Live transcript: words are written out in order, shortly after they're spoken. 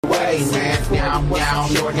Way, man. Now I'm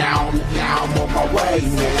on my way,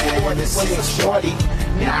 man. 46 shorty.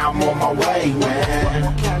 Now I'm on my way, man.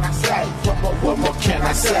 What can I say? What more can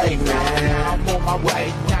I say, man? I'm on my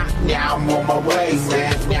way. Now I'm on my way,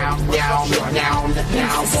 man. Now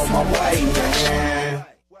I'm on my way, man.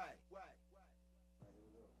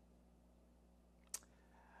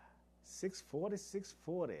 640,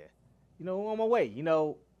 640. You know, on my way. You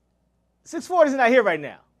know, 640's not here right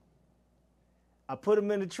now. I put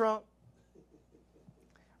him in the trunk.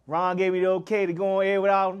 Ron gave me the okay to go on air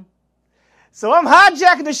without him. So I'm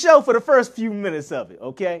hijacking the show for the first few minutes of it,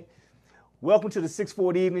 okay? Welcome to the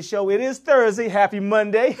 640 Evening Show. It is Thursday. Happy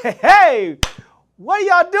Monday. Hey, what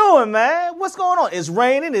are y'all doing, man? What's going on? It's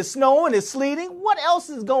raining, it's snowing, it's sleeting. What else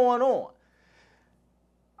is going on?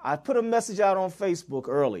 I put a message out on Facebook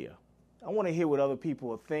earlier. I want to hear what other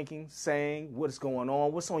people are thinking, saying, what's going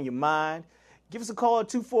on, what's on your mind. Give us a call at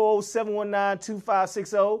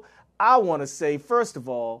 240-719-2560. I want to say, first of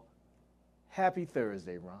all, happy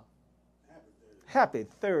Thursday, Ron. Happy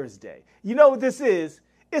Thursday. You know what this is?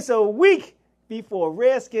 It's a week before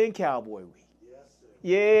Redskin Cowboy Week. Yes, sir.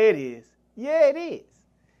 Yeah, it is. Yeah, it is.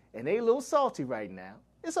 And they a little salty right now.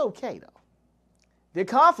 It's okay, though. They're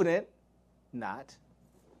confident, not.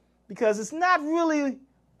 Because it's not really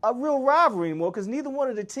a real rivalry anymore because neither one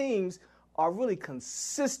of the teams are really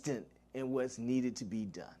consistent in what's needed to be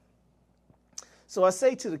done. So I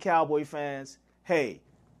say to the Cowboy fans, hey,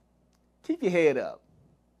 keep your head up.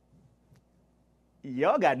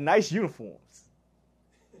 Y'all got nice uniforms.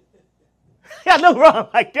 I know wrong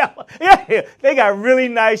like that one. Yeah, they got really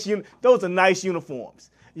nice those are nice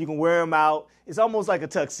uniforms. You can wear them out. It's almost like a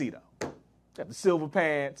tuxedo. Got the silver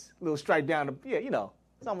pants, little stripe down the, yeah, you know,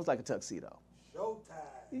 it's almost like a tuxedo. Showtime.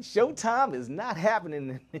 Showtime is not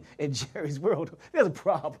happening in Jerry's world. There's a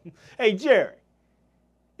problem. Hey, Jerry,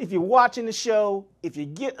 if you're watching the show, if you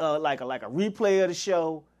get like a replay of the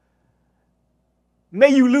show,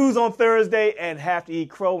 may you lose on Thursday and have to eat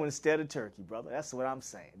crow instead of turkey, brother. That's what I'm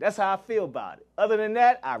saying. That's how I feel about it. Other than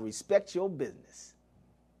that, I respect your business.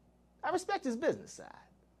 I respect his business side.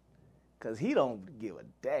 Because he don't give a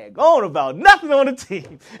daggone about nothing on the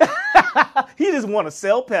team. He just want to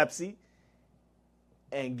sell Pepsi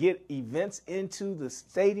and get events into the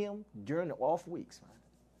stadium during the off weeks, man.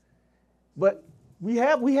 But we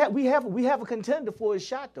have a contender for his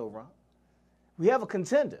shot, though, Ron. We have a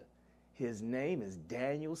contender. His name is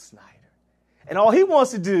Daniel Snyder. And all he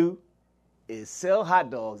wants to do is sell hot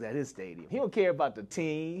dogs at his stadium. He don't care about the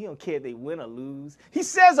team. He don't care if they win or lose. He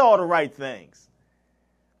says all the right things.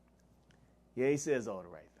 Yeah, he says all the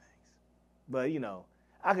right things. But, you know,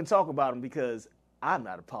 I can talk about him because I'm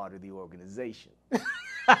not a part of the organization.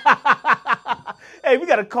 Hey, we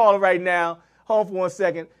got a caller right now. Hold on for 1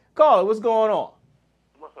 second. Caller, what's going on?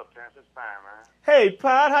 What's up, Terrence? It's Pine, man. Hey,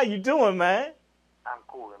 Pine, how you doing, man? I'm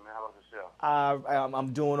cool, man. How about yourself?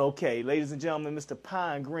 I'm doing okay. Ladies and gentlemen, Mr.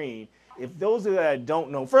 Pine Green. If those of you that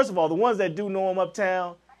don't know, first of all, the ones that do know him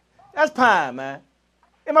uptown, that's Pine, man.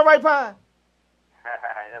 Am I right, Pine?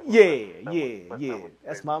 Yeah.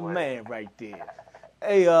 That's my man right there.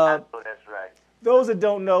 Hey, that's right. Those that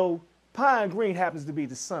don't know, Pine Green happens to be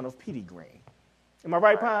the son of Petey Green. Am I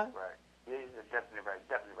right, Pine? Right. Yeah, definitely right,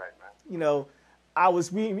 man. You know,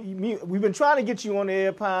 we've been trying to get you on the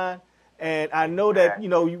air, Pine, and I know that, you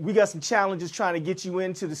know, we got some challenges trying to get you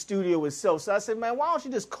into the studio itself. So I said, man, why don't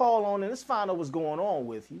you just call on and let's find out what's going on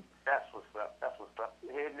with you. That's what's up.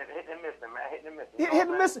 Hitting and missing, man. Hitting and missing. Hitting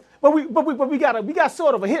and missing. But we got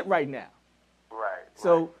sort of a hit right now. Right.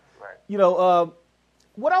 So, you know,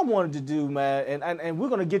 what I wanted to do, man, and we're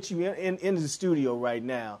gonna get you into the studio right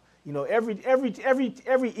now. You know, every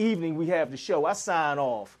evening we have the show, I sign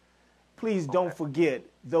off. Please don't forget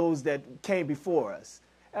those that came before us.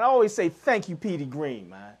 And I always say thank you, Petey Green,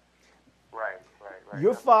 man. Right.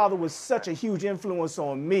 Your father was such a huge influence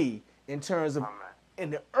on me in terms of in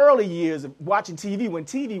the early years of watching TV when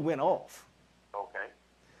TV went off. Okay.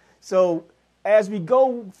 So as we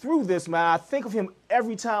go through this, man, I think of him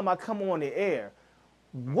every time I come on the air.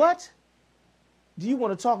 What do you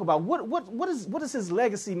want to talk about? What does his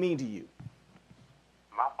legacy mean to you?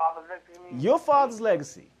 My father's legacy mean? Your father's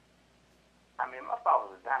legacy. I mean, my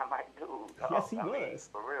father was a dynamite dude. Yes, he was. Mean,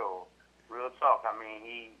 for real talk. I mean,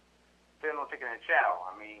 he still no taking a chow.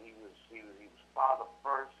 I mean, he was father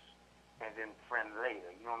first, and then friend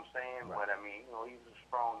later. You know what I'm saying? Right. But I mean, you know, he was a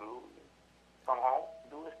strong dude. Come home,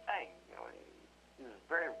 do his thing. You know, he was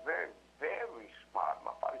very, very, very smart.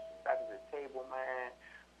 My father used to sit back at the table, man,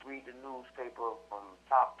 read the newspaper from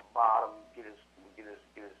top to bottom, get his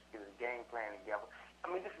game plan together.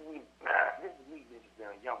 I mean, this is me being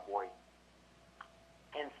a young boy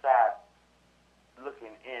inside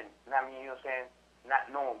looking in mean, you know what I'm saying?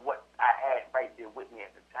 Not knowing what I had right there with me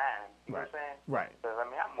at the time. You know what I'm saying? Right. Because, I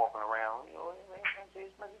mean, I'm walking around, you know,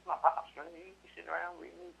 it's my pops, man. He's sitting around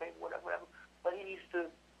reading newspaper, whatever. But he used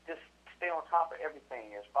to just stay on top of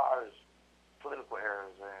everything as far as political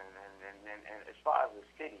errors and as far as the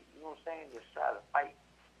city. You know what I'm saying? Just try to fight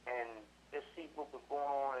and just see what was going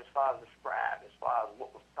on as far as the scribe, as far as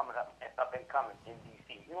what was coming up and coming in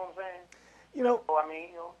D.C. You know what I'm saying? You know, So, I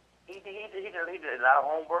mean, you know, he did a lot of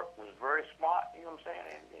homework, was very smart, you know what I'm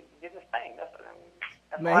saying, and he did his thing. That's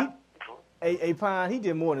man, Pine, he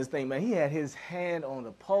did more than his thing, man. He had his hand on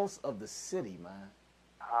the pulse of the city, man.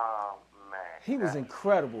 Man. He was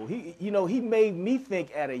incredible. He made me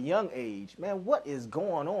think at a young age, man, what is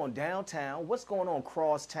going on downtown? What's going on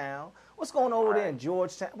crosstown? What's going on over there in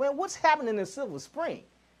Georgetown? Man, what's happening in Silver Spring?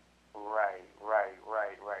 Right.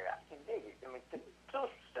 I can dig it. I mean, Silver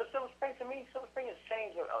Spring, to me, Silver Spring has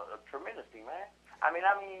changed tremendously, man. I mean,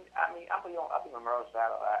 I'll be on Merle side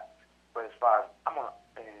a lot, but as far as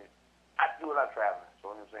I do a lot of traveling,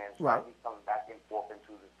 so you know what I'm saying? So I'll be coming back and forth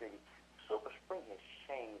into the city. Silver Spring has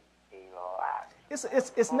changed a lot.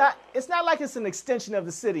 It's not like it's an extension of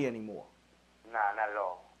the city anymore. Nah, not at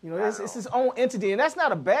all. You know, it's its own entity, and that's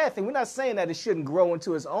not a bad thing. We're not saying that it shouldn't grow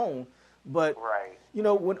into its own, but you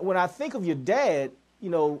know, when I think of your dad, you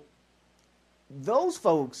know, those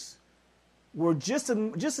folks were just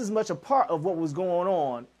as much a part of what was going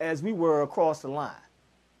on as we were across the line.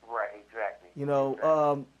 Right, exactly. You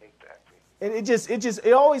know, and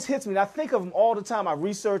it always hits me. And I think of them all the time. I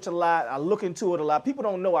research a lot. I look into it a lot. People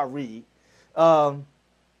don't know I read.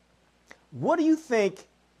 What do you think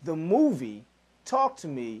the movie Talk to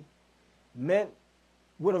Me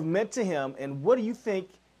would have meant to him, and what do you think,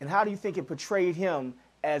 and how do you think it portrayed him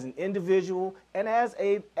as an individual and as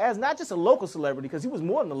not just a local celebrity, because he was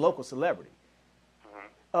more than a local celebrity?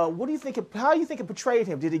 What do you think? How do you think it portrayed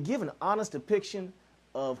him? Did it give an honest depiction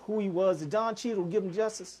of who he was? Did Don Cheadle give him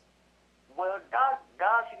justice? Well, Don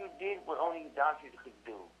Cheadle did what only Don Cheadle could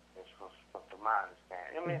do, from my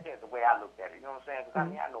understanding. I mean, that's the way I looked at it. You know what I'm saying? Because I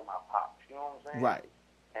mean, I know my pops. You know what I'm saying? Right.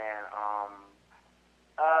 And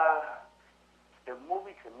the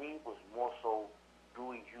movie to me was more so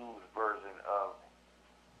Dewey Hughes' version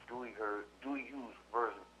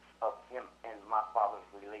of him and my father's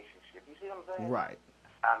relationship. You see what I'm saying? Right.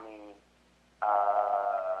 I mean,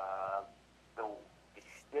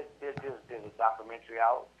 there's a documentary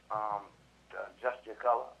out, Just Your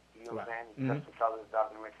Color. You know what I'm saying? Just Your Color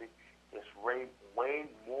documentary. It's way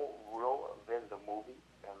more real than the movie.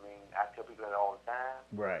 I mean, I tell people that all the time.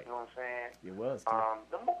 Right. You know what I'm saying? It was.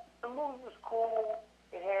 The movie was cool.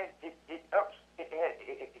 It had its ups and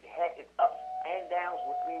downs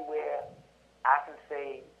with me, where I can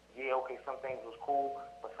say, yeah, okay, some things was cool,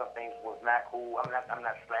 but some things was not cool. I'm not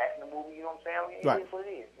slashing the movie. You know what I'm saying? I mean, it is what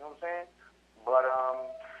it is. You know what I'm saying? But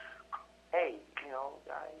hey, you know,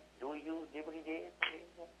 Dewey Hughes did what he did.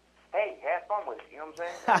 Hey, have fun with it. You know what I'm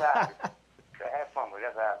saying? That's how I feel. Have fun with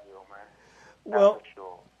it. That's how I feel, man. Well,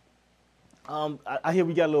 sure. I hear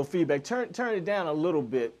we got a little feedback. Turn it down a little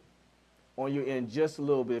bit on your end, just a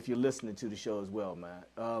little bit, if you're listening to the show as well, man.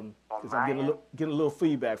 Because I'm getting a little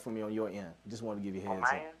feedback from you on your end. Just want to give you a heads up.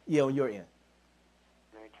 On my end? Yeah, on your end.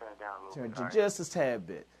 Let me turn it down a little bit. Turn it just a tad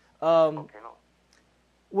bit. Okay, no.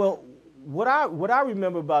 Well, what I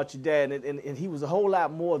remember about your dad, and he was a whole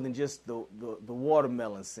lot more than just the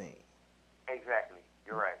watermelon scene. Exactly.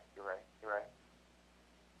 You're right.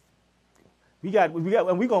 And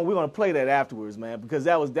we're gonna play that afterwards, man, because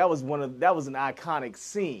that was an iconic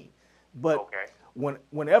scene. But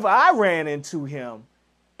whenever I ran into him,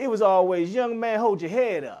 it was always, young man, hold your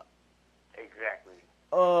head up. Exactly.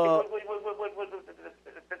 The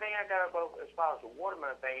thing I got about as far as the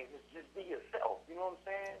watermelon thing is just be yourself. You know what I'm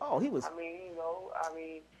saying? Oh, he was. I mean,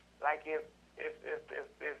 like if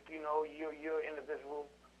you know you're an individual,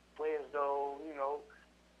 play as though you know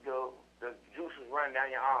the juice is running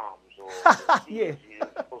down your arms, or yeah, you're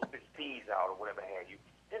supposed to spit seeds out or whatever have you.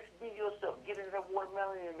 Just be yourself. Get into that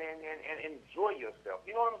watermelon and enjoy yourself.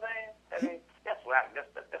 You know what I'm saying? I mean, that's what I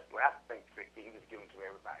think he was giving to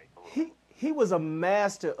everybody. He was a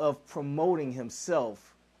master of promoting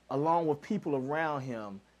himself along with people around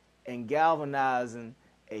him and galvanizing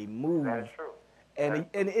a move. That is true. And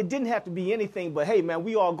it didn't have to be anything but, hey, man,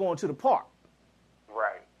 we all going to the park.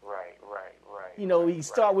 Right. You know, you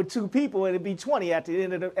start with 2 people and it'd be 20 at the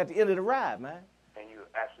end of the ride, man. And you're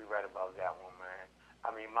absolutely right about that one, man. I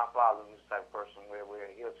mean, my father was the type of person where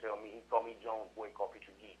he'll tell me, he called me Jones Boy, Coffee to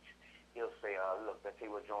Geach. He'll say, look, I tell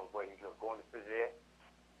you what, Jones Boy, he's go in the refrigerator,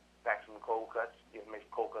 back some cold cuts, he'll make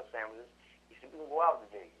cold cut sandwiches. He said, we can go out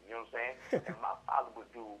today. You know what I'm saying? And my father would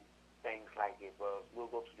do things like we'll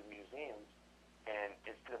go to the museum.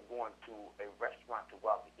 to a restaurant to go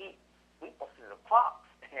out to eat, we go to the parks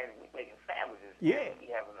and we making sandwiches. Yeah. And we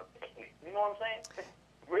having a picnic. You know what I'm saying?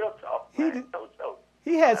 Real talk, He man. did- So.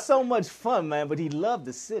 He had so much fun, man, but he loved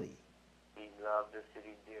the city. He loved the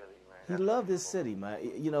city dearly, man. He That's loved this cool. city, man.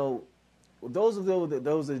 You know, those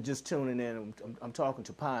that are just tuning in, I'm talking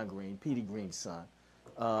to Pine Green, Petey Green's son.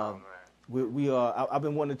 Oh, man. We are. I've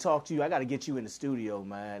been wanting to talk to you. I got to get you in the studio,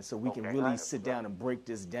 man, so we can Okay, really right. sit down and break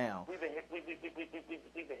this down. We've been hitting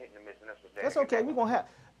the miss, and that's what's That's okay. We're gonna have.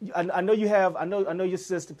 I know you have. I know your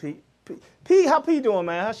sister P. P. How P doing,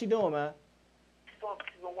 man? How's she doing, man? She's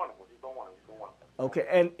doing wonderful. She's doing wonderful. Okay,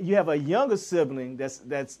 and you have a younger sibling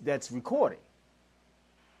that's recording.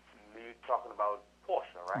 You're talking about Portia,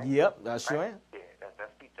 right? Yep, I sure Right? am. Yeah,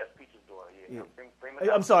 that's Peach's daughter. Yeah. Yeah. Prima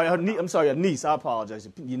Donna. I'm sorry, I'm sorry, your niece. I apologize.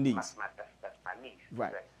 Your niece. That's my niece. Right.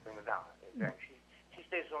 Exactly. Prima Donna. Exactly. She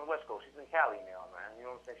stays on the West Coast. She's in Cali now, man. You know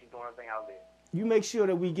what I'm saying? She's doing her thing out there. You make sure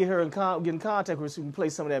that we get her get in contact with her so we can play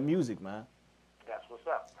some of that music, man. That's what's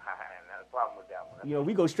up. Not a problem with that one. You know,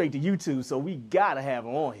 we go straight to YouTube, so we gotta have her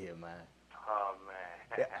on here, man. Oh,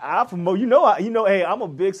 man. I promote. Hey, I'm a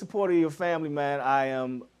big supporter of your family, man.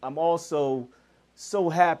 I'm also so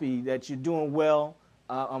happy that you're doing well.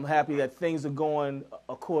 I'm happy that things are going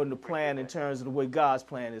according to plan in terms of the way God's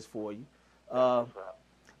plan is for you. What's up?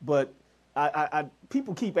 But I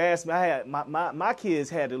people keep asking me. I had my kids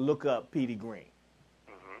had to look up Petey Green,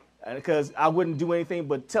 because I wouldn't do anything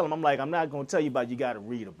but tell them. I'm like, I'm not going to tell you about it. You got to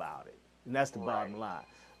read about it, and that's the bottom line.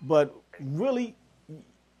 But really,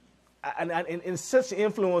 and such an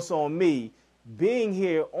influence on me being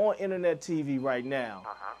here on internet TV right now,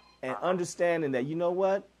 and understanding that, you know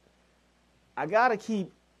what, I got to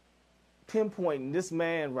keep pinpointing this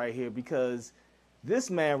man right here, because this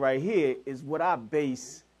man right here is what I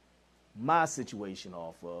base my situation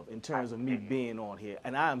off of in terms of me being on here.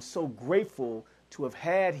 And I am so grateful to have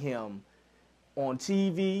had him on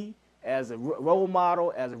TV as a role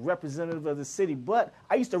model, as a representative of the city. But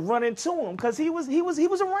I used to run into him because he was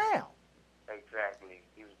around. Exactly.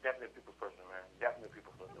 He was definitely a people person, man. Definitely a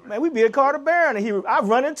people person, man. Man, we be at Carter Barron, and I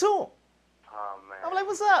run into him. Oh, man. I'm like,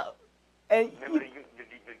 what's up? And Remember the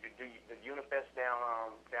Unifest down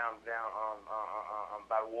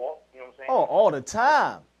by the wall? You know what I'm saying? oh, all the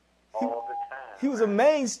time. All the time. He was a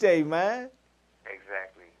mainstay, man.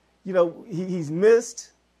 Exactly. You know, he's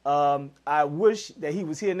missed. I wish that he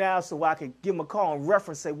was here now so I could give him a call and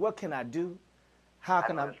reference, say, what can I do? How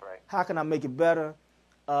can that's right. How can I make it better?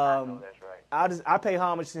 I know that's right. I pay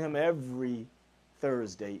homage to him every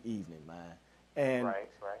Thursday evening, man. And Right.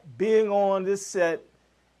 being on this set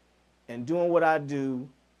and doing what I do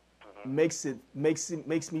makes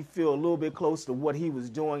me feel a little bit closer to what he was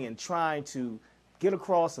doing and trying to get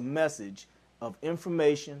across a message of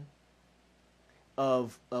information,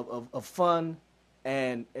 of fun,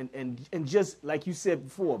 and just like you said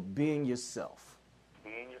before, being yourself.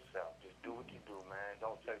 Being yourself. Just do what you do, man.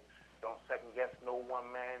 Don't second guess no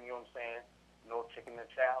one man. You know what I'm saying? No chicken and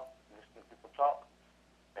chow. Listen to people talk,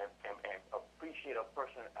 and appreciate a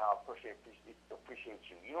person. Appreciate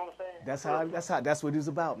you. You know what I'm saying? That's what he was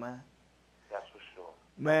about, man. That's for sure.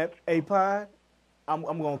 Man, hey Pine, I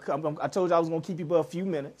told you I was gonna keep you but a few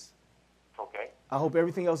minutes. Okay. I hope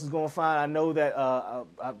everything else is going fine. I know that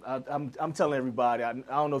I'm telling everybody. I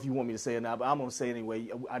don't know if you want me to say it now, but I'm gonna say it anyway.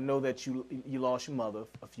 I know that you lost your mother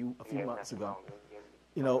a few months ago.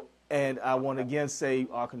 You know, and I want to again say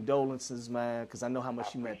our condolences, man, because I know how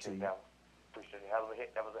much she meant to you. Appreciate it. Hell of a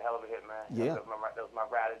hit. That was a hell of a hit, man. Yeah. That was my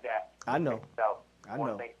ride or die. I know. I know.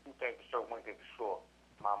 One thing for sure.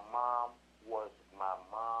 My mom was my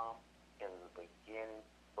mom in the beginning,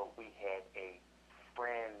 but we had a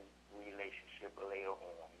friend relationship later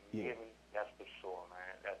on. You hear me? That's for sure,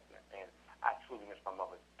 man. And I truly miss my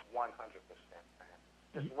mother 100%, man.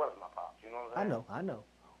 This was my pops. You know what I'm saying? I know.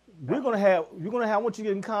 We're gonna have. I want you to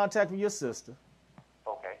get in contact with your sister.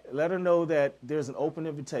 Okay. Let her know that there's an open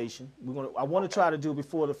invitation. I want to try to do it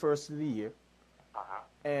before the first of the year,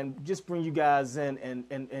 and just bring you guys in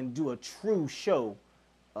and do a true show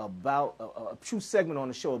about a true segment on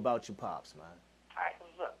the show about your pops, man. All right,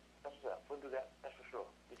 that's what's up. We'll do that. That's for sure.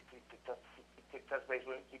 Just keep touch base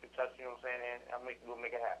with him, keep in touch. You know what I'm saying? And we'll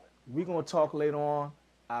make it happen. We're gonna talk later on.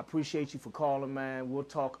 I appreciate you for calling, man. We'll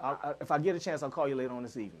talk. If I get a chance, I'll call you later on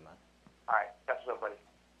this evening, man. All right, that's what's up, buddy.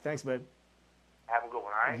 Thanks, baby. Have a good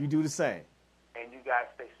one, all right? You do the same. And you guys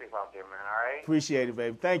stay safe out there, man, all right? Appreciate it,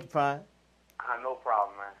 baby. Thank you, Pine. No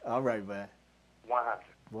problem, man. All right, man. 100.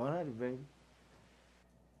 100, baby.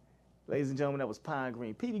 Ladies and gentlemen, that was Pine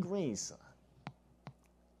Green, Petey Green's son.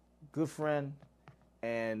 Good friend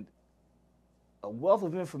and a wealth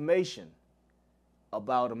of information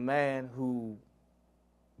about a man who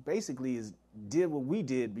basically did what we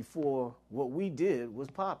did before what we did was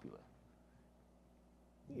popular.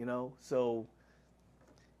 You know, so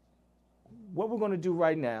what we're going to do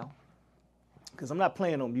right now, because I'm not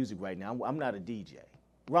playing no music right now. I'm not a DJ.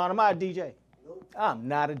 Ron, am I a DJ? Nope. I'm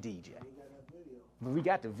not a DJ. You got that video. But we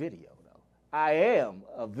got the video, though. I am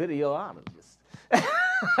a videologist.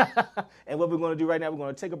 And what we're going to do right now, we're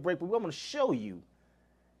going to take a break, but we're going to show you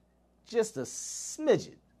just a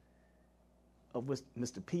smidgen of what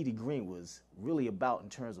Mr. Petey Greene was really about in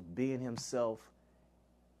terms of being himself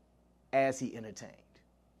as he entertained.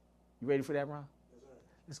 You ready for that, Ron? Yes, sir.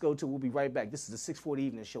 Let's go to, we'll be right back. This is the 640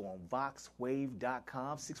 Evening Show on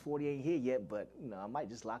VoxWave.com. 640 ain't here yet, but I might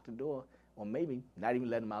just lock the door or maybe not even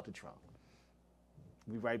let him out the trunk.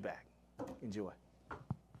 We'll be right back. Enjoy.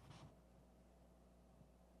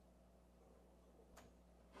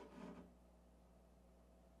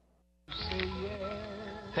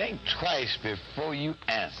 Think twice before you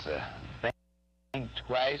answer. Think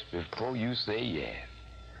twice before you say yes.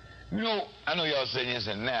 You know, I know y'all saying this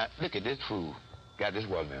and that. Look at this fool. Got this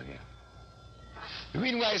watermelon here. The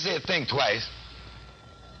reason why I said think twice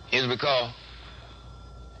is because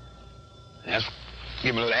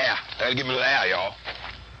give me a little air. That'll give me a little air, y'all.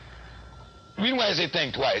 The reason why I say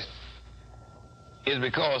think twice is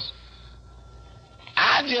because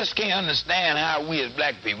I just can't understand how we as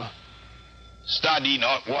black people start eating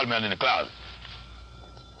watermelon in the closet.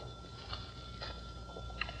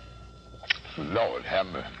 Lord have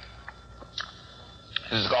mercy.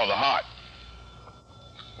 This is called the heart.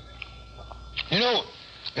 You know,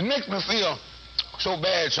 it makes me feel so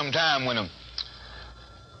bad sometimes when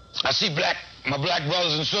I see my black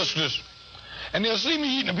brothers and sisters, and they'll see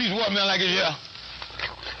me eating a piece of watermelon like this here.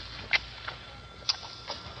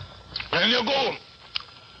 And they'll go,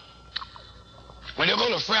 when they'll go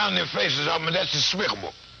to frown their faces off me, that's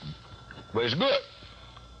despicable. But it's good.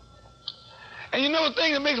 And you know the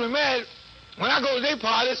thing that makes me mad? When I go to their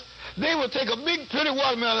parties, they will take a big, pretty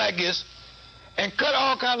watermelon like this and cut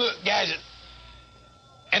all kinds of gadgets.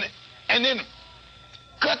 And then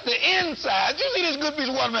cut the inside. You see this good piece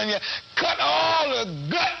of watermelon here? Cut all the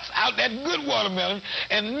guts out that good watermelon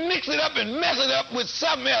and mix it up and mess it up with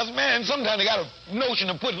something else, man. And sometimes they got a notion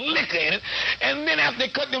to put liquor in it. And then after they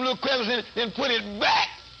cut them little crevices in it, then put it back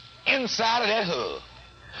inside of that hub.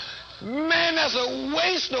 Man, that's a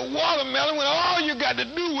waste of watermelon when all you got to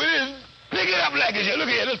do with it is pick it up like this here. Look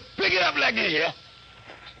here, just pick it up like this here.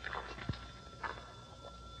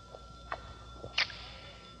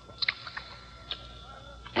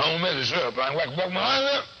 I don't mess this up. I can walk my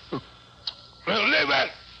hand up. Lay back.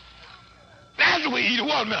 That's the way you eat a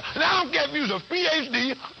watermelon. And I don't care if you was a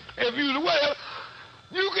PhD, if you was a whatever.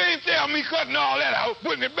 You can't tell me cutting all that out,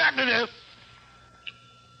 putting it back in there.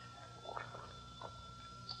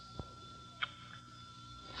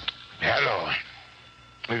 Hello.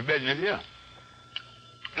 It's better than here.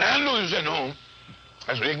 Now, I know you're sitting home.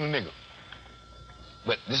 That's an ignorant nigga.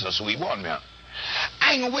 But this is a sweet watermelon.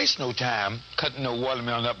 I ain't gonna waste no time cutting no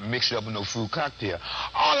watermelon up and mix it up with no fruit cocktail.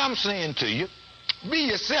 All I'm saying to you, be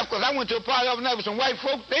yourself, because I went to a party the other night with some white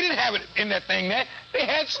folks. They didn't have it in that thing there. They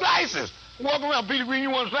had slices. Walk around, Petey Greene, you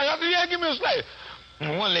want a slice? I said, yeah, give me a slice.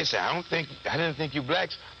 And one lady said, I didn't think you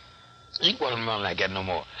blacks eat watermelon like that no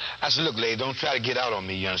more. I said, look, lady, don't try to get out on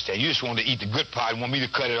me, you understand? You just want to eat the good part and want me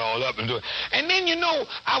to cut it all up and do it. And then, you know,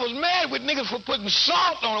 I was mad with niggas for putting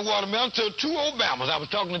salt on the watermelon to two Obamas. I was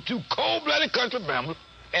talking to two cold-blooded country Obamas.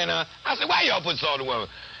 And I said, why y'all put salt on the watermelon?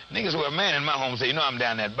 Niggas were a man in my home say, you know I'm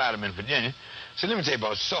down that bottom in Virginia. So let me tell you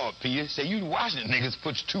about salt, Peter. Say, you Washington niggas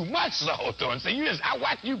puts too much salt on. Say, I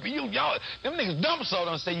watch y'all, them niggas dump salt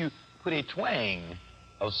on. Say, you put a twang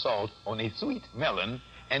of salt on a sweet melon,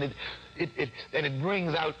 and it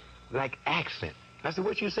brings out like accent. I said,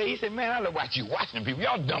 what you say? He said, man, I love watch you Washington people.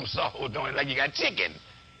 Y'all dump salt on it like you got chicken.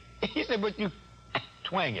 He said, but you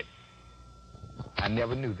twang it. I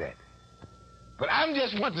never knew that. But I'm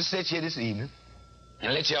just wanting to sit here this evening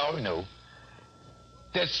and let y'all know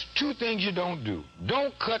there's two things you don't do.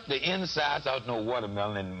 Don't cut the insides out no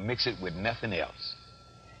watermelon and mix it with nothing else.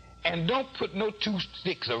 And don't put no two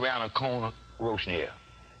sticks around a cone of roasting air.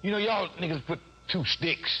 You know, y'all niggas put two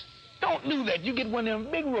sticks. Don't do that. You get one of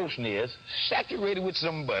them big roasting ears, saturated with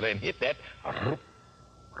some butter, and hit that.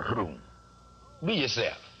 Be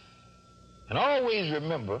yourself. And always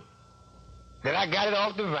remember that I got it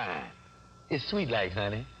off the vine. It's sweet like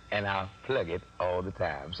honey, and I'll plug it all the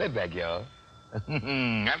time. Sit back, y'all.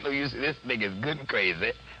 I know you see this thing is good and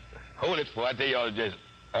crazy. Hold it for I tell y'all just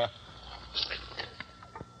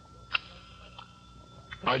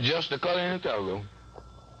adjust the color in the telephone.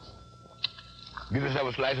 Give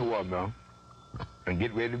yourself a slice of watermelon and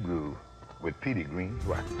get ready to groove. with Petey Green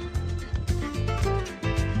Rock.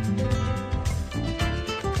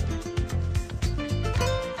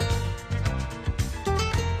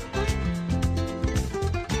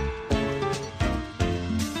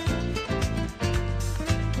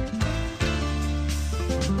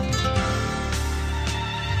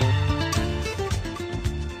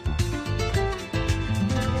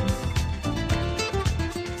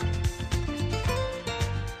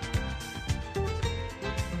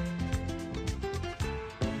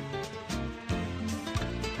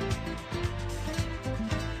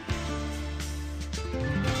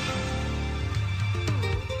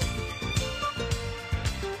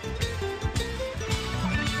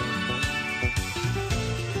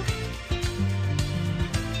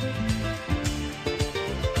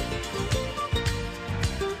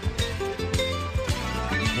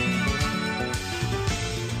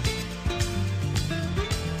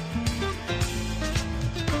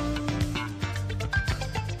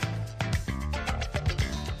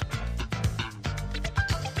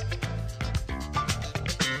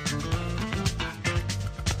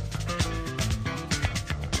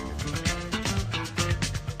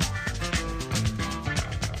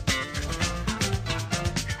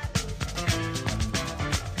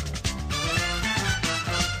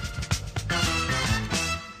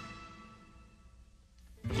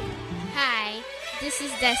 This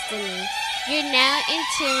is Destiny. You're now in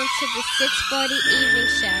tune to the 640 Evening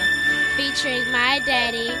Show, featuring my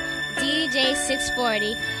daddy, DJ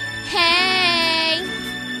 640. Hey!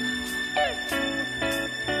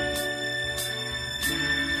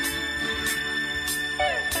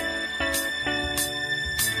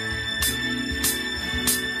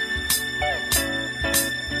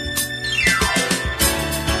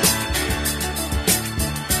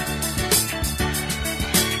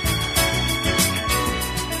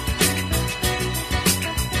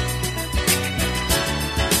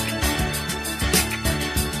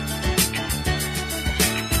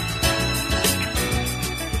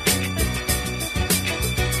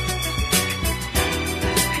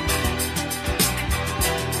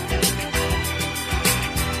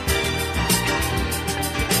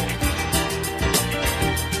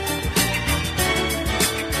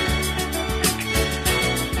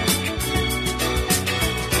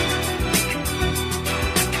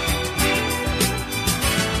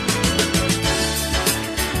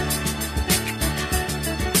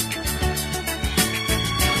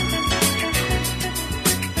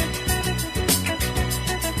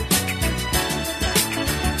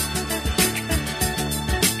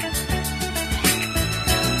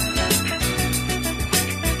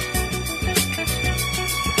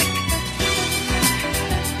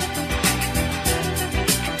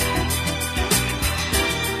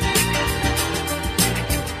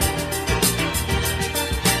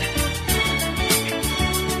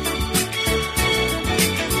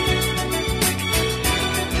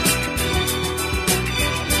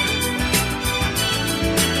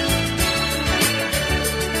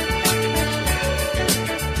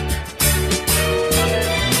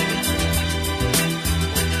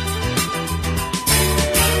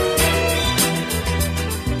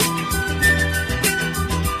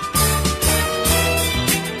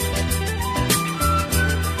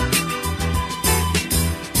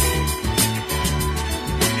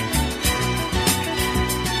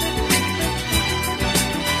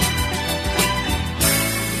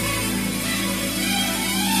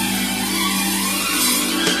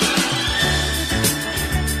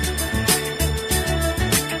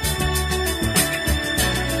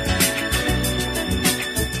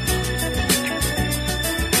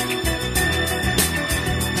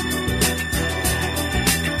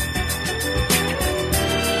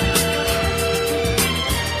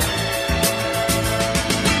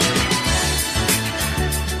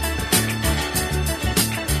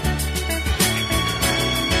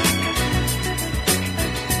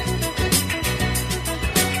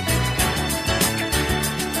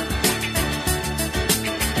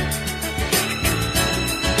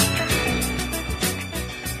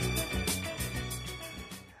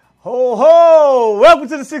 Ho, ho! Welcome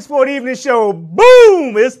to the 640 Evening Show.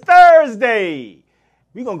 Boom! It's Thursday.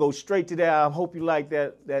 We're going to go straight to that. I hope you like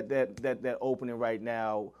that opening right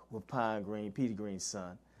now with Pine Green, Petey Green's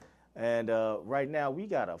son. And right now, we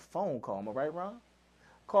got a phone call. Am I right, Ron?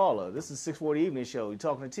 Caller, this is 640 Evening Show. You're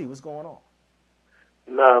talking to T. What's going on?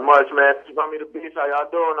 Not much, man. You want me to beach? How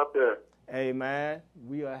y'all doing up there? Hey, man.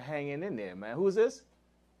 We are hanging in there, man. Who is this?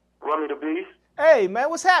 Want me to beach? Hey,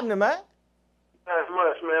 man. What's happening, man? Not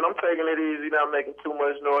much, man. I'm taking it easy, not making too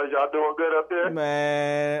much noise. Y'all doing good up there?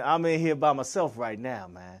 Man, I'm in here by myself right now,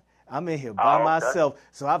 man. I'm in here by okay. myself.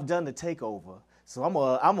 So I've done the takeover. So I'm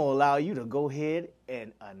gonna allow you to go ahead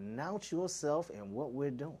and announce yourself and what we're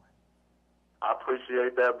doing. I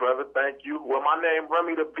appreciate that, brother. Thank you. Well, my name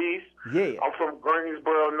Remy the Beast. Yeah. I'm from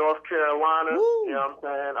Greensboro, North Carolina. Woo. You know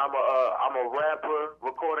what I'm saying? I'm a rapper,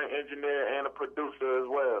 recording engineer, and a producer as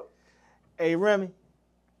well. Hey, Remy.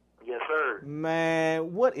 Yes, sir.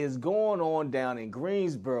 Man, what is going on down in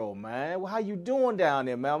Greensboro, man? How you doing down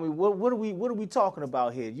there, man? I mean, what are we talking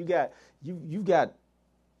about here? You got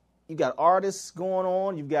artists going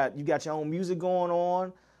on. You got your own music going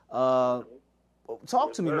on.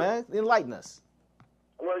 Talk to me, man. Enlighten us.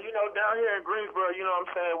 Well, down here in Greensboro, you know what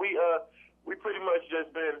I'm saying? We pretty much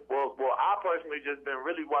just been, well, I personally just been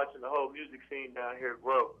really watching the whole music scene down here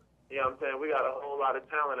grow. You know what I'm saying? We got a whole lot of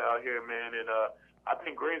talent out here, man, and I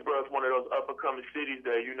think Greensboro is one of those up-and-coming cities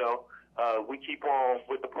that, we keep on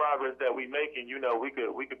with the progress that we making. We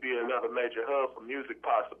could be another major hub for music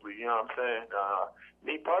possibly. You know what I'm saying?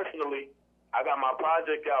 Me personally, I got my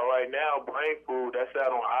project out right now, Brain Food. That's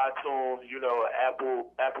out on iTunes,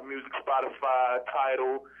 Apple Music, Spotify,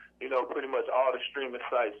 Tidal, pretty much all the streaming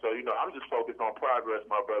sites. So, I'm just focused on progress,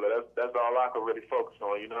 my brother. That's all I can really focus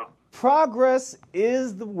on, Progress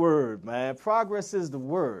is the word, man. Progress is the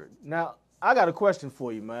word. Now, I got a question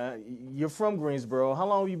for you, man. You're from Greensboro. How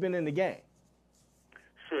long have you been in the game?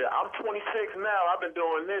 Shit, I'm 26 now. I've been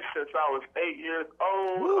doing this since I was 8 years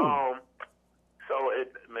old. Woo.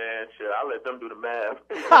 I let them do the math.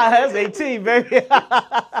 That's 18, baby. All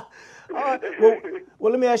right.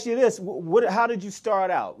 Well, let me ask you this: how did you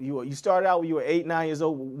start out? You started out when you were 8, 9 years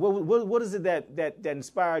old. What is it that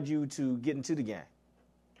inspired you to get into the game?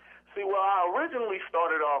 See, well, I originally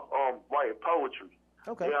started off writing poetry.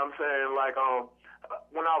 Okay. You know what I'm saying? Like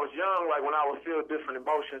when I was young, like when I would feel different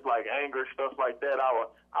emotions like anger, stuff like that, I would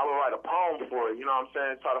write a poem for it. You know what I'm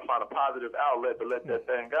saying? Try to find a positive outlet to let that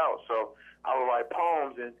thing out. So I would write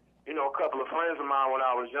poems, and a couple of friends of mine when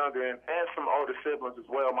I was younger, and some older siblings as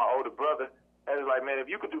well, my older brother, and was like, man, if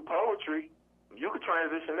you could do poetry, you could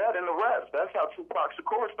transition that into raps. That's how Tupac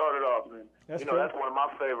Shakur started off. And, that's one of my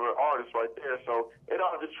favorite artists right there. So it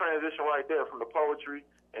all just transitioned right there from the poetry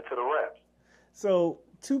into the raps. So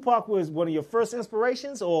Tupac was one of your first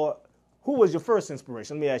inspirations, or who was your first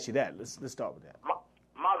inspiration? Let me ask you that. Let's start with that.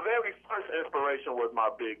 My very first inspiration was my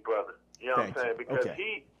big brother. You know what I'm saying? Because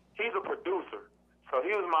he's a producer. So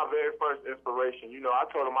he was my very first inspiration. I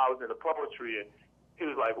told him I was into poetry, and he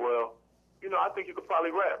was like, well, I think you could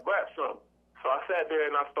probably rap something. So I sat there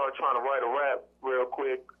and I started trying to write a rap real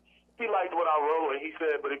quick. He liked what I wrote, and he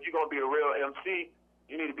said, but if you're going to be a real MC,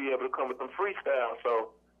 you need to be able to come with some freestyle.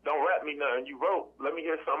 So don't rap me nothing you wrote. Let me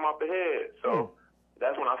hear something off the head. So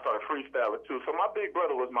that's when I started freestyling, too. So my big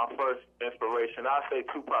brother was my first inspiration. I'd say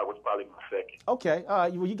Tupac was probably my second. Okay.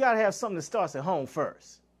 Well, you got to have something that starts at home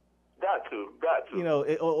first. Got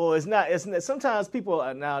to. Or it's not. Sometimes people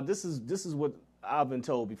now. This is what I've been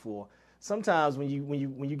told before. Sometimes when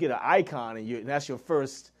you get an icon and that's your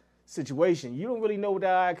first situation, you don't really know what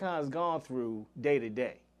that icon's gone through day to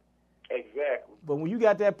day. Exactly. But when you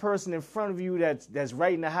got that person in front of you that's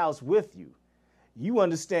right in the house with you, you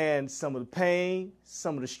understand some of the pain,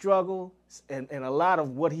 some of the struggle, and a lot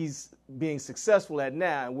of what he's being successful at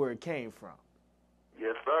now and where it came from.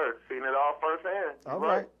 Yes, sir. Seen it all firsthand.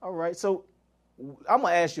 All right. So I'm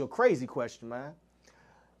going to ask you a crazy question, man.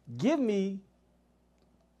 Give me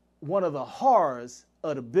one of the horrors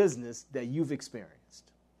of the business that you've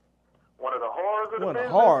experienced. One of the horrors of the business? One of the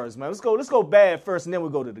horrors, man. Let's go bad first, and then we'll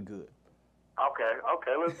go to the good.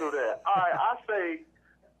 Okay, let's do that. All right, I say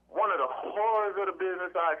one of the horrors of the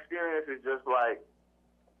business I experienced is just like,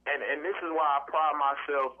 and this is why I pride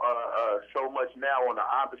myself so much now on the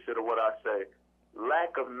opposite of what I say,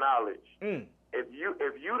 lack of knowledge. If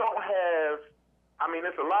you don't have, I mean,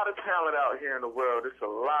 there's a lot of talent out here in the world. There's a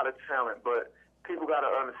lot of talent, but people got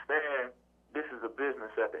to understand this is a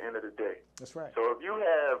business at the end of the day. That's right. So if you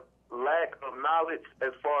have lack of knowledge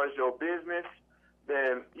as far as your business,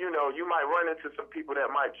 then, you might run into some people that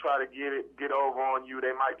might try to get over on you.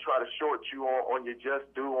 They might try to short you on your just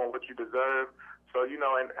due, on what you deserve. So, and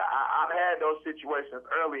I've had those situations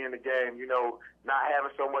early in the game, not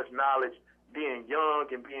having so much knowledge, being young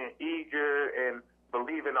and being eager and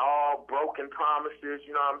believing all broken promises,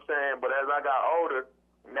 you know what I'm saying? But as I got older,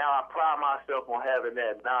 now I pride myself on having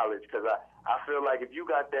that knowledge, because I feel like if you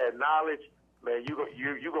got that knowledge, man, you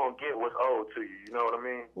gonna get what's owed to you. You know what I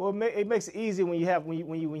mean? Well, it makes it easy when you have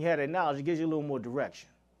that knowledge. It gives you a little more direction.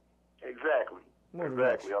 Exactly.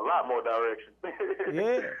 Direction. A lot more direction.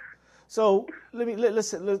 Yeah. So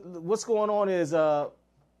listen. What's going on is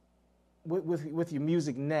with your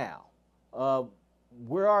music now.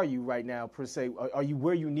 where are you right now, per se? Are you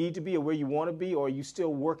where you need to be or where you want to be, or are you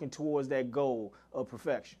still working towards that goal of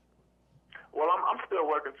perfection? Well, I'm still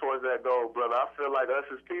working towards that goal, brother. I feel like us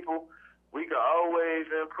as people, we can always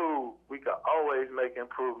improve. We can always make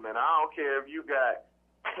improvement. I don't care if you got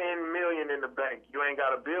 10 million in the bank. You ain't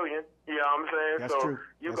got a billion. You know what I'm saying? That's so true.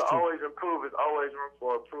 You That's can true. always improve. There's always room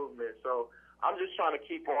for improvement. So I'm just trying to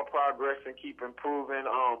keep on progressing, keep improving.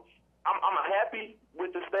 I'm happy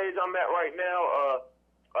with the stage I'm at right now.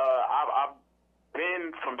 I've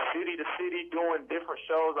been from city to city doing different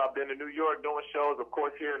shows. I've been to New York doing shows, of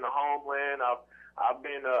course, here in the homeland. I've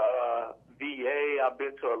been to VA. I've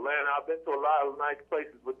been to Atlanta. I've been to a lot of nice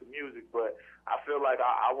places with the music, but I feel like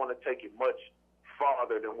I want to take it much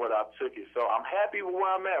farther than what I took it. So I'm happy with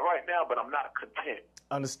where I'm at right now, but I'm not content.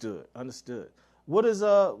 Understood. What is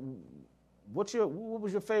what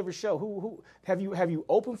was your favorite show? Who have you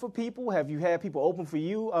opened for people? Have you had people open for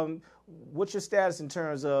you? What's your status in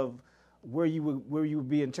terms of where you would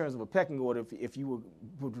be in terms of a pecking order if you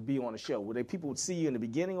would be on a show? Would people would see you in the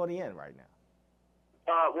beginning or the end right now?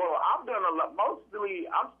 Well, I've done a lot. Mostly,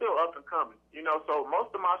 I'm still up and coming. You know, so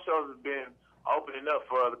most of my shows have been opening up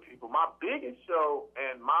for other people. My biggest show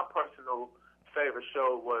and my personal favorite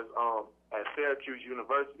show was at Syracuse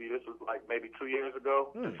University. This was like maybe 2 years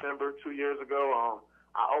ago, December 2 years ago.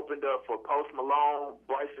 I opened up for Post Malone,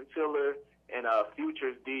 Bryson Tiller, and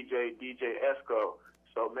Future's DJ Esco.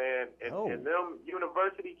 So, man, and them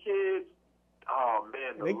university kids, oh,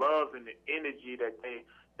 man, the love and the energy that they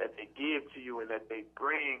give to you and that they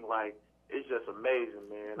bring, like, it's just amazing,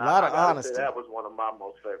 man. A lot of honesty. That was one of my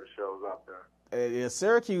most favorite shows out there. Yeah,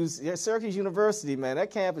 Syracuse University, man,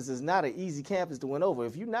 that campus is not an easy campus to win over.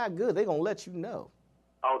 If you're not good, they're going to let you know.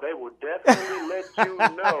 Oh, they will definitely let you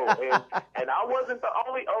know. And I wasn't the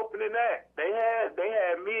only opening act. They had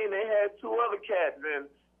me and they had two other cats. And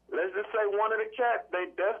let's just say one of the cats, they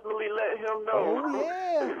definitely let him know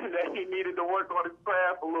that he needed to work on his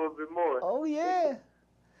craft a little bit more. Oh, yeah.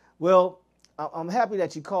 Well, I'm happy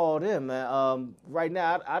that you called in, man. Right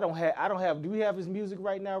now, I don't have. Do we have his music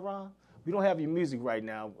right now, Ron? We don't have your music right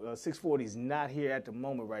now. 640 is not here at the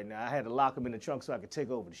moment right now. I had to lock him in the trunk so I could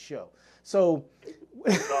take over the show. So.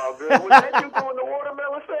 It's all good. Was that you doing the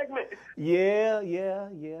watermelon segment? Yeah.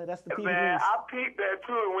 That's the people. Man, I peeped that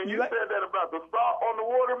too. And when you said that about the salt on the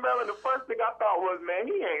watermelon, the first thing I thought was, man,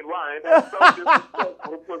 he ain't lying. That's so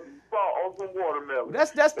disrespectful to put some salt on some watermelon.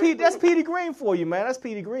 That's Petey Green for you, man. That's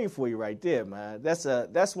Petey Green for you right there, man.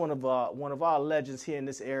 That's one of our legends here in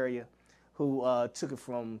this area, who took it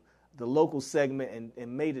from the local segment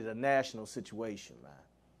and made it a national situation, man.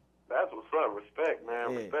 That's what's up. Respect,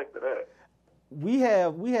 man. Yeah. Respect to that. We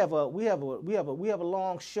have a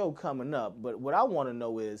long show coming up, but what I want to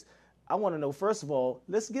know is, first of all,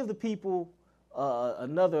 let's give the people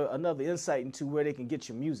another insight into where they can get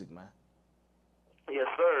your music, man. Yes,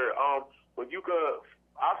 sir. Well,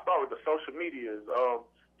 I'll start with the social medias.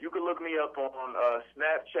 You can look me up on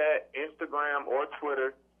Snapchat, Instagram, or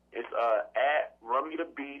Twitter. It's at Rummy the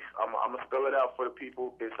Beast. I'm gonna spell it out for the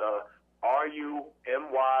people. It's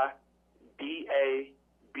RUMYDABEAST.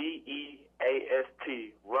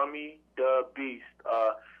 Rummy the Beast.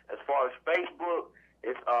 As far as Facebook,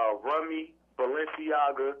 it's Rummy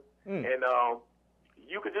Balenciaga, and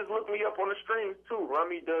you can just look me up on the streams too.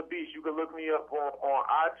 Rummy the Beast. You can look me up on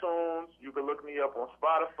iTunes. You can look me up on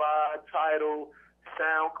Spotify, Tidal,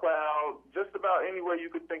 SoundCloud, just about anywhere you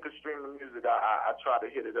could think of streaming music, I try to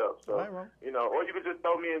hit it up. So, you know, or you could just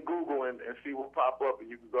throw me in Google and see what pop up, and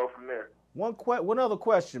you can go from there. One other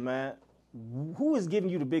question, man. Who is giving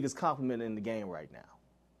you the biggest compliment in the game right now?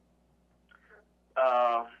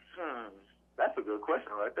 That's a good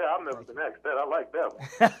question right there. I've never been asked that. I like that one.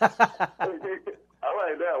 I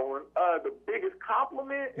like that one. The biggest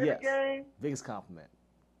compliment in the game? Biggest compliment.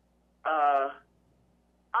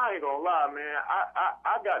 I ain't gonna lie, man.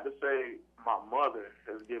 I got to say my mother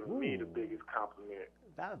has given me the biggest compliment.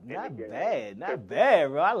 Not bad,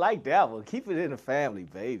 bro. I like that one. Keep it in the family,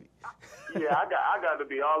 baby. Yeah, I got to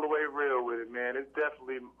be all the way real with it, man. It's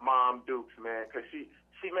definitely Mom Dukes, man, because she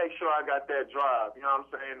makes sure I got that drive. You know what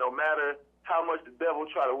I'm saying? No matter how much the devil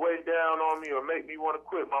try to weigh down on me or make me want to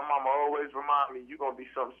quit, my mama always remind me, you're going to be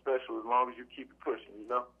something special as long as you keep it pushing, you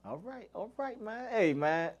know? All right, man. Hey,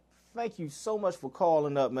 man. Thank you so much for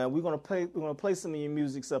calling up, man. We're gonna play some of your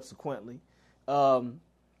music subsequently.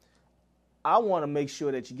 I want to make sure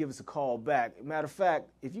that you give us a call back. Matter of fact,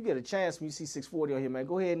 if you get a chance when you see 640 on here, man,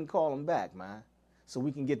 go ahead and call him back, man. So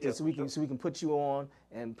we can get this. So we can put you on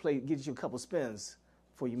and get you a couple spins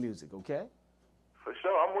for your music, okay? For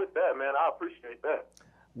sure, I'm with that, man. I appreciate that.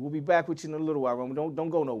 We'll be back with you in a little while, Roman. Don't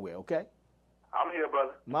go nowhere, okay? I'm here,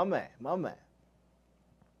 brother. My man.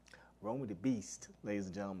 Romy the Beast, ladies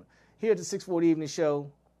and gentlemen. Here at the 640 Evening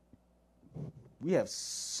Show, we have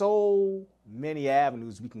so many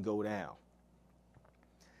avenues we can go down.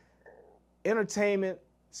 Entertainment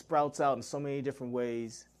sprouts out in so many different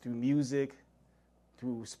ways, through music,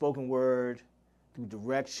 through spoken word, through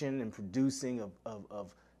direction and producing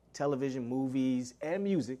of television, movies, and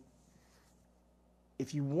music.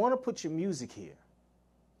 If you want to put your music here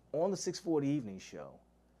on the 640 Evening Show,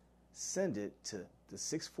 send it to the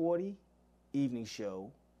 640 Evening Show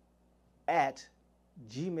at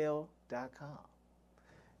gmail.com.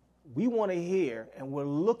 We want to hear, and we're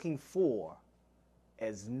looking for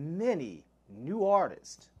as many new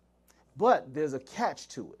artists, but there's a catch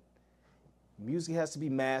to it. Music has to be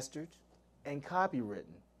mastered and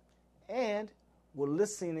copywritten, and we're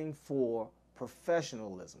listening for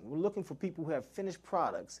professionalism. We're looking for people who have finished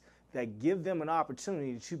products that give them an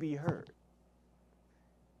opportunity to be heard.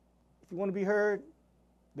 If you want to be heard,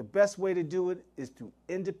 the best way to do it is through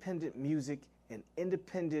independent music and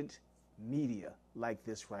independent media like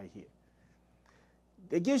this right here.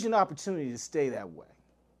 It gives you an opportunity to stay that way.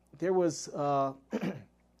 There was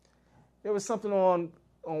something on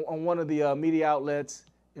one of the media outlets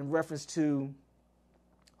in reference to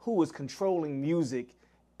who was controlling music,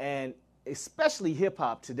 and especially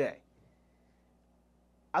hip-hop today.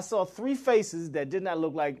 I saw three faces that did not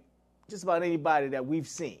look like just about anybody that we've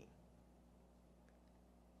seen.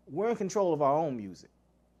 We're in control of our own music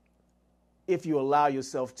if you allow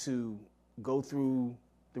yourself to go through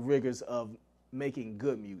the rigors of making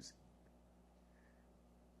good music.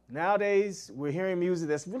 Nowadays, we're hearing music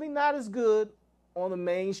that's really not as good on the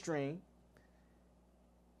mainstream.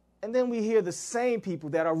 And then we hear the same people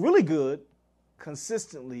that are really good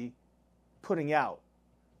consistently putting out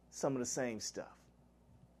some of the same stuff.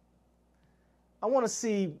 I want to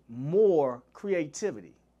see more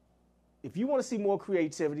creativity. If you want to see more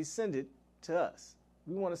creativity, send it to us.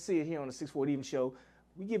 We want to see it here on the 640 Evening Show.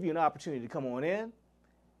 We give you an opportunity to come on in,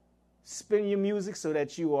 spin your music so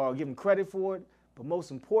that you are given credit for it. But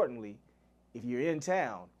most importantly, if you're in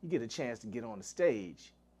town, you get a chance to get on the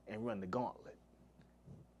stage and run the gauntlet.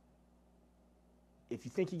 If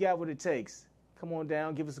you think you got what it takes, come on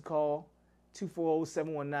down, give us a call,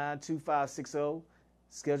 240-719-2560.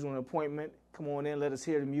 Schedule an appointment. Come on in, let us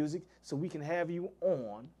hear the music so we can have you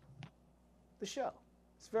on the show.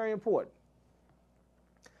 It's very important.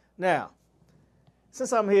 Now,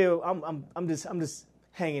 since I'm here, I'm just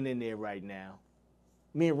hanging in there right now.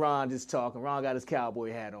 Me and Ron just talking. Ron got his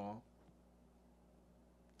cowboy hat on.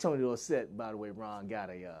 Tony Dorsett, by the way, Ron got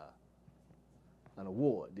an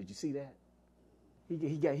award. Did you see that?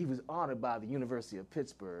 He was honored by the University of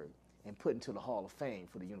Pittsburgh and put into the Hall of Fame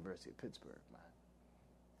for the University of Pittsburgh. Man.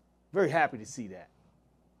 Very happy to see that.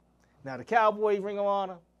 Now the Cowboy Ring of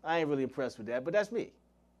Honor, I ain't really impressed with that, but that's me.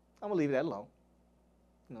 I'm gonna leave that alone.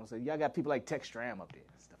 You know, so y'all got people like Tex Stram up there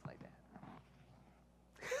and stuff like that.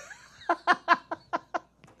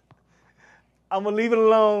 I'm gonna leave it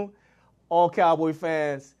alone. All Cowboy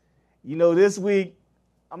fans, you know, this week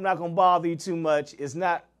I'm not gonna bother you too much. It's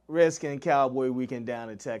not Redskin Cowboy weekend down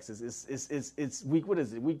in Texas. It's week, what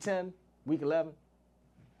is it? Week 10, week 11.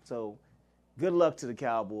 So good luck to the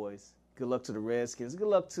Cowboys. Good luck to the Redskins. Good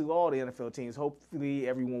luck to all the NFL teams. Hopefully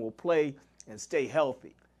everyone will play and stay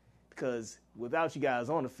healthy, because without you guys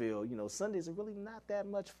on the field, you know, Sundays are really not that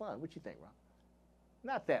much fun. What you think, Ron?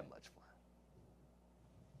 Not that much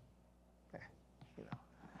fun. You know,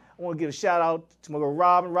 I want to give a shout out to my girl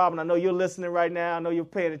Robin. Robin, I know you're listening right now. I know you're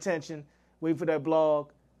paying attention. Waiting for that blog.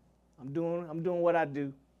 I'm doing what I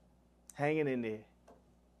do. Hanging in there.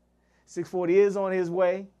 640 is on his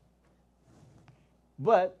way.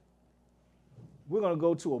 But we're going to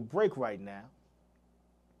go to a break right now.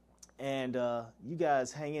 And you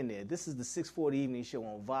guys hang in there. This is the 640 Evening Show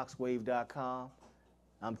on VoxWave.com.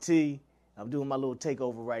 I'm T. I'm doing my little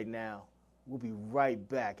takeover right now. We'll be right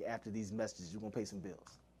back after these messages. We're going to pay some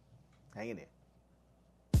bills. Hang in there.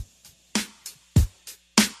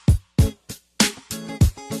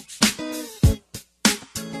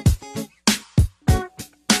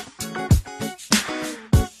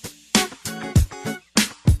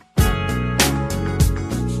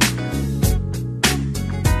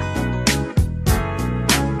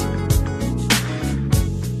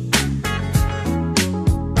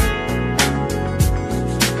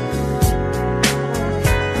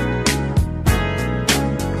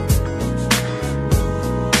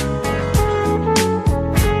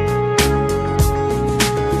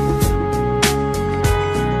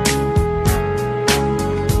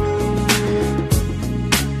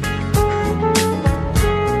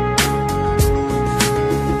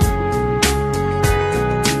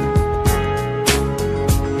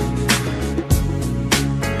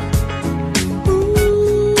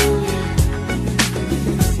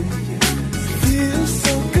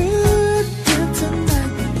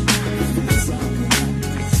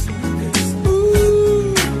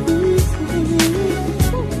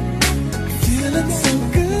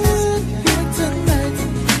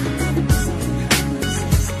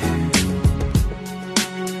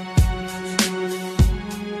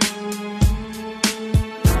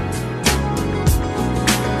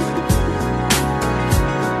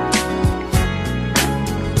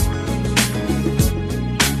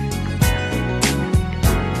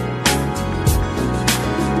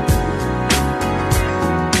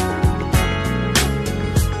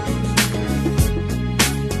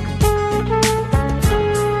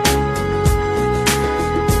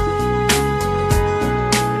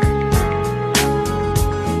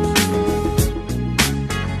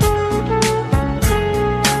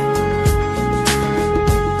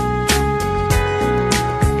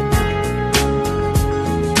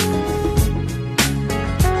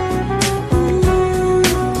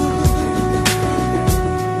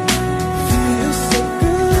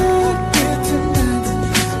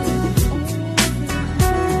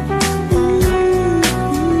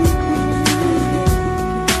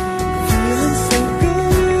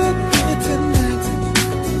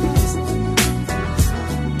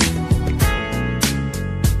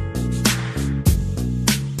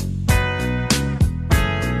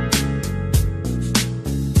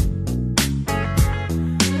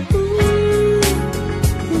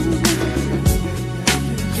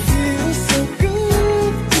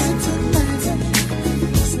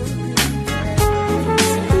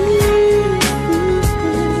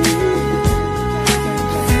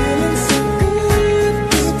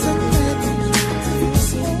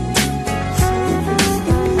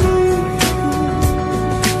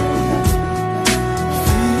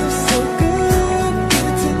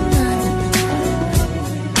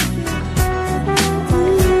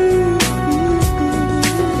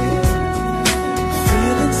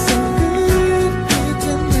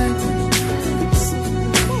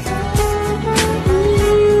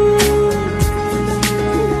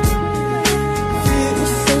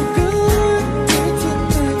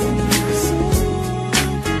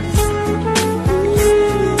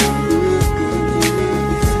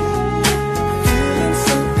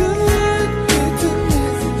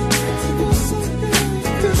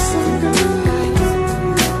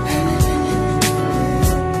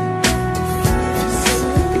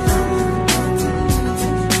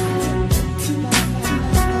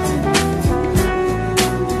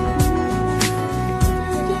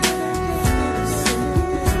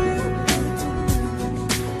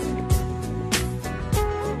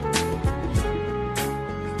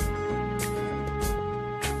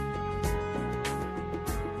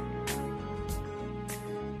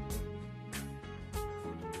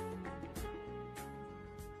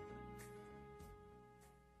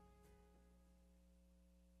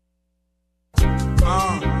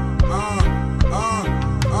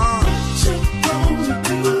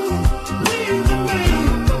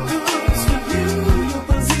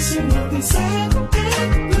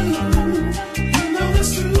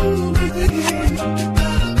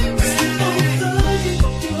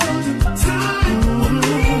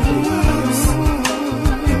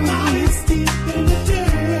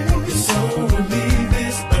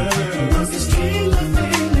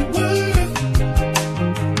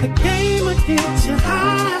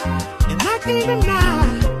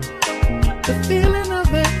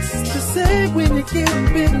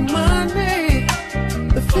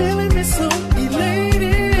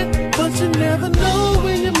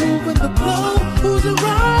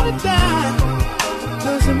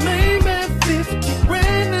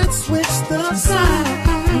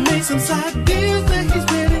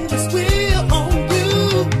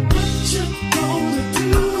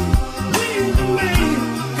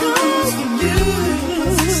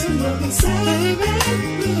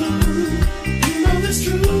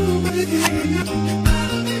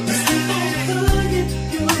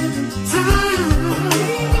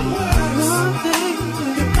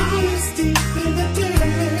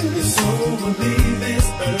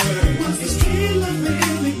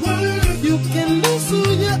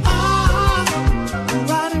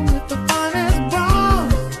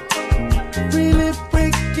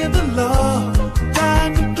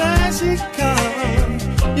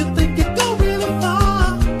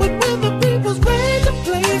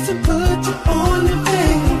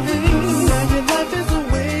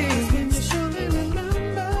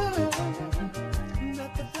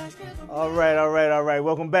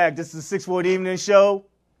 back. This is the 640 Evening Show.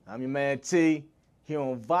 I'm your man T here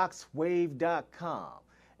on VoxWave.com.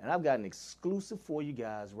 And I've got an exclusive for you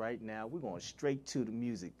guys right now. We're going straight to the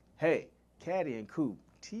music. Hey, Caddy and Coop,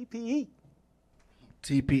 TPE.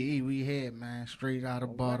 TPE, we here, man. Straight out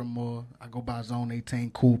of Baltimore. I go by Zone 18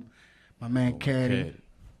 Coop. My man Caddy.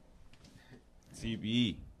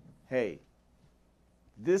 TPE. Hey,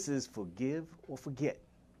 this is Forgive or Forget.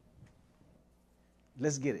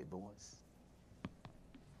 Let's get it, boys.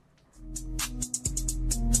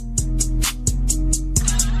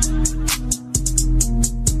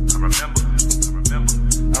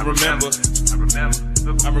 I remember.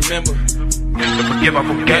 Forgive or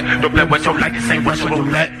forget. Don't play with your life. This ain't Russian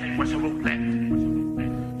roulette.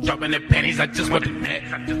 Dropping the pennies. I just want the net.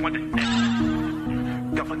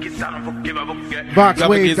 Don't forget, I don't forgive or forget.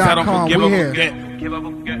 VoxWave.com. We here.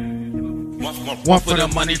 One for the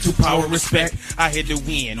money, two power, respect. I had to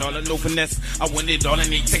win, all I know finesse. I won it all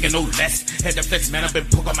and ain't taking no less. Had to flex, man, I've been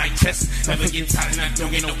poke on my chest. Never get tired and I don't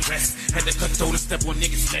get no rest. Had to cut through and step on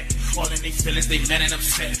niggas' neck. All in they feelings, they mad and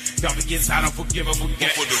upset. Y'all forget, I don't forgive or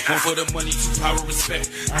forget. One for the money, two power, respect.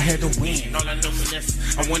 I had to win, all I know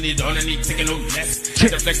finesse. I won it all and ain't taking no less.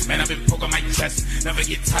 Had to flex, man, I've been poke on my chest. Never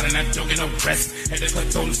get tired and I don't get no rest. Had to cut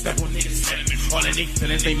through and step on niggas' neck. All in they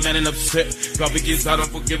feelings, they mad and upset. God forgets, I don't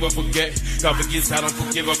forgive or forget. God forgets, I don't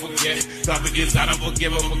forgive or forget. God forgets, I don't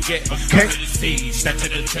forgive or forget. Okay. To the stage, step to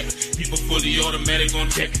the check. People fully automatic on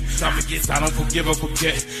deck. God forgets, I don't forgive or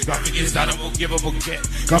forget. God forgets, I don't forgive or forget.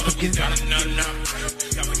 God forgets, I don't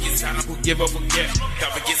God forgets, I don't forgive or forget.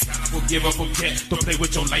 God forgets, I don't forgive or forget. Don't play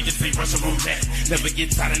with your life, this ain't Russian roulette. Never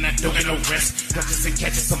get tired and I don't get no rest. Ducking and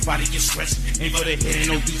catching somebody get stretched. Ain't for the head, ain't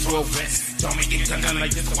no detour west. Don't make it done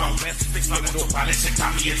like this Wild West. Fix my little polish and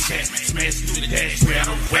top me a check. Smash through the dash, where I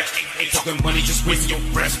don't wreck. Ain't talking money, just wasting your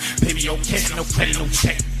breath. Pay me your cash, no credit, no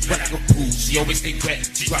check. When I go pool, she always stay wet.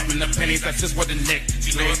 She dropping the pennies, that's just what the neck.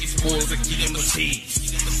 She know these spoils and keep them the seeds.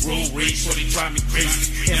 Road rage, shorty drive me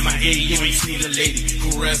crazy. In my head, you ain't seen the lady.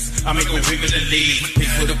 Caress, I make a wiggle the lead. Pay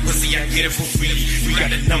for the pussy, I get it for free. We got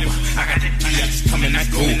the number, I got the key. I just come and I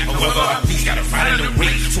go. However, I please gotta ride in the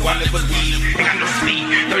rain. So I live a lead. Ain't got no sleep,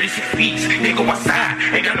 36 feet. They go outside,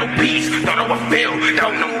 ain't got no peace. Thought I would fail,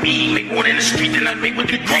 don't know me. Make more in the street than I make with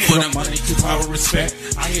the dream. For the money, two power, respect.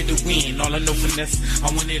 I had to win, all I know finesse. I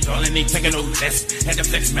won it all and ain't taking no less. Had to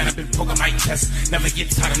flex, man, I've been poking my chest. Never get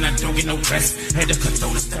tired and I don't get no rest. Had to cut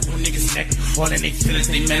through the step on niggas' neck. All in they feelings,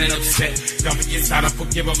 they mad and upset. God forgives, I don't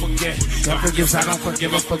forgive or forget. God forgives, I don't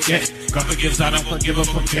forgive or forget. God forgives, I don't forgive or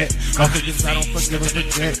forget. God forgives, I don't forgive or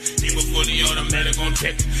forget. People fully automatic on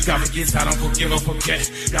deck. God forgives, I don't forgive or forget.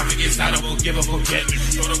 God forgives, I don't forgive or forget.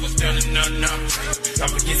 Thought I was done and none. God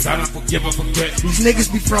forgives, I don't forgive or forget. These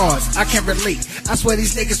niggas be frauds, I can't relate. I swear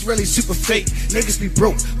these niggas really super fake. Niggas be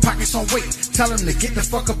broke, pockets on weight. Tell them to get the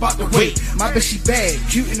fuck about the weight. My bitch, she bad,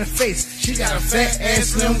 cute in the face. She got a fat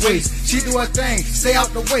ass, slim waist. She do her thing, stay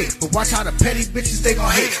out the way. But watch how the petty bitches, they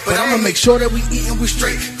gon' hate. But I'ma make sure that we eatin', we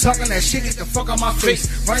straight. Talking that shit, get the fuck on my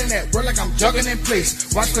face. Running that word like I'm jugging in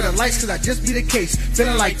place. Watch for the lights, cause I just be the case.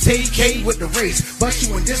 Feeling like TK with the race. Bust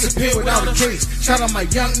you and disappear without a trace. Shout out my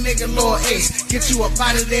young nigga, Lord Ace. Get you up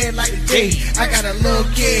out of there like the day. I got a little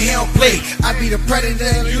kid, he don't play. I be the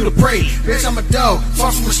predator, you the prey. Bitch, I'm a dog,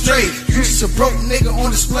 far from a stray. You just a broke nigga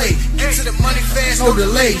on display. Get to the money fast, no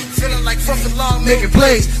delay. Feeling like fucking long, making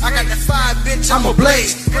plays. I got that fire, bitch, I'm a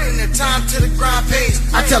blaze. Putting the time to the grind pays.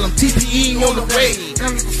 I tell them TPE on the way.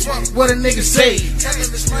 Don't give a fuck what a nigga say. Tell them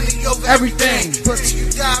it's money over everything. Pussy, you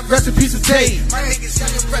die, rest in peace of Tay. My niggas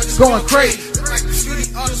young and fresh, going crazy. Like the beauty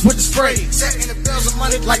artists with the spray. Setting the bells of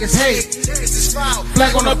money like it's hay. Niggas is foul,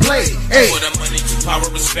 black on the plate. Hey. For the money, two power,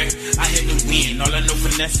 respect. I had to win, all I know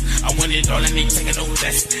finesse. I won it all and ain't taking no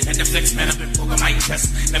less. And the flex, man, I've been poking my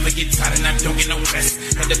chest. Never get tired and I don't get no rest.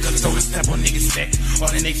 Had to cut through and step on niggas' neck.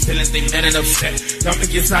 All in they feelings, they mad and upset. God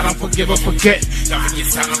forgets, I don't forgive or forget. God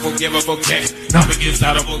forgets, I don't forgive or forget. God forgets,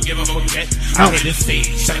 I don't forgive or forget. I hit the stage,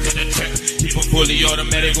 shut to the check. People fully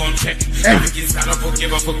automatic on check. God forgets, I don't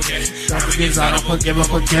forgive or forget. God forgets, I don't forgive or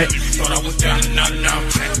forget. Thought I was done, none.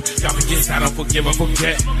 God forgets, I don't forgive or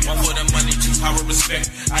forget. One for the money, two power, respect.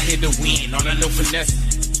 I hit the win, all I know finesse.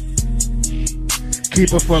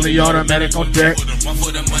 Keep it fully automatic on deck. One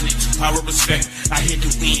for the money, two power, respect. I hit the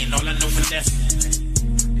win, all I know finesse.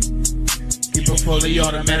 Keep it fully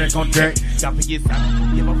automatic on deck. God forgets, I don't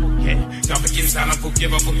forgive or forget. God forgets, I don't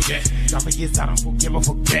forgive or forget. God forgets, I don't forgive or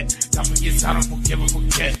forget. God forgets, I don't forgive or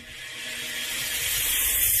forget.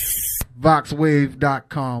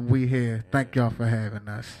 VoxWave.com, we here. Thank y'all for having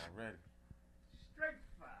us.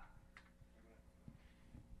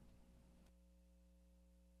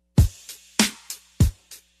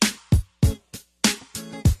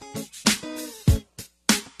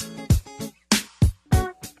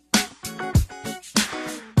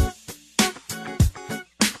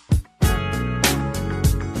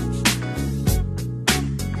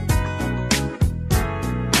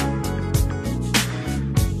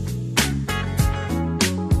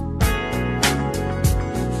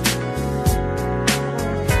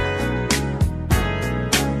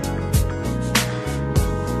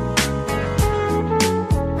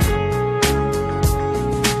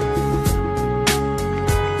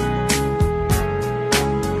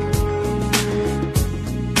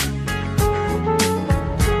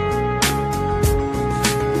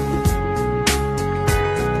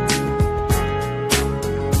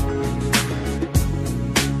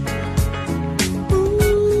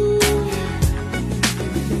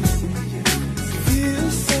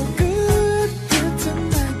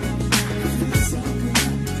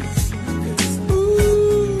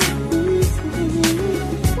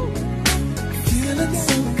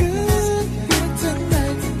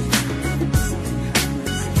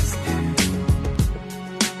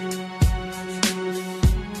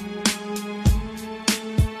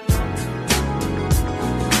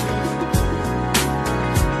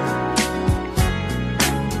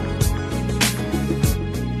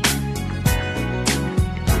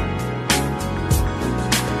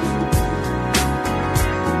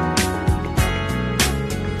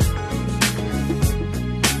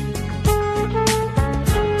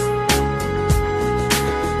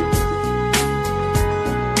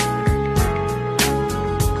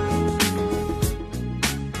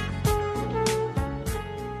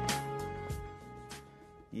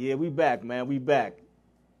 Yeah, we back, man. We back.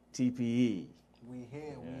 TPE. We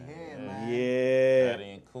here, man. Yeah. Daddy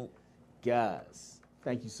and Coop. Guys,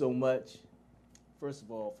 thank you so much. First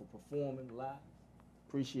of all, for performing live.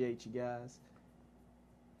 Appreciate you guys.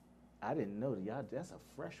 I didn't know that y'all. That's a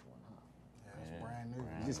fresh one, huh? Yeah, it's brand new.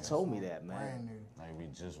 You just told me that, man. Brand new. Like we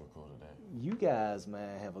just recorded that. You guys,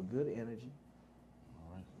 man, have a good energy.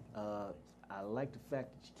 All right. I like the fact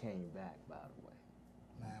that you came back, by the way.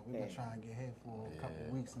 Man, we've been trying to get here for a couple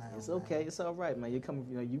of weeks now. It's man. okay. It's all right, man. You're coming.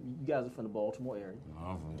 You know, you guys are from the Baltimore area.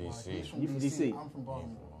 No, I'm from Well, DC. he's from You from DC. DC? I'm from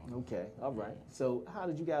Baltimore. Okay, all right. So, how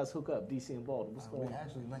did you guys hook up, DC and Baltimore? What's We going on?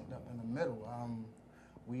 actually linked up in the middle.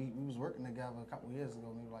 We was working together a couple of years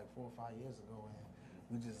ago, maybe like 4 or 5 years ago, and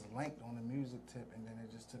we just linked on the music tip, and then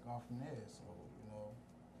it just took off from there. So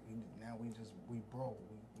now we bro.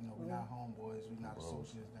 We not homeboys. We not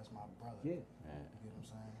associates. That's my brother. Yeah. You know what I'm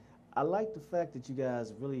saying? I like the fact that you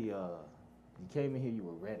guys really you came in here. You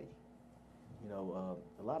were ready. You know,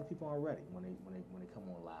 a lot of people aren't ready when they come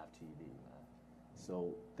on live TV, man.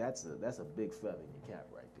 So that's a big feather in your cap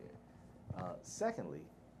right there. Secondly,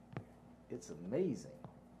 it's amazing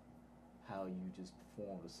how you just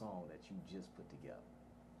performed a song that you just put together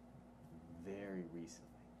very recently.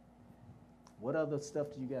 What other stuff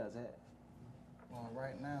do you guys have? Well,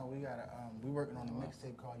 right now we got we working on a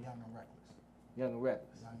mixtape called Young and Reckless. Young and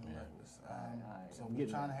Reckless. Young and Reckless. Alright. So we're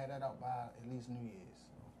trying to have that out by at least New Year's.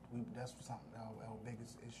 So that's something our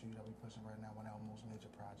biggest issue that we're pushing right now, one of our most major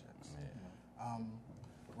projects. Yeah.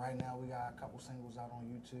 Right now we got a couple singles out on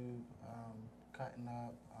YouTube, Cutting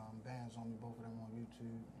Up, Bands on Me, both of them on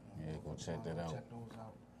YouTube. Yeah, go check that out. Check those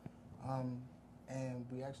out. And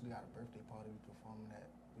we actually got a birthday party we're performing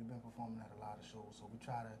at. We've been performing at a lot of shows, so we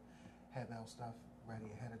try to have our stuff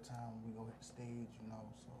ready ahead of time when we go hit the stage,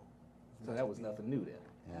 So that was nothing new then.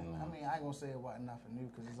 I mean, I ain't gonna say it wasn't nothing new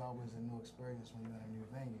because it's always a new experience when you're in a new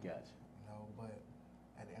venue. Gotcha. But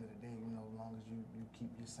at the end of the day, as long as you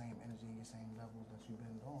keep your same energy, your same levels that you've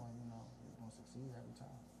been doing, you're gonna succeed every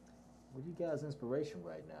time. What you guys' inspiration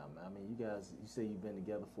right now, man? I mean, you say you've been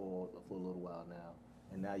together for a little while now,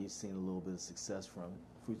 and now you've seen a little bit of success from it.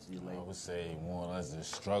 Fruits of your labor. I would say more or less a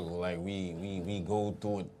struggle. Like we go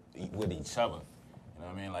through it with each other. You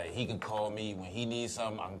know what I mean? Like he can call me when he needs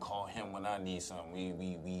something. I can call him when I need something.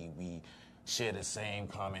 We share the same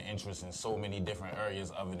common interests in so many different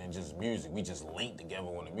areas other than just music. We just link together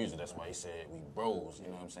on the music. That's why he said we bros. You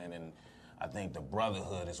know what I'm saying? And I think the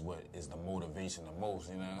brotherhood is what is the motivation the most.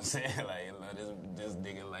 You know what I'm saying? Like this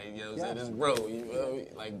nigga, like you know what I'm saying? This bro. You feel me?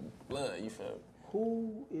 Like blood. You feel me?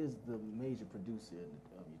 Who is the major producer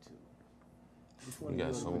of you two? Which one We of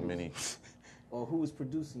got you so many. Or who is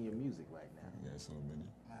producing your music right now? We got so many.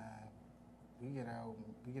 We get our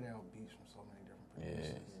beats from so many different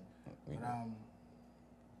producers. Yeah. But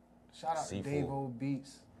shout out to C4. Dave O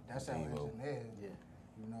Beats. That's our Dave O. engineer.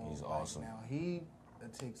 Yeah. He's awesome. Now he'll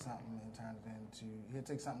take something and turn it into. He'll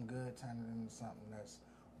take something good, turn it into something that's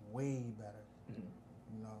way better.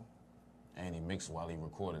 And he mixed while he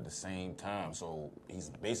recorded at the same time. So he's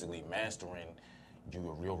basically mastering you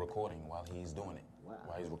a real recording while he's doing it. Wow.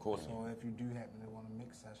 While he's recording So if you do happen to want a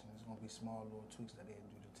mix session, it's gonna be small little tweaks that they do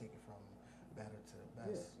to take it from better to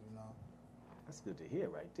the best. That's good to hear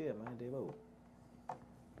right there, man. Dave O.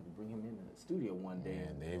 You bring him into the studio one day.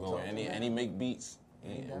 Yeah, Dave O. And he make beats.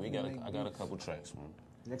 Yeah, I got a couple tracks, man.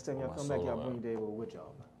 Next time y'all On my come back, y'all solo bring Dave O with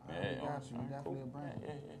y'all, man. Yeah, We got you. We definitely cool. a brand.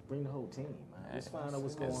 Yeah. Bring the whole team, man. Let's find out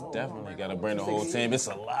what's going It's on. definitely got to bring the whole team. It's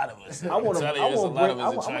a lot of us. I wanna- I'm telling I you, it's a wanna lot of break-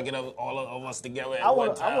 us I to try wa- to get all of us together at I one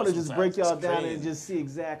want time. to just break Sometimes y'all it's down crazy. and just see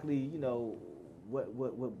exactly,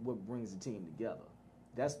 what brings the team together.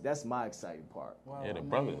 That's my exciting part. Well, Yeah, the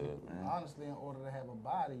brotherhood, man. Honestly, in order to have a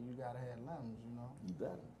body, you gotta have limbs. You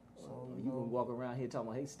better. So you can walk around here talking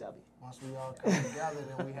about, hey, Stubby. Once we all come together,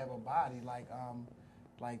 then we have a body.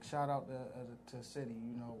 Like shout out to City,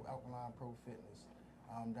 Alkaline Pro Fitness.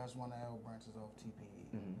 That's one of our branches of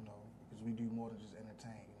TPE. Because we do more than just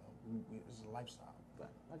entertain. It's a lifestyle.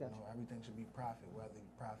 I got you. Everything should be profit, whether you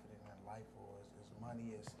profiting in life or it's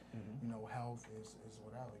money, it's health, is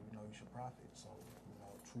whatever. You should profit. So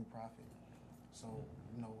true profit. So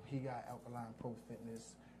he got Alkaline Pro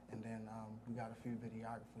Fitness. And then we got a few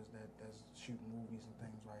videographers that's shooting movies and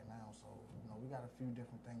things right now. So, we got a few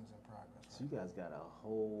different things in progress. So you guys got a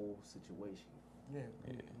whole situation. Yeah,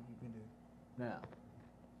 we do. Now,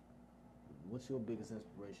 what's your biggest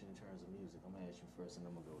inspiration in terms of music? I'm going to ask you first and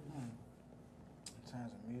I'm going to go to you. In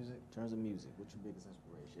terms of music? In terms of music, what's your biggest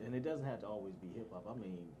inspiration? And it doesn't have to always be hip-hop. I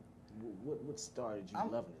mean, what started you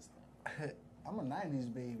loving this thing? I'm a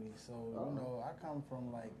 90s baby, so, I come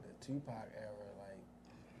from, the Tupac era,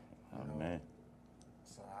 Oh, man.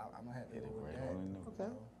 So I'm going to have to go with right that. on in there.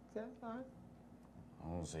 Okay. Okay, all right.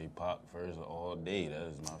 I'm gonna say Pac first all day. That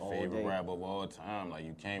is my All favorite day. rapper of all time. Like,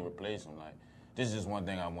 you can't replace him. Like, this is just one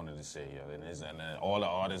thing I wanted to say, yo. And all the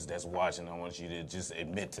artists that's watching, I want you to just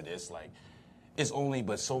admit to this. Like, it's only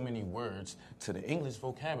but so many words to the English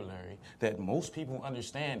vocabulary that most people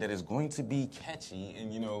understand that is going to be catchy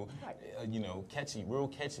and, catchy, real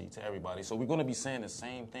catchy to everybody. So we're going to be saying the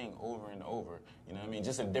same thing over and over, you know what I mean?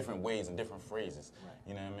 Just in different ways and different phrases,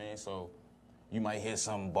 you know what I mean? So you might hear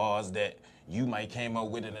some bars that you might came up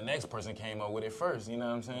with and the next person came up with it first, you know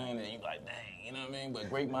what I'm saying? And you like, dang, you know what I mean? But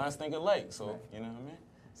great minds think alike, so, you know what I mean?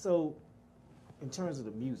 So, in terms of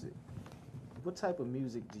the music, what type of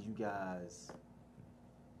music do you guys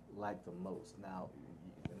like the most? Now,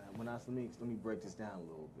 let me break this down a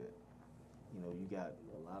little bit. You know, you got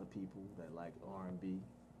a lot of people that like R&B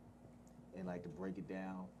and like to break it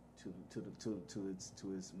down to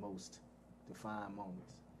its most defined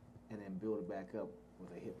moments, and then build it back up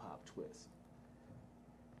with a hip hop twist.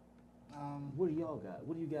 What do y'all got?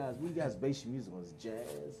 What do you guys base your music on? Is jazz?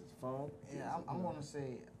 Is funk? Yeah, I want to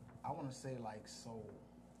say like soul.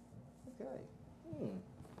 Okay.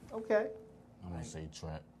 Okay. I'm going to say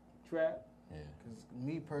trap. Trap? Yeah. Because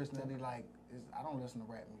me personally, like, I don't listen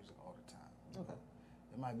to rap music all the time. Okay.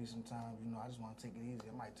 It might be sometimes, I just want to take it easy.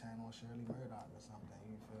 I might turn on Shirley Murdoch or something,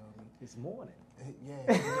 you feel me? It's morning. Yeah,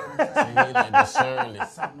 you know what I'm saying? Shirley.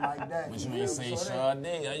 Something like that. But you ain't say Sade. How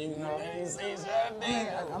you ain't say Sade?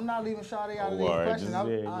 I'm not leaving Sade out of the Word, equation. just-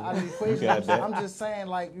 Out of the equation. I'm just saying,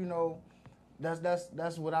 like,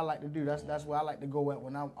 that's what I like to do. That's where I like to go at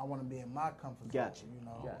when I want to be in my comfort zone. Gotcha.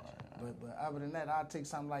 But other than that, I'll take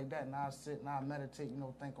something like that and I'll sit and I'll meditate,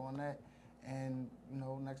 think on that. And,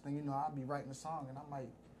 next thing you know, I'll be writing a song and I might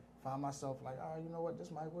find myself like, oh, you know what, this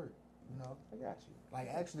might work. I got you. Like,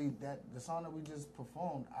 actually, the song that we just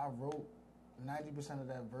performed, I wrote 90% of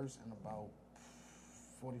that verse in about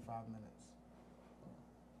 45 minutes.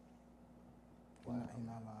 Wow.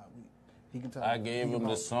 He can tell. I gave him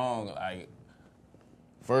the song. Like,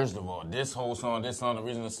 first of all, this song, the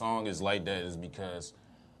reason the song is like that is because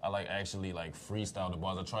I actually freestyle the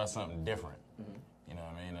bars. I tried something different. You know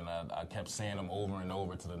what I mean? And I kept saying them over and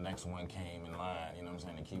over till the next one came in line. You know what I'm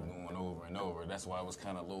saying? To keep going over and over. That's why it was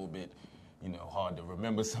kind of a little bit, hard to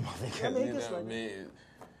remember some of it because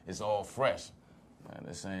it's all fresh. But at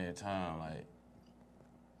the same time,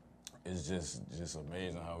 it's just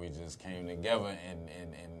amazing how we just came together and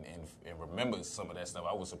remembered some of that stuff.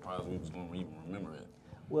 I was surprised we was going to even remember it.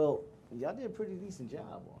 Well, y'all did a pretty decent job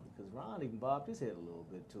on it because Ron even bobbed his head a little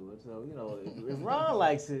bit to it. So, if Ron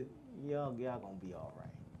likes it, y'all gonna be all right.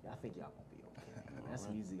 I think y'all gonna be okay. That's a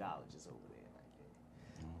musicologist over there right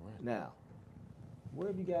there. All right. Now, where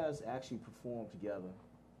have you guys actually performed together?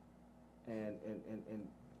 And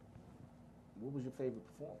what was your favorite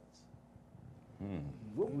performance?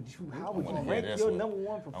 How would you rank your number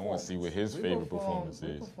one performance? I want to see what his favorite performance We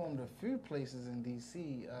is. performed a few places in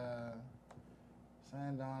D.C.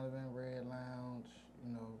 San Donovan, Red Lounge,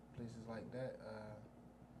 places like that.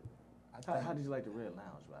 How did you like the Red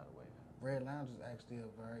Lounge, by the way? Red Lounge is actually a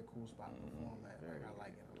very cool spot to perform at. I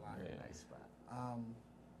like it a lot. Very nice spot.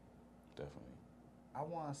 Definitely. I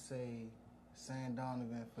want to say San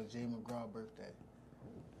Donovan for Jay McGraw's birthday.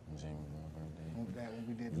 Jay McGraw's birthday. When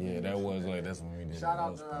we did. Yeah, that's when we did. Shout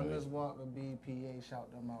out to Miss Walker, BPA.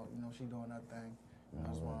 Shout them out. she doing her thing. I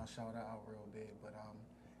just want to shout her out real big. But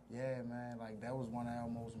yeah, man, that was one of our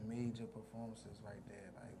most major performances right there.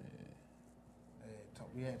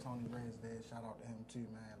 We had Tony Reyes there. Shout out to him too,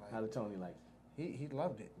 man. How did Tony like it? He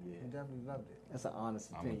loved it. Yeah. He definitely loved it. That's an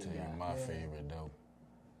honest I'm gonna opinion. tell you my favorite though.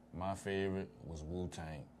 My favorite was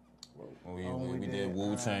Wu-Tang. When we did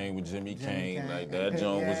Wu-Tang with Jimmy Kane, that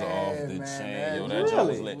joint was off the chain. Yo, that joint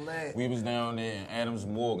was lit. We was down there in Adams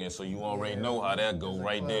Morgan, so you already know how that go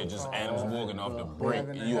right there. Just Adams Morgan off the break.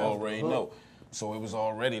 You already know. So it was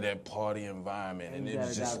already that party environment, and it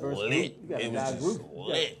was just lit. It was just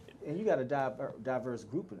lit. And you got a diverse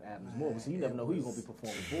group in Adams Morgan, so you never know who you're going to be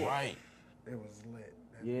performing for. Right. It was lit.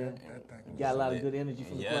 You got a lot of good energy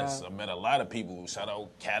from the crowd? Yes, I met a lot of people. Shout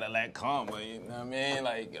out Cadillac Karma, you know what I mean?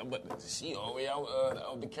 But she all the way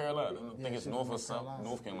out the Carolina. I think it's North or South,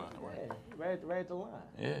 North Carolina, right? Yeah, right at the line.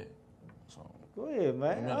 Yeah. So go ahead,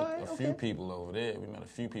 man. We met a few people over there. We met a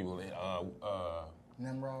few people there.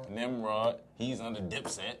 Nimrod, he's under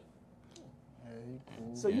Dipset.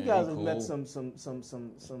 Cool. So you guys have met some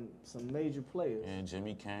major players. Yeah,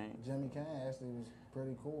 Jimmy Kane. Jimmy Kane actually was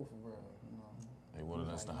pretty cool for real. They wanted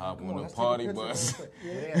us to hop Come on the let's party take a picture bus. real quick.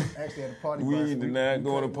 Yeah, they actually had a party bus. We did not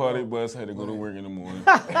go on the couldn't party go. bus. Had to go to work in the morning.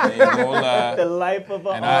 I ain't gonna lie. The life of a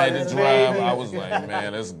And I had artist, to drive. baby. I was like,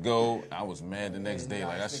 man, let's go. I was mad the next day.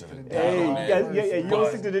 Like I should have died Hey, on that. you don't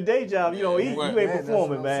stick to the day job. You don't eat. You ain't That's performing,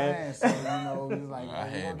 what I'm man. saying. So, you know, we was like, I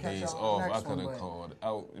we had gonna catch days y'all on the off. I next could one, have but- called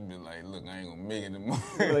out and been like, look, I ain't gonna make it tomorrow.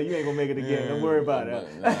 Like, you ain't gonna make it again. Don't worry about it.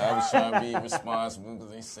 But, nah, I was trying to be responsible because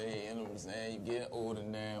they say, you know what I'm saying, you get older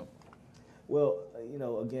now. Well,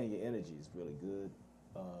 again, your energy is really good.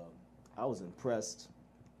 I was impressed.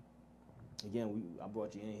 Again, I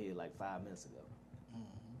brought you in here like 5 minutes ago.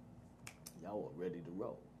 Y'all were ready to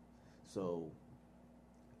roll. So,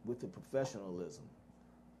 with the professionalism,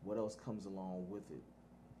 what else comes along with it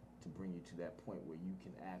to bring you to that point where you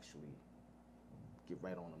can actually get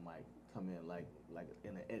right on the mic, come in like in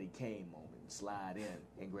an Eddie Kane moment, slide in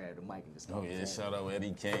and grab the mic and just start Oh, yeah, performing? shout out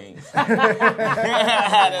Eddie Kane. That's my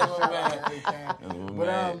man. That's my But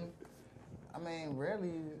man. I mean,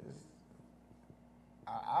 really,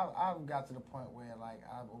 I've got to the point where like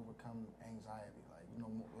I've overcome anxiety. Like a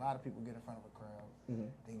lot of people get in front of a crowd,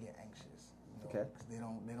 they get anxious. Okay. 'Cause they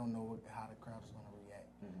don't know how the crowd is gonna react.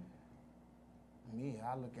 Me,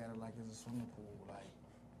 I look at it like it's a swimming pool. Like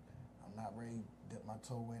I'm not ready to dip my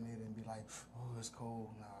toe in it and be like, oh, it's cold.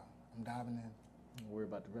 Nah, I'm diving in. Don't worry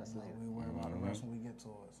about the rest later. We worry about the rest when we get to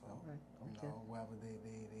it. So, Right. Okay. whether they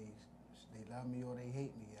love me or they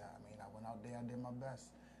hate me, I mean, I went out there, I did my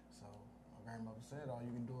best. So, my grandmother said, all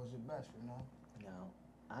you can do is your best, Now,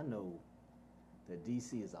 I know that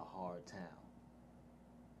D.C. is a hard town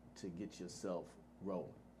to get yourself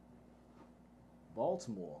rolling.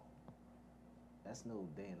 Baltimore, that's no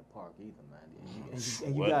day in the park either, man.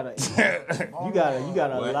 And you got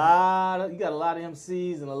a lot of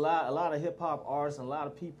MCs and a lot of hip hop artists and a lot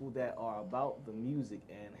of people that are about the music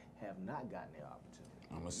and have not gotten their opportunity.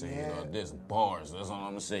 I'm going to say this, bars. That's all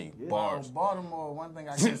I'm going to say, Yeah. bars. Baltimore, one thing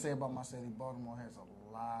I can say about my city, Baltimore has a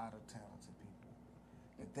lot of talented people.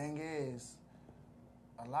 The thing is,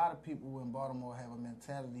 a lot of people in Baltimore have a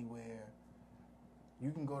mentality where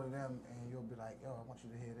you can go to them and you'll be like, yo, I want you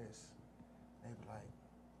to hear this. They'll be like,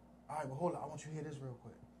 all right, well, hold on, I want you to hear this real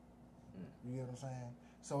quick. You get what I'm saying?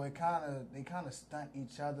 So they kind of stunt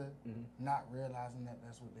each other, not realizing that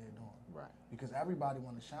that's what they're doing. Right. Because everybody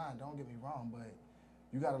want to shine, don't get me wrong, but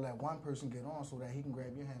you got to let one person get on so that he can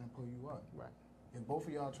grab your hand and pull you up. Right. If both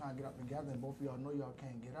of y'all trying to get up together and both of y'all know y'all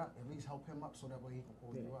can't get up, at least help him up so that way he can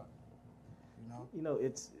pull you up.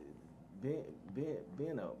 It's being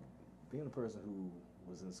a person who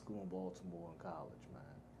was in school in Baltimore and college, man.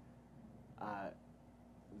 I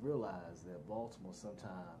realized that Baltimore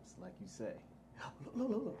sometimes, like you say,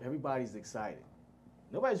 look, everybody's excited.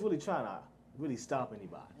 Nobody's really trying to really stop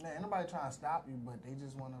anybody. Yeah, ain't nobody trying to stop you, but they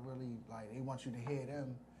just want to really, like, they want you to hear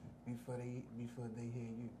them before they hear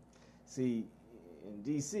you. See, in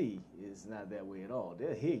D.C., it's not that way at all.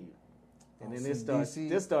 They'll hear you. And then see,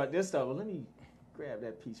 they'll start, well, let me grab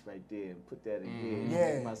that piece right there and put that in here and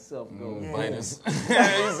make myself go. Biters. He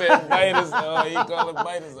said biters. He called it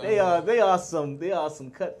biters. They are some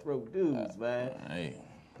cutthroat dudes, man. Hey.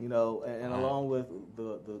 And along with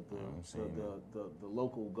the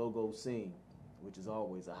local go-go scene, which is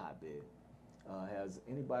always a hotbed. Has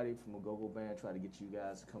anybody from a go-go band tried to get you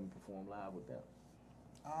guys to come and perform live with them?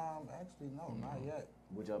 Actually, no, not yet.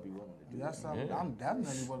 Would y'all be willing to do Yes, that? I'm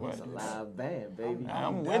definitely willing It's to a do live band, baby.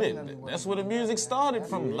 I'm with it. That's where the music started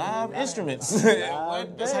from, live instruments.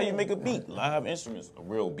 That's how you make a beat, live instruments, a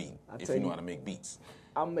real beat, if you know how to make beats.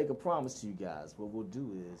 I'll make a promise to you guys. What we'll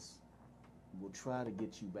do is we'll try to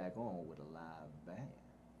get you back on with a live band.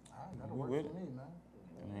 That'll work for me, man.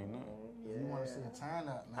 Ain't nothing. You want to see a turn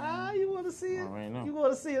up, man. You want to see it? Already know. You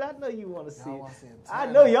want to see it? I know you want to see Y'all it. wanna see a I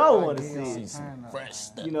turn know up. y'all I want to give see y'all it. a turn up. Fresh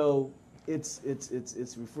stuff. It's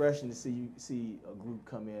refreshing to see a group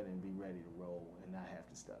come in and be ready to roll and not have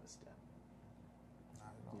to start a step.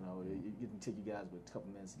 It can take you guys with a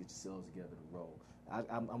couple minutes to get yourselves together to roll.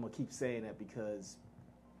 I'm gonna keep saying that because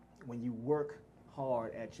when you work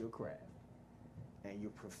hard at your craft and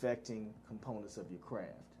you're perfecting components of your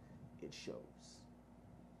craft, it shows.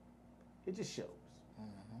 It just shows.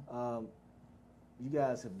 You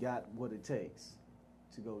guys have got what it takes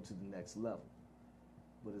to go to the next level.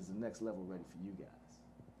 But is the next level ready for you guys?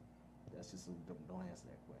 That's just don't answer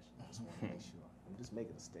that question. I just want to make sure. I'm just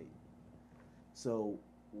making a statement. So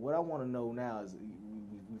what I want to know now is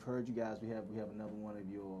we've heard you guys. We have another one of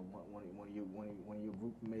your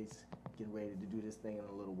group mates getting ready to do this thing in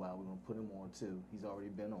a little while. We're gonna put him on too. He's already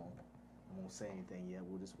been on. I won't say anything yet.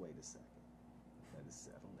 We'll just wait a second. Let it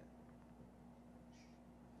settle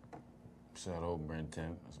in. Shout out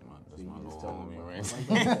Brenton. That's my just little told homie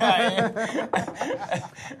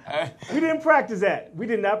right. We didn't practice that. We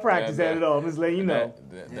did not practice that at all. I'm just letting you know.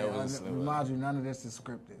 That was a slip. Remind you, none of this is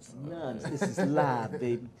scripted. So. None. This is live,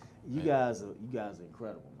 baby. You guys are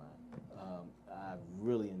incredible, man. I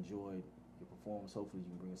really enjoyed your performance. Hopefully, you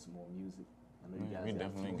can bring us some more music. I know you guys. We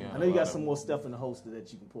definitely got. I know you got some more stuff in the holster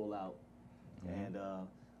that you can pull out. And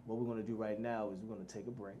what we're going to do right now is we're going to take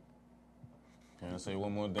a break. Can I say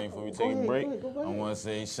one more thing before we take a break? Go ahead. I want to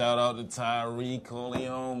say shout out to Tyree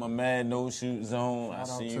Coleon, my Mad No Shoot Zone. I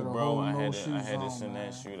see you, bro. I had to send that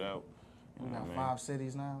shootout. We got 5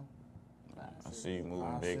 cities now. I see you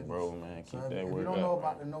moving big, cities. Bro, man. Keep so that work up. If you don't know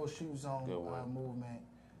about the No Shoot Zone movement,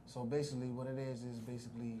 so basically what it is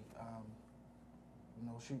basically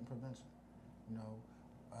shooting prevention.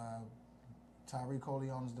 Tyree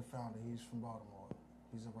Coleon is the founder. He's from Baltimore.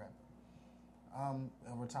 He's a rapper,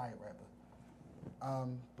 a retired rapper.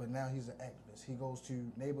 But now he's an activist. He goes to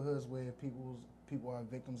neighborhoods where people are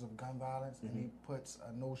victims of gun violence, and he puts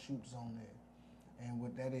a no-shoot zone there. And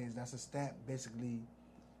what that is, that's a stamp, basically,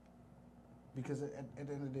 because at the end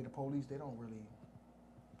of the day, the police they don't really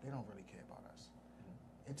care about us.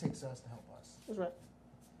 It takes us to help us. That's right.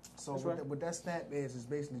 So what that stamp is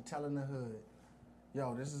basically telling the hood,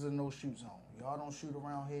 yo, this is a no-shoot zone. Y'all don't shoot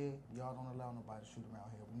around here. Y'all don't allow nobody to shoot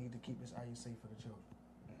around here. We need to keep this area safe for the children.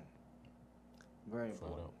 Very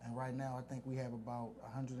important. And right now, I think we have about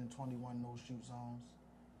 121 no-shoot zones.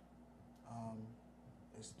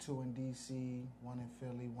 It's 2 in D.C., 1 in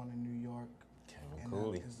Philly, 1 in New York. And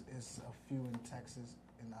it's a few in Texas,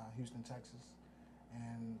 in Houston, Texas.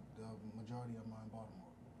 And the majority of them are in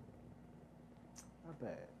Baltimore. Not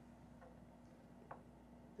bad.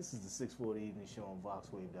 This is the 640 Evening Show on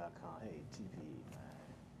VoxWave.com. Hey, TPE, man.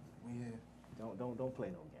 We here. Don't play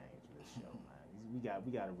no games with this show, man.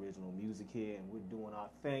 We got original music here, and we're doing our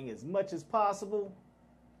thing as much as possible.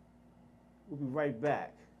 We'll be right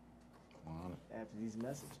back after these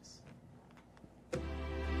messages.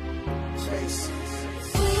 Chase.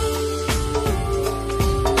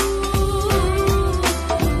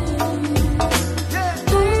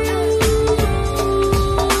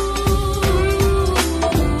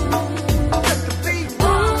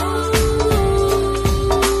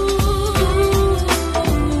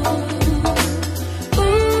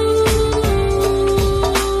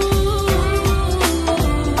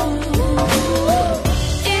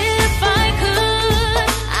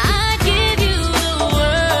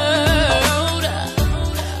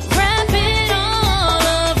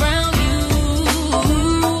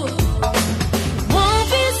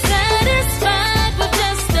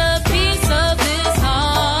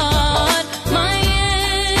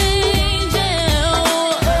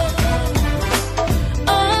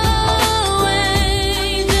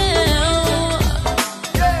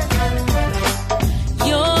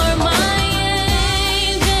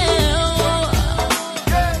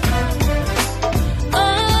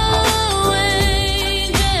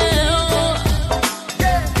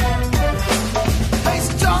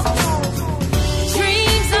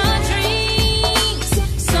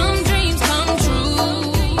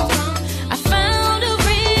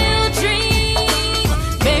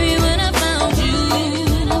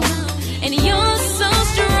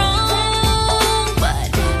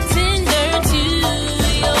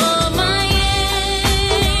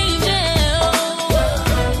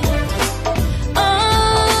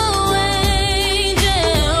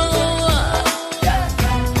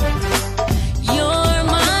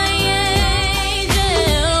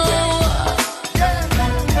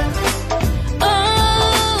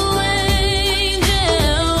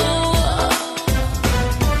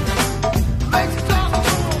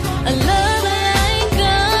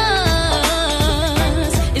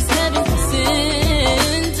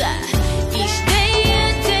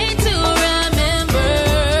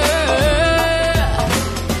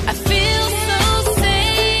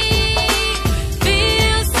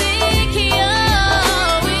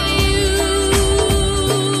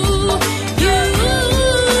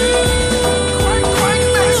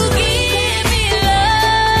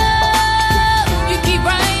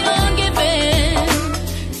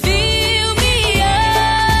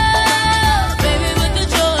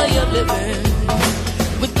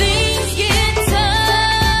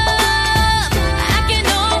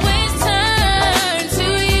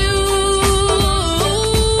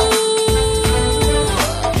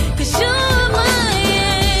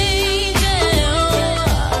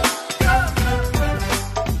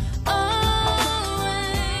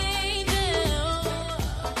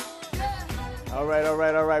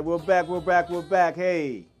 We're back.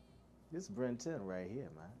 Hey, this is Brenton right here,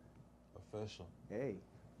 man. Official. Hey,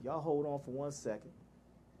 Y'all hold on for 1 second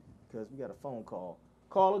because we got a phone call.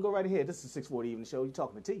 Caller, go right ahead. This is the 640 Evening Show. You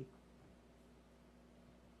talking to T.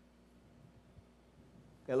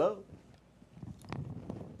 Hello?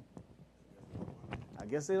 I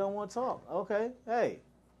guess they don't want to talk. Okay. Hey,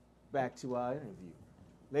 back to our interview.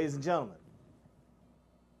 Ladies and gentlemen,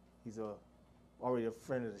 he's already a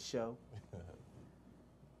friend of the show.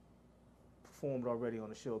 Performed already on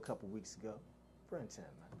the show a couple weeks ago. Brenton,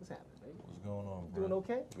 man. What's happening, baby? What's going on, bro? Doing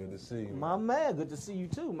okay? Good to see you. My man, good to see you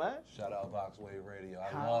too, man. Shout out Voxwave Radio.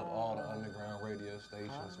 I love all the underground radio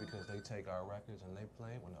stations because they take our records and they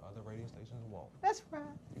play it when the other radio stations won't. That's right.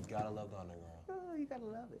 You gotta love the underground. Oh, you gotta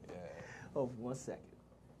love it. Yeah. Hold for 1 second.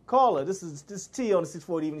 Caller, this is T on the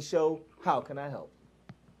 640 Evening Show. How can I help?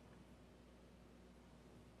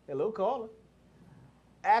 Hello, caller.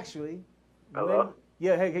 Actually, Hello?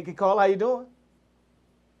 hey, caller, how you doing?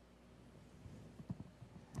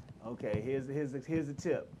 Okay, here's the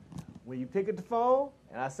tip. When you pick up the phone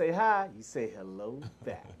and I say hi, you say hello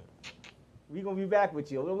back. We're gonna be back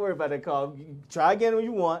with you. Don't worry about that call. You can try again when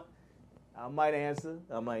you want. I might answer,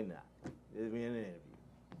 I might not. It'll be an interview.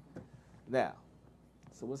 Now,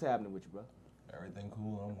 so what's happening with you, bro? Everything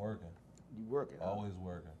cool. I'm working. You working? Huh? Always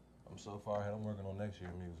working. I'm so far ahead. I'm working on next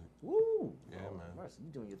year's music. Woo! Yeah, man. Mercy,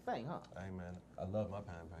 you doing your thing, huh? Hey, man. I love my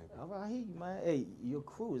pen paper. All right, I hear you, man. Hey, your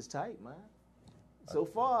crew is tight, man. So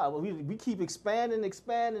far, we keep expanding.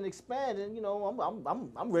 You know,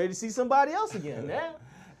 I'm ready to see somebody else again now.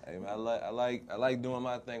 Hey, man. I like doing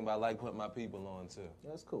my thing, but I like putting my people on too.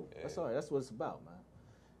 That's cool. Yeah. That's all right. That's what it's about, man.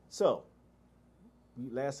 So,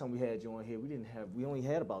 last time we had you on here, we only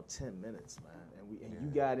had about 10 minutes, man, and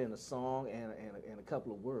you got in a song and a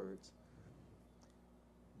couple of words.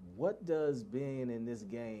 What does being in this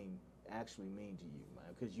game actually mean to you,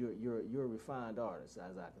 man? Because you're a refined artist,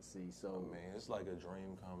 as I can see. So I mean, it's like a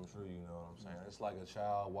dream come true. You know what I'm saying? It's like a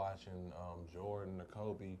child watching Jordan or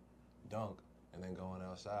Kobe dunk, and then going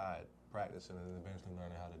outside practicing and eventually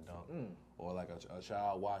learning how to dunk. Or like a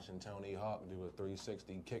child watching Tony Hawk do a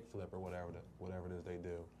 360 kickflip or whatever it is they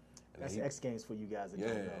do. And that's X Games for you guys that yeah.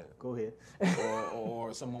 don't know. Go ahead.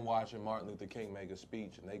 or someone watching Martin Luther King make a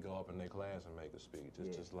speech and they go up in their class and make a speech.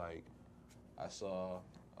 It's just like I saw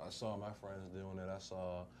my friends doing it. I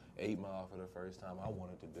saw 8 Mile for the first time. I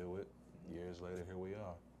wanted to do it. Years later, here we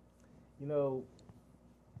are. You know,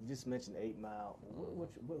 you just mentioned 8 Mile.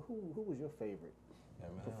 Who was your favorite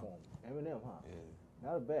performer? Eminem, huh? Yeah.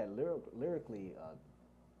 Not a bad lyrically.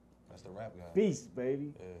 That's the rap guy. Beast,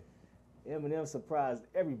 baby. Yeah. Eminem surprised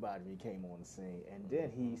everybody when he came on the scene, and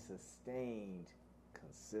then he sustained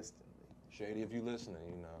consistently. Shady, if you listening,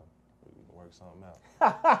 you know, we can work something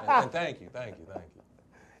out. and thank you.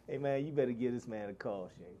 Hey, man, you better give this man a call,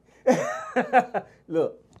 Shady.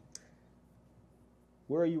 Look,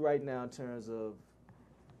 where are you right now in terms of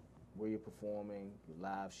where you're performing, your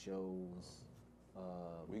live shows?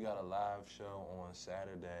 We got a live show on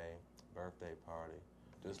Saturday, birthday party.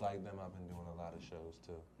 Just like them, I've been doing a lot of shows,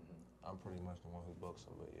 too. I'm pretty much the one who books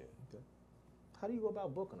them, but yeah. Okay. How do you go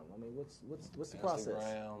about booking them? I mean, what's the process?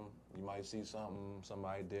 Instagram, you might see something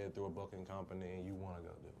somebody did through a booking company and you want to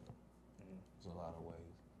go do it. There's a lot of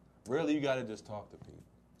ways. Really, you got to just talk to people.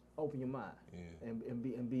 Open your mind. Yeah. And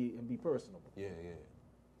be personable. Yeah.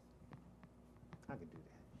 I could do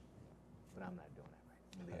that, but I'm not doing that right.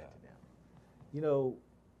 I'm gonna leave that to them. You know,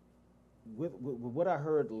 with what I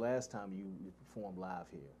heard the last time you performed live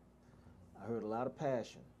here, I heard a lot of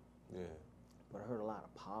passion. Yeah. But I heard a lot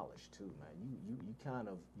of polish too, man. You kind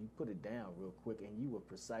of put it down real quick, and you were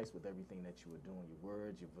precise with everything that you were doing. Your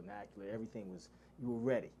words, your vernacular, everything you were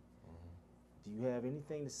ready. Do you have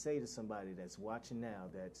anything to say to somebody that's watching now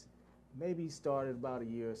that's maybe started about a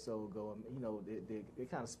year or so ago, and you know they're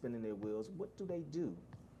kind of spinning their wheels? What do they do?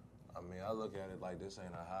 I mean, I look at it like this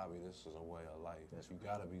ain't a hobby. This is a way of life. You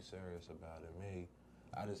got to be serious about it. Me,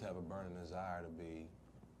 I just have a burning desire to be,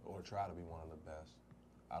 or try to be one of the best.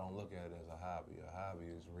 I don't look at it as a hobby. A hobby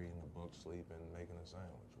is reading a book, sleeping, making a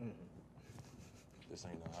sandwich. This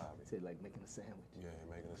ain't no hobby. Say like making a sandwich. Yeah,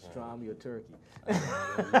 making a sandwich. Pastrami or turkey.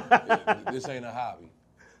 This ain't a hobby.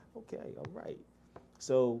 Okay, all right.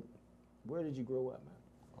 So, where did you grow up, man?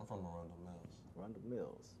 I'm from Arundel Mills. Arundel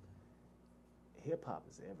Mills. Hip hop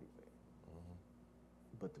is everywhere,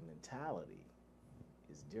 but the mentality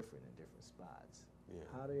is different in different spots. Yeah.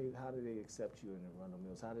 How do they accept you in Arundel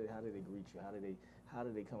Mills? How do they greet you? How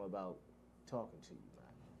do they come about talking to you, man?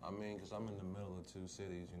 I mean, because I'm in the middle of 2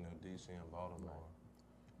 cities, you know, D.C. and Baltimore.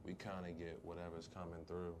 Right. We kind of get whatever's coming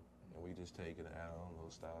through, and we just take it and add our own little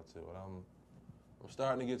style to it. I'm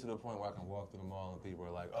starting to get to the point where I can walk through the mall and people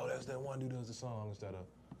are like, oh, that's that one dude who does the song, instead of,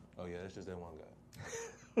 oh, yeah, that's just that one guy.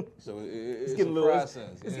 So it's getting a a little,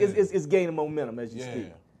 process. It's gaining momentum as you Yeah.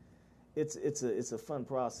 speak. It's a fun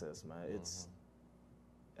process, man. It's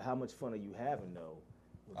how much fun are you having though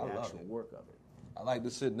with I the love actual it. work of it? I like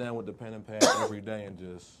to sit down with the pen and pad every day and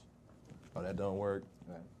just, oh, that don't work.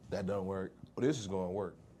 Right. That don't work. Well, this is going to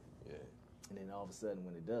work. Yeah. And then all of a sudden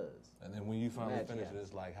when it does, And then when you finally Magic finish it, happens.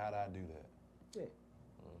 it's like, how did I do that? yeah.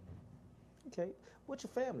 Okay, what your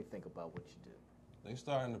family think about what you do? They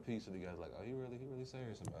starting to piece it together like, oh, he really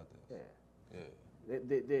serious about this. Yeah,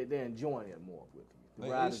 Yeah. they're enjoying it more with you. The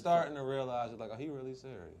They ride is starting to realize it like, oh, he really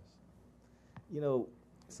serious. You know,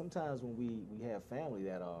 sometimes when we have family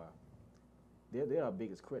that are, they're our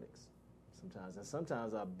biggest critics sometimes, and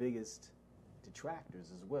sometimes our biggest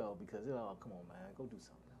detractors as well, because they're all, come on, man, go do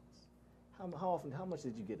something else. How much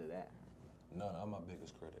did you get of that? None. I'm my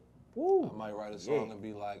biggest critic. Woo. I might write a song Yeah. and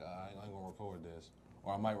be like, I ain't gonna record this.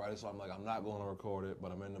 Or I might write a song like, I'm not gonna record it,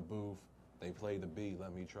 but I'm in the booth. They play the beat,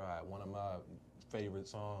 let me try it. One of my favorite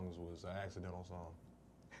songs was an accidental song.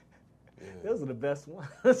 Yeah. Those are the best ones.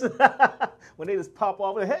 When they just pop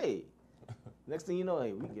off and, hey, next thing you know,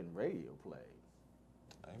 hey, we getting radio played.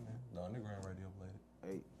 Hey man, the underground radio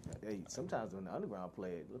played it. Hey, sometimes when the underground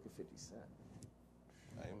play it, look at 50 Cent.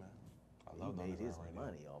 Hey man, I love the He made his underground radio.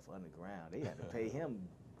 money off underground. They had to pay him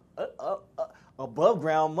above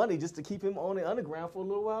ground money just to keep him on the underground for a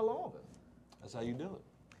little while longer. That's how you do it.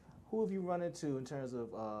 Who have you run into in terms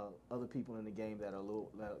of other people in the game that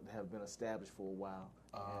that have been established for a while?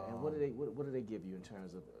 And what do they give you in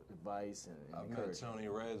terms of advice and I've met encouragement? Tony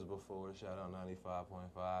Reds before. Shout out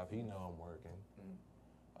 95.5. He know I'm working.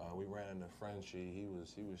 We ran into Frenchie. He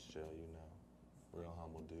was chill, you know, real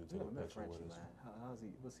humble dude. Took a Met picture Frenchie, with us. man. How's he?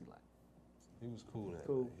 What's he like? He was cool. That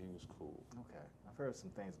Cool. day. He was cool. Okay, I've heard some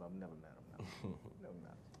things, but I've never met him. No. Never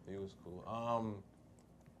met him. He was cool.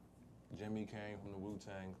 Jimmy came from the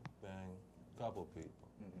Wu-Tang thing. Couple people.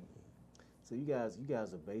 So you guys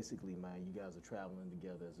are basically, man. You guys are traveling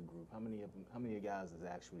together as a group. How many of you guys is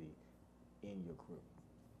actually in your group?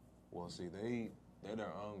 Well, see, they're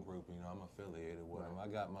their own group. You know, I'm affiliated with them. I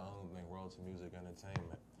got my own thing, Royalty Music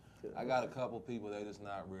Entertainment. I got a couple people, they just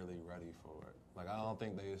not really ready for it. Like, I don't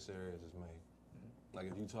think they as serious as me. Like,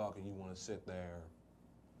 if you talk and you want to sit there,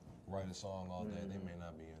 write a song all day, they may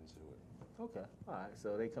not be into it. Okay, all right.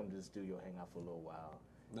 So they come to the studio, hang out for a little while,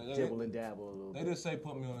 They- dibble and dabble a little They bit. just say,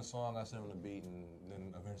 put me on a song, I send them the beat, and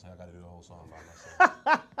then eventually I got to do the whole song by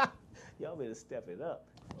myself. Y'all better step it up.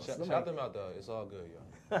 Shout them out, though. It's all good,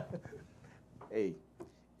 y'all. Hey,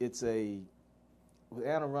 with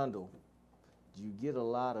Anne Arundel, do you get a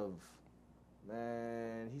lot of,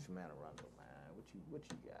 man, he's from Anne Arundel, man. What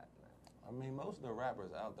you got, man? I mean, most of the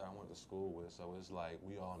rappers out there I went to school with, so it's like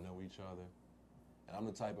we all know each other. And I'm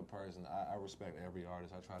the type of person, I respect every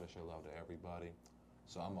artist. I try to show love to everybody.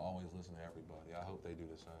 So I'm always listen to everybody. I hope they do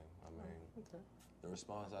the same. I mean, the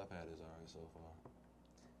response I've had is all right so far.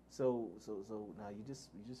 So now you just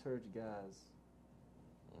heard you guys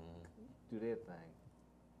do their thing.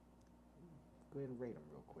 Go ahead and rate them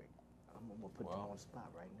real quick. I'm gonna put them on the spot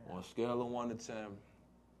right now. On a scale of 1 to 10,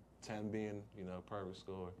 10 being, you know, perfect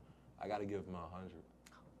score, I got to give them 100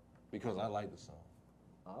 because I like the song.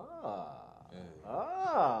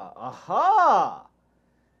 Aha!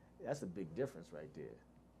 That's a big difference right there.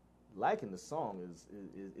 Liking the song is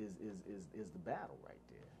the battle right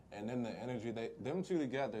there. And then the energy, them two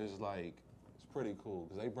together is like, it's pretty cool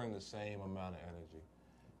because they bring the same amount of energy.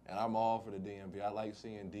 And I'm all for the DMV. I like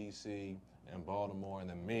seeing DC and Baltimore and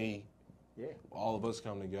then me. Yeah. All of us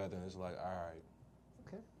come together and it's like, all right.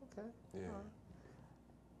 Okay. Yeah. All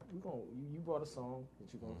right. You brought a song that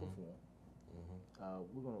you're gonna perform.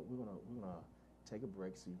 We're gonna take a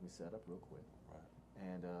break so you can set up real quick. Right.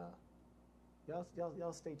 And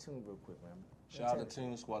y'all stay tuned real quick, man. Shout out to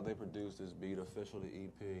Tune Squad. They produced this beat, official to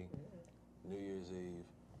EP, New Year's Eve.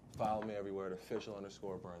 Follow me everywhere at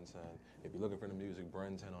official_Bren10. If you're looking for the music,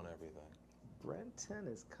 Bren10 on everything. Bren10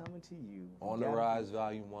 is coming to you. On the Rise,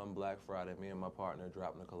 Volume 1, Black Friday. Me and my partner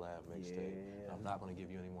dropping a collab mixtape. Yeah. I'm not going to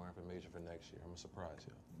give you any more information for next year. I'm going to surprise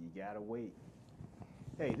you. You gotta wait.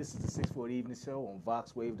 Hey, this is the 640 Evening Show on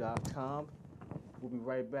VoxWave.com. We'll be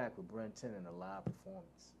right back with Bren10 in a live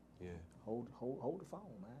performance. Yeah. Hold the phone,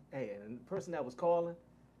 man. Hey, and the person that was calling,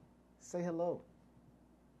 say hello.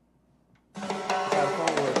 How the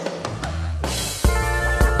phone works.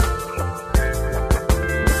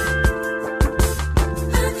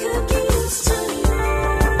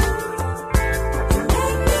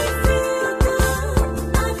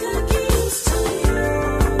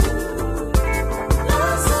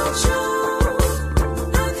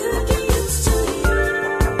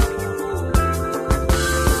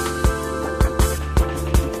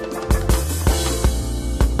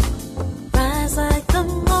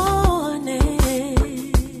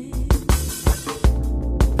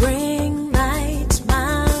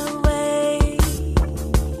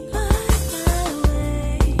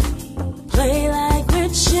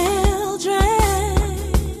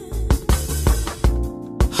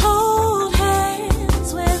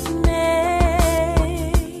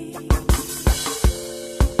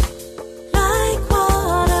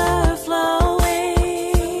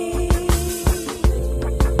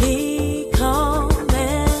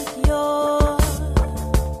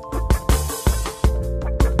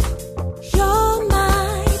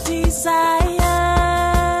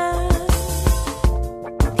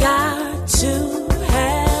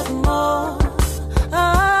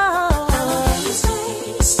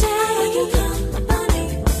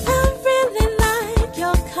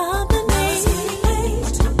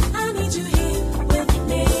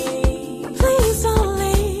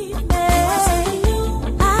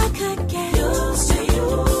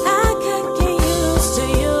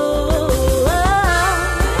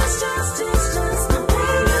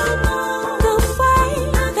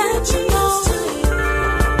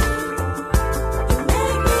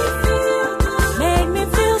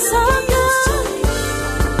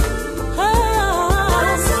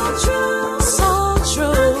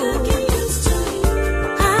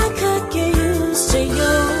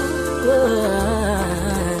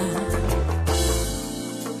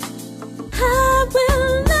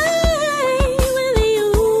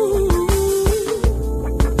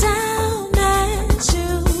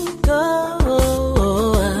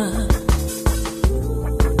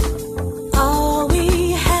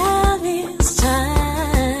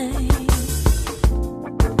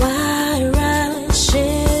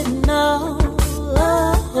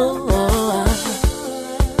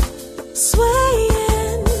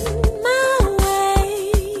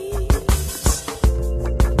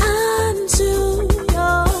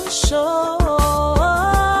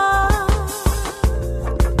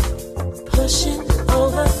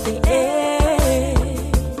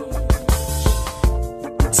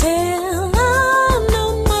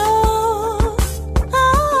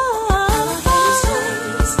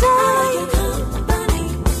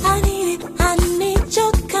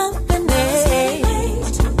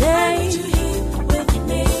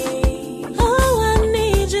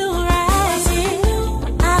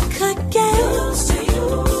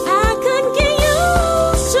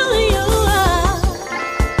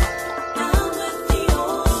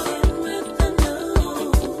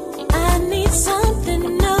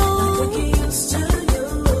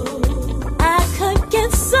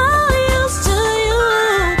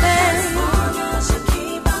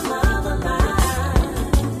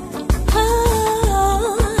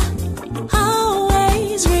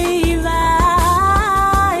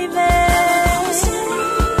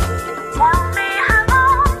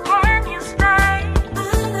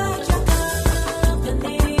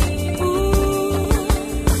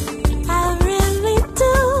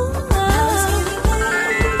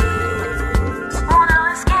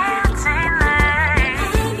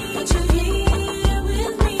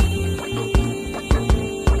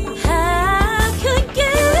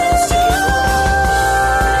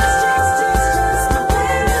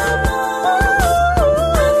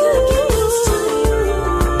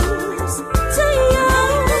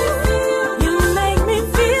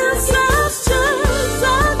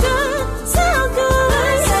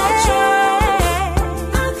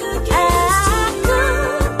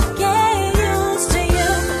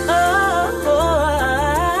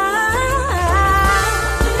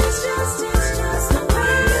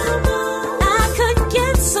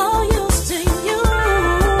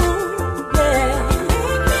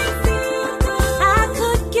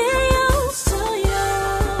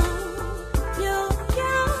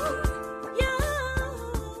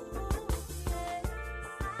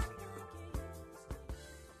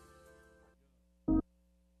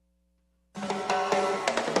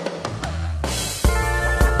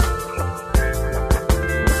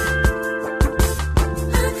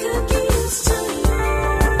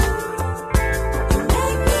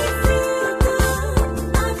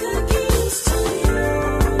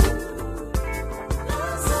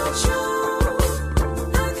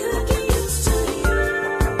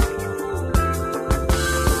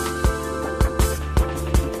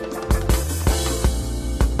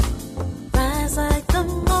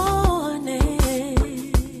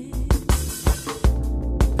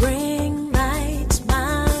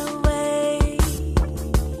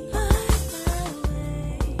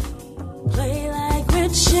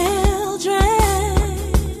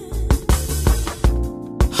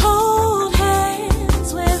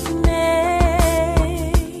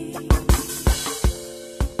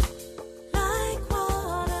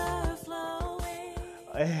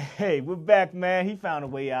 Hey, we're back, man. He found a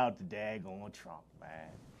way out the daggone trunk, man.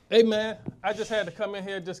 Hey, man, I just had to come in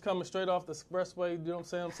here, just coming straight off the expressway. You know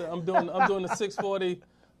what I'm saying? I'm doing the 640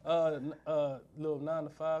 little 9 to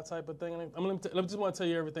 5 type of thing. I just want to tell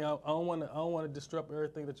you everything. I don't want to disrupt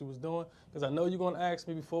everything that you was doing, because I know you're going to ask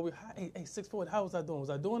me before we. Hey, 640, how was I doing?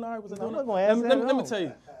 Was I doing all right? Was I doing? Let me tell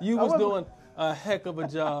you, you was doing a heck of a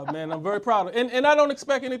job, man. I'm very proud of it. And I don't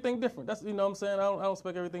expect anything different. That's, you know what I'm saying? I don't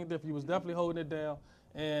expect everything different. You was definitely holding it down.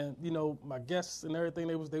 And, you know, my guests and everything,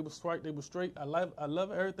 they was straight. They was straight. I love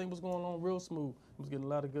it. Everything was going on real smooth. I was getting a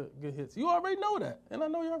lot of good hits. You already know that, and I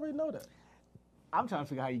know you already know that. I'm trying to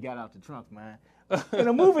figure out how you got out the trunk, man. In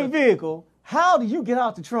a moving vehicle, how do you get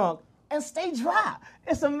out the trunk and stay dry?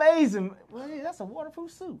 It's amazing. Well, yeah, that's a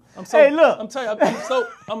waterproof suit. Hey, look. I'm telling you,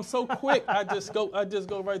 I'm so quick. I just go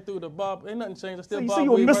right through the bob. Ain't nothing changed. I still bob. So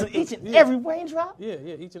you were missing each and every raindrop? Yeah,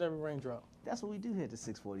 each and every raindrop. That's what we do here at the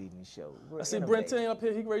 640 Evening Show. I see Brent 10 up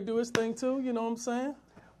here. He ready to do his thing too. You know what I'm saying?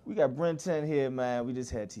 We got Brent 10 here, man. We just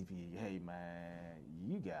had TPE. Hey, man,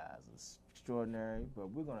 you guys are extraordinary, but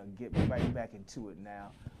we're going to get right back into it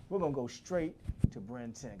now. We're going to go straight to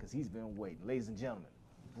Brent 10 because he's been waiting. Ladies and gentlemen,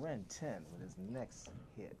 Brent 10 with his next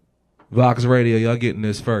hit. Vox Radio, y'all getting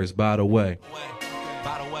this first, by the way.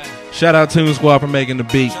 Shout out Tune Squad for making the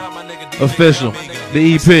beat. Official,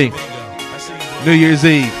 the EP, New Year's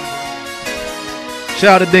Eve.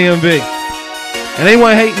 Shout out to DMV. And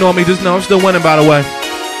anyone hating on me, just know I'm still winning, by the way. Let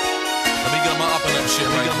me get my up and up shit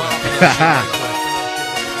right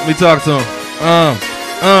Let me talk to him.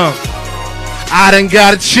 I done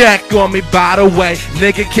got a check on me, by the way.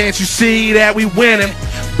 Nigga, can't you see that we winning?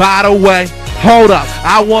 By the way, hold up.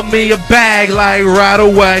 I want me a bag like right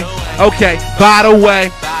away. Okay, by the way,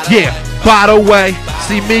 yeah, by the way.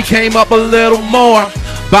 See, me came up a little more.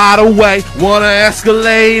 By the way, want an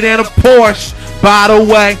Escalade and a Porsche. By the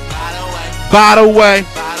way, by the way,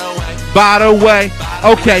 by the way.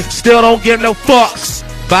 Okay, still don't give no fucks.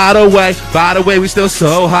 By the way, we still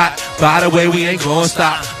so hot. By the way, we ain't gonna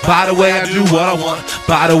stop. By the way, I do what I want.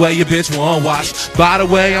 By the way, your bitch won't watch. By the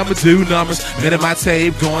way, I'ma do numbers. Minute my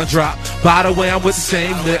tape going drop. By the way, I'm with the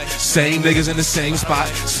same niggas in the same spot.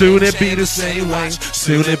 Soon it be the same lane.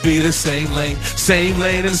 Soon it be the same lane. Same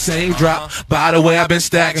lane and the same drop. By the way, I've been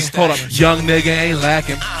stacking. Hold up, young nigga ain't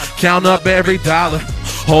lacking. Count up every dollar.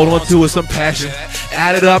 Hold on to it, some passion.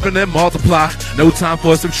 Add it up and then multiply. No time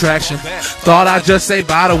for subtraction. Thought I'd just say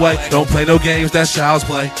by the way. Don't play no games, that's child's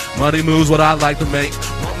play. Money moves what I like to make.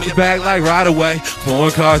 Want me back like right away.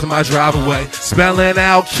 Foreign cars in my driveway. Spelling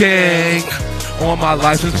out king. On my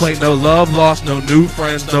license plate, no love lost, no new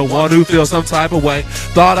friends, no one who feels some type of way.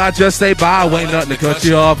 Thought I'd just say by the way. Nothing to cut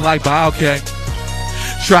you off like by okay.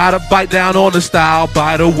 Try to bite down on the style,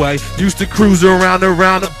 by the way. Used to cruise around the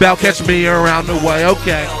roundabout, catch me around the way,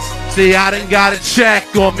 okay. See, I done got a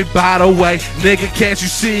check on me, by the way. Nigga, can't you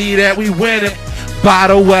see that we winning? By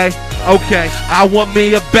the way, okay. I want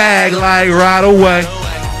me a bag like right away.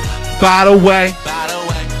 By the way,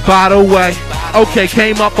 by the way. Okay,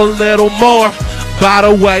 came up a little more. By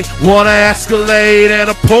the way, want an Escalade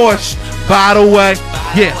and a Porsche. By the way,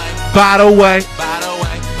 yeah. By the way,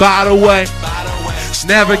 by the way.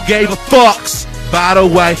 Never gave a fucks. By the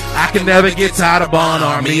way, I can never get tired of Bond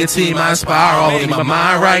Army. A team I inspire all in my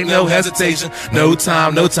mind right, no hesitation. No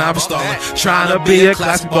time for stalling. Trying to be a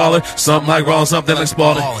classic baller. Something like wrong, something like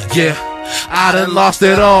Spalding. Yeah, I done lost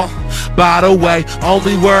it all. By the way,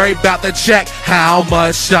 only worry about the check. How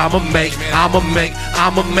much I'ma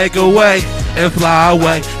make a way and fly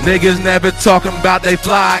away. Niggas never talking about they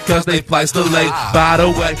fly, cause they flight's delayed. By the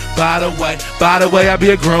way, I be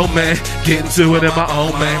a grown man, getting to it in my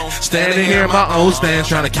own man. Standing here in my own stand,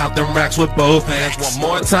 trying to count them racks with both hands. One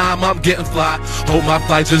more time, I'm getting fly, hope my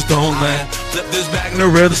flight just don't land. Flip this back in the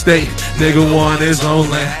real estate, nigga want his own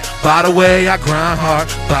land. By the way, I grind hard,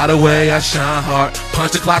 by the way, I shine hard.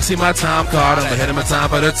 Punch the clock, see my time card, I'm ahead of my time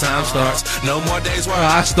for the time starts. No more days where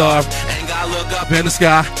I starve, ain't gotta look up in the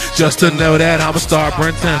sky, just to know that I'm a star.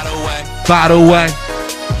 Brent 10. By the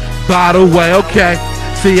way, okay.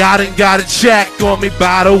 See, I done got a check on me,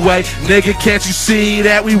 by the way. Nigga, can't you see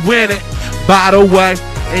that we winning? By the way,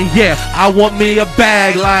 and yeah, I want me a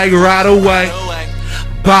bag like right away.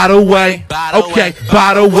 By the way, okay,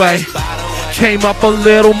 by the way. Came up a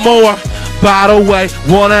little more. By the way,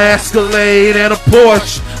 want an Escalade and a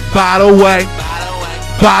Porsche. By the way,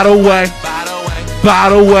 by the way, by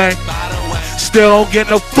the way. Still don't get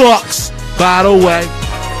no fucks. By the way,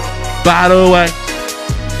 by the way,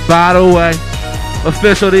 by the way.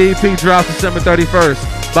 Official, the EP drops December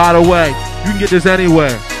 31st. By the way, you can get this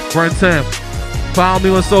anywhere. Brent 10. Follow me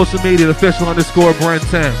on social media, official_Brent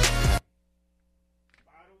 10.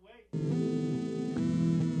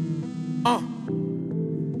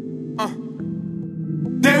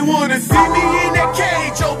 They wanna see me in that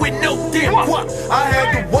cage, oh, with no damn guap. I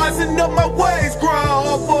had to wisen up my ways, grind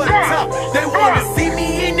hard for the top. They wanna see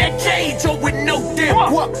me in that cage, oh, with no damn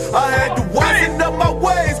guap. I had to wisen up my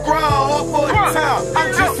ways, grind hard for the top.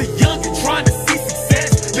 I'm just a youngin' trying to see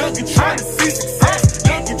success, youngin' trying to see success,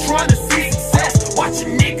 youngin' trying to see success.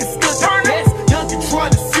 Watching niggas stunt the best, youngin'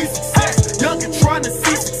 trying to see success, youngin' trying to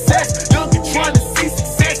see success, youngin' trying to see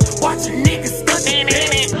success. Watching niggas stunt the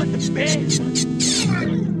best.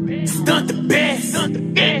 Stunt the best.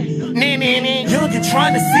 Youngin'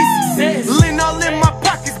 trying to see success. Lean all in my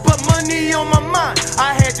pockets, but money on my mind.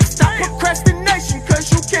 I had to stop procrastination,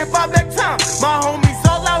 cause you can't buy back time. My homies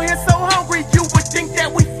all out here so hungry, you would think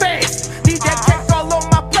that we fast. Need that cake all on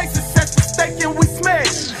my plate, success for steak and we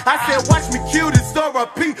smash. I said, watch me kill this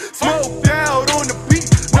RIP, smoked out on the beat.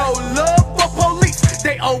 No love for police,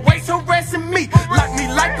 they always harassing me. Lock me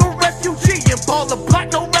like a refugee and ball a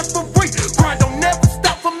block, no referee. Grind don't never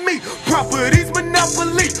stop for me. Properties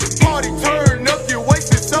monopoly. Party turn up, get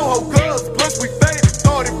wasted. Soho girls, plus we faded.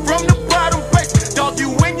 Started from the bottom base. Dog, you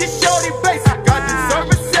in your shorty base. God deserve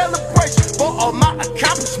a celebration for all my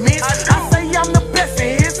accomplishments. I say I'm the best,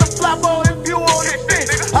 and here's a fly ball if you on the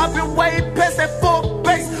fence. I've been way past that full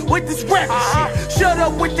base with this rapping shit. Shut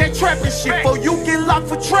up with that trapping shit, before you get locked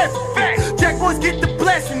for trafficking. Jack boys get the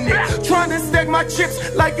blasting it. Trying to stack my chips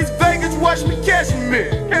like it's Vegas. Watch me cashing me.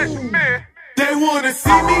 They wanna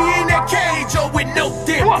see me in that cage, oh, with no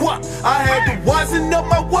damn guap. I had to wisen up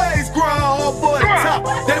my ways, grind hard for the top.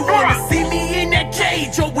 They wanna see me in that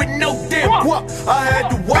cage, oh, with no damn guap. I had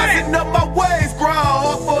to wisen up my ways, grind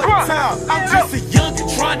hard for the top. I'm just a youngin'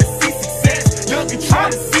 trying to see success, youngin'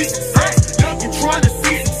 trying to see success, youngin' trying to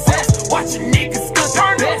see success. Watching niggas stunt the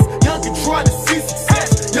best, youngin' trying to see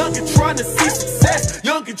success, youngin' trying to see success,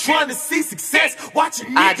 youngin' trying to see success. Watching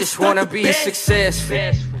niggas I just wanna be successful.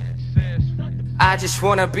 I just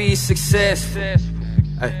wanna be successful.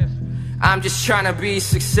 I'm just trying to be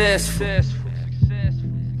successful.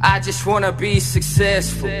 I just wanna be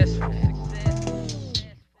successful.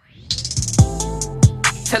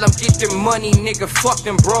 Tell them get the money, nigga, fuck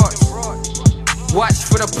them broads. Watch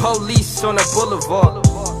for the police on the boulevard.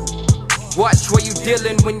 Watch where you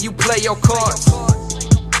dealing when you play your cards.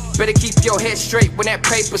 Better keep your head straight when that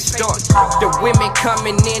paper starts. The women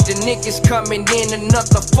coming in, the niggas coming in.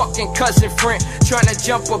 Another fucking cousin friend trying to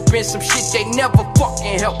jump up in some shit they never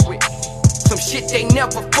fucking helped with. Some shit they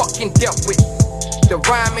never fucking dealt with. The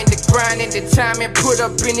rhyme and the grind and the time and put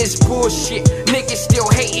up in this bullshit. Niggas still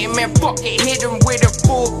hating, man, fuck it. Hit them with a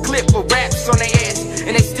full clip of raps on their ass,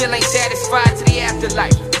 and they still ain't satisfied to the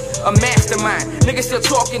afterlife. A mastermind, niggas still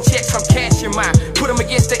talking checks, I'm cashing mine. Put them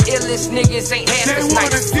against the illest niggas, ain't half as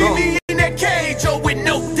nice. They wanna see me in that cage, oh, with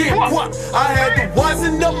no damn guap. I had to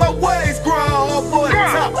wisen up my ways, grind hard for the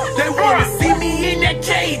top. They wanna see me in that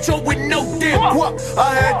cage, oh, with no damn guap.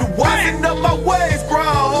 I had to wisen up my ways, grind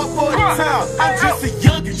hard for the top. I'm just a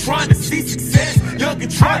youngin' trying to see success,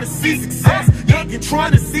 youngin' trying to see success, youngin'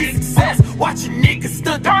 trying to see success. Watching niggas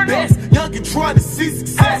stunt the best, youngin' trying to see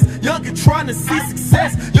success, youngin' trying to see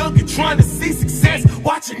success, youngin' trying to see success.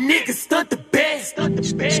 Watching niggas stunt the best, stunt the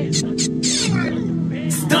best, stunt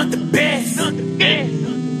the best, stunt the best.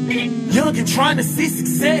 Youngin' trying to see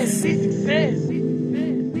success,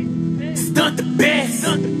 stunt the best,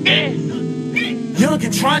 stunt the best.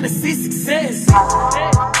 Youngin' trying to see success.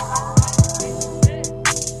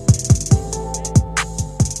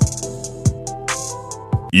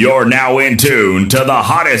 You're now in tune to the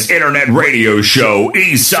hottest internet radio show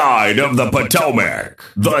east side of the Potomac,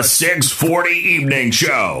 the 640 Evening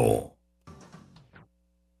Show.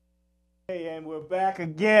 Hey, and we're back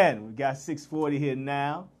again. We got 640 here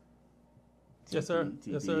now. Yes, sir.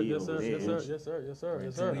 Yes, sir. Yes, sir. Yes, sir. Yes, sir. Yes, sir.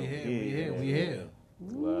 Yes, sir. We here.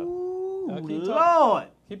 Lord.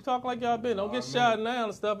 Keep talking like y'all been. Don't get shot now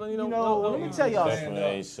and stuff. And, let me tell y'all something.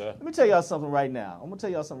 Let me tell y'all something right now. I'm going to tell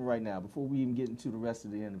y'all something right now before we even get into the rest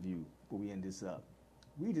of the interview, before we end this up.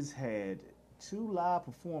 We just had 2 live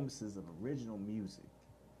performances of original music.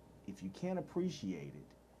 If you can't appreciate it,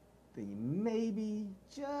 then you maybe,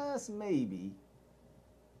 just maybe,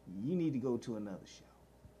 you need to go to another show.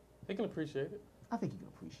 They can appreciate it. I think you can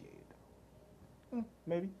appreciate it, though.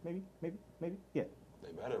 Maybe. Yeah.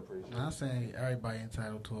 They better appreciate it. I'm saying everybody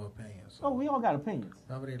entitled to an opinion. So we all got opinions.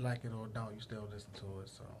 Whether they like it or don't, you still listen to it.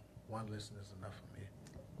 So one listen is enough for me.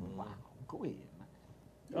 Wow. Go ahead, man.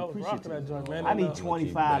 I was rocking that joint, man. I need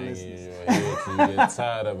 25 listeners. You get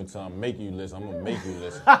tired of it until I make you listen. I'm going to make you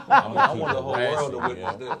listen. I'm going to keep want the whole world to harassing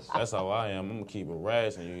you. witness this. That's how I am. I'm going to keep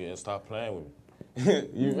harassing you and stop playing with me.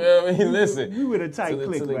 You feel me? Listen. We with a tight till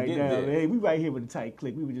click they right get now. there. Hey, we right here with a tight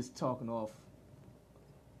click. We were just talking off.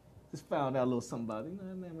 Just found out a little something about it. You know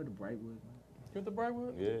that man with the Brightwood. You with the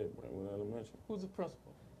Brightwood? Yeah, Brightwood Elementary. Who's the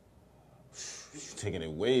principal? Taking it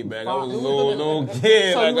way back. I Fox. was a little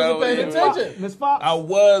kid. So you wasn't paying attention? Miss Fox? I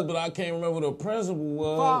was, but I can't remember who the principal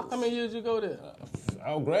was. Fox. How many years you go there?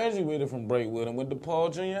 I graduated from Brightwood and went to Paul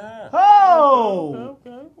Junior High. Oh!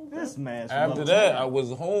 This man's After that, I was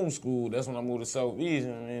homeschooled. That's when I moved to Southeast,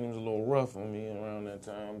 and it was a little rough on me around that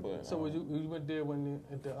time. But So you went there when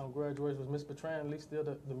at the graduation? Was Miss Bertrand at least still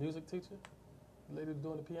the music teacher? The lady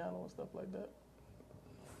doing the piano and stuff like that?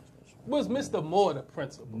 Was Mr. Moore the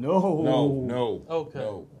principal? No. Okay.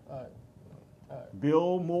 No. All right.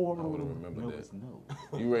 Bill Moore. I would have remembered that. It's no.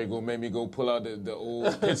 You ready to go make me go pull out the old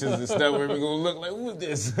pictures and stuff? Where we go look like, who's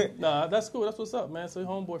this? Nah, that's cool. That's what's up, man. So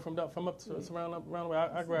homeboy from up to around the way.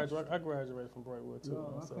 I graduated from Brightwood too.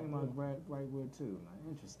 Oh, I so, came out of Brightwood too.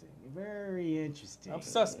 Interesting. Very interesting. I'm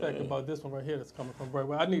suspect about this one right here that's coming from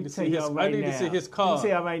Brightwood. I need to Tell see his. y'all right I need to now. see his Let me card.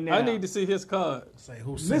 tell y'all right now. I need to see his card. Say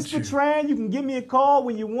who Miss sent you? Bertrand, you can give me a call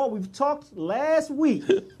when you want. We've talked last week.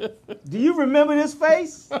 Do you remember this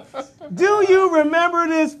face? Do you remember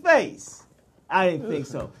this face? I didn't think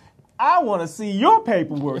so. I want to see your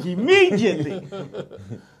paperwork immediately,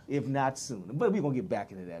 if not sooner. But we're gonna get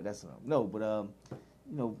back into that. That's no. But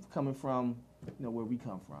coming from where we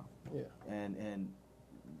come from, Yeah. and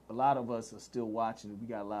a lot of us are still watching. We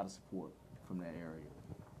got a lot of support from that area.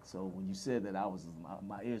 So when you said that,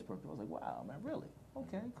 my ears perked. I was like, wow, man, really?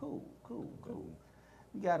 Okay, cool.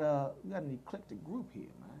 We got an eclectic group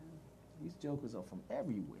here, man. These jokers are from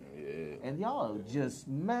everywhere. Yeah. And y'all are just,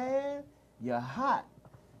 man, you're hot.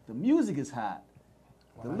 The music is hot.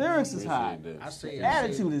 The lyrics is hot. I say the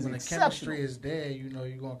attitude is when exceptional. the chemistry is there,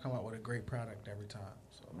 you're gonna come out with a great product every time.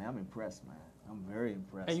 So Man, I'm impressed, man. I'm very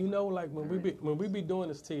impressed. And like when we be doing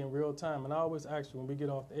this tea in real time, and I always ask you when we get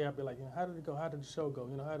off the air, I be like, how did it go? How did the show go?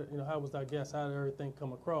 How was our guest? How did everything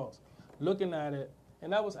come across? Looking at it,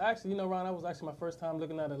 and that was actually, Ron, that was actually my first time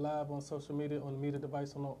looking at it live on social media, on the media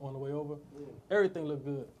device on the way over. Everything looked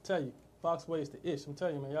good. Tell you, Foxway is the ish. I'm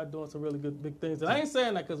telling you, man, y'all doing some really good big things. And I ain't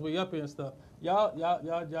saying that because we up here and stuff.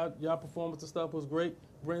 Y'all performance and stuff was great.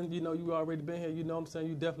 Bren, you already been here. You know what I'm saying?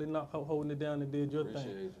 You definitely not holding it down and did your thing.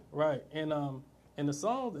 You. Right. And the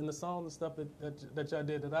songs and stuff that y'all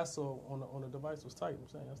did that I saw on the device was tight. I'm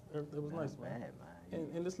saying it was nice, man.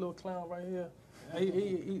 And this little clown right here,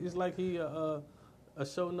 it's like he a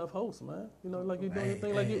show enough host, man. Like you doing your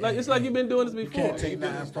thing, it's like you've been doing this before. You can't take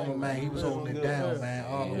nothing from him, man. He was holding it down, man,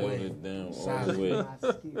 all the way.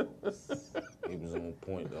 He was on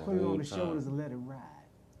point the Put it whole on the time. shoulders and let it ride.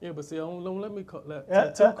 Yeah, but see, don't let me call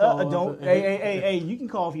that. Don't. Hey, you can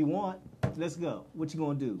call if you want. Let's go. What you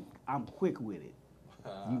gonna do? I'm quick with it.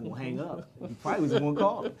 You gonna hang up? You probably was gonna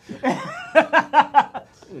call it.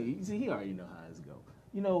 You see, he already know how this go.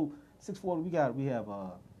 640. We have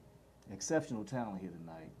exceptional talent here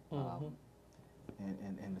tonight,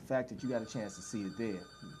 and the fact that you got a chance to see it there.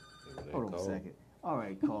 Hold on a second. All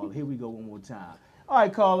right, caller. Here we go one more time. All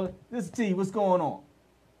right, caller. This is T. What's going on?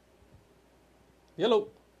 Hello.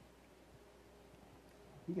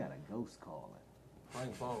 We got a ghost calling.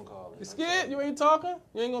 Prank phone calling. You scared? You ain't talking?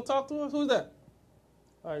 You ain't gonna talk to us? Who's that?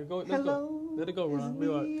 All right, go. Let's go. Let it go, Ron. Be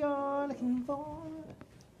all right.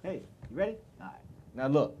 Hey, you ready? All right. Now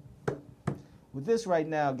look. With this right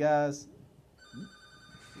now, guys.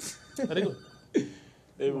 Let it go.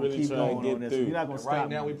 They really trying to get through. We're not gonna stop. Right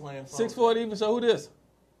now we playing phone. 640 even show. Who this?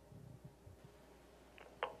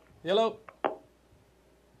 Hello.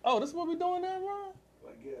 Oh, this is what we doing now, Ron?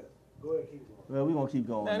 I guess. Go ahead, keep going. Well, we're gonna keep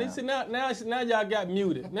going. Now y'all got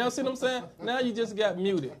muted. Now see what I'm saying? Now you just got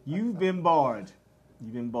muted. You've been barred.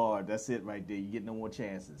 That's it right there. You get no more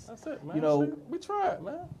chances. That's it, man. We tried,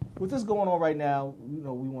 man. With this going on right now, we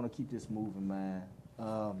want to keep this moving, man.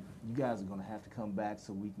 You guys are gonna have to come back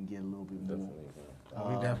so we can get a little bit more.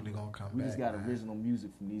 We definitely gonna come back. We just got man. original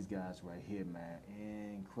music from these guys right here, man.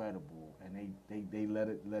 Incredible, and they let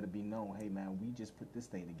it be known. Hey, man, we just put this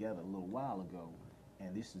thing together a little while ago,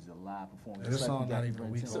 and this is a live performance. This song not even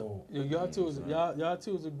weeks old. Y'all two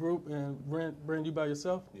is a group, and Brent, you by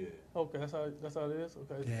yourself? Yeah. Okay, that's how it is.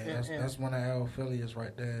 Okay. Yeah, that's one of our affiliates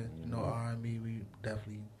right there. R&B, we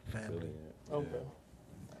definitely family. Okay.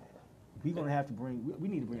 We're gonna have to bring. We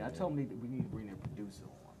need to bring. I told them we need to bring their producer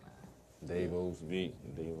on, man. Dave-O's beat.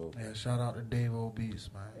 Dave-O. Yeah, shout out to Dave-O Beats,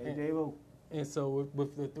 man. Hey, Dave-O. And so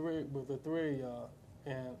with the three,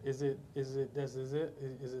 and is it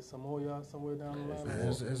some more y'all somewhere down the line? Man,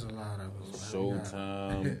 it's a lot of us.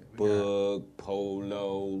 Showtime, Bug,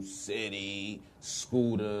 Polo, City,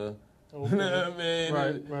 Scooter, You know what I mean?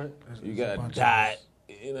 Right. You got Dot.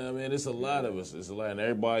 You know what I mean? It's a lot of us. It's a lot, and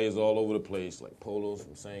everybody is all over the place. Like Polo's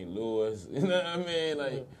from St. Louis. You know what I mean?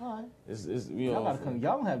 Like, all right. it's Y'all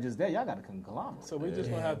don't have just that. Y'all got a conglomerate. So we just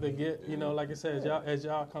gonna have to get, like I said, as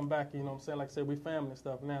y'all come back, you know what I'm saying? Like I said, we family and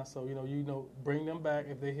stuff now. So, bring them back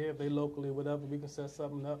if they here, if they locally, whatever. We can set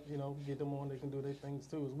something up, get them on. They can do their things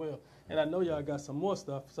too as well. And I know y'all got some more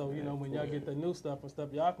stuff. So, when y'all get the new stuff and stuff,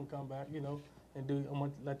 y'all can come back, and do. I'm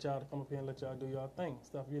gonna let y'all come up here and let y'all do y'all thing,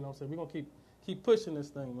 stuff. So we're gonna keep pushing this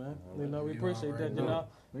thing, man. We appreciate that.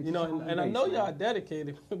 And I know y'all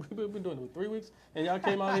dedicated. We've been doing it for 3 weeks, and y'all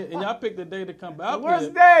came out here and y'all picked the day to come back.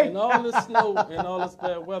 Worst day. And all this snow and all this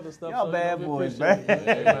bad weather stuff. Y'all bad boys, man.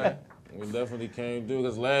 Man. We definitely came through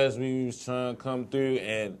because last week we was trying to come through,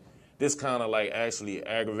 and this kind of like actually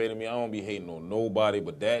aggravated me. I don't be hating on nobody,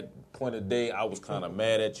 but that point of day, I was kind of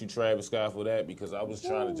mad at you, Travis Scott, for that because I was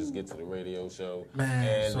trying to just get to the radio show,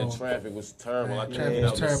 and the traffic was terrible. I couldn't get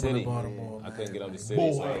out the city. I couldn't get out the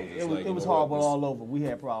city. So it was horrible all over. We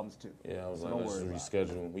had problems too. Yeah, I was like, let's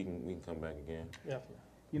reschedule. We can come back again. Yeah.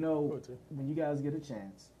 When you guys get a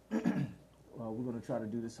chance, we're going to try to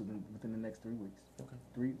do this within the next 3 weeks.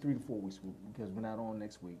 Okay. 3 to 4 weeks because we're not on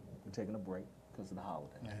next week. We're taking a break because of the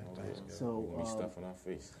holiday. So we stuff on our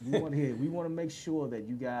face. we want to make sure that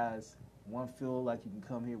you guys feel like you can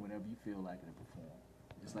come here whenever you feel like it and perform.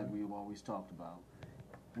 Just like we've always talked about.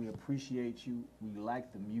 We appreciate you. We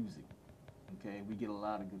like the music. Okay, we get a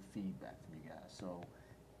lot of good feedback from you guys. So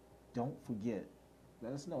don't forget.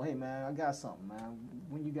 Let us know. Hey man, I got something, man.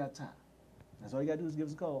 When you got time. That's all you gotta do is give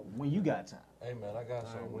us a call when you got time. Hey man, I got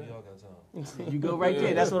something. When y'all got time? You go right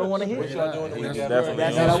there. That's what I want to hear. What y'all doing?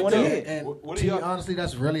 That's what I want to hear. And honestly,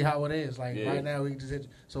 that's really how it is. Like right now, we just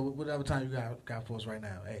so whatever time you got for us right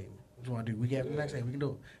now. Hey, what you want to do? We get the next day. We can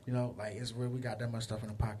do it. Like it's real. We got that much stuff in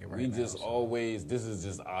the pocket right now. We just always. This is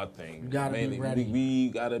just our thing. You gotta be ready. We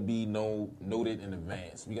gotta be noted in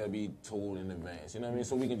advance. We gotta be told in advance. You know what I mean?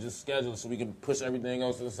 So we can just schedule. So we can push everything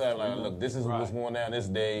else to the side. Like, look, this is what's going down this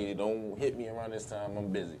day. Don't hit me around this time. I'm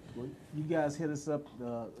busy. Well, you guys hit us up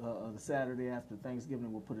the Saturday after Thanksgiving,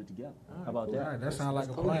 and we'll put it together. Right, how about cool. that? All right, that sounds like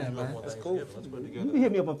a plan, man. That's cool. You can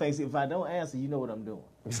hit me up on Thanksgiving. If I don't answer, you know what I'm doing.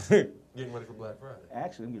 Getting ready for Black Friday.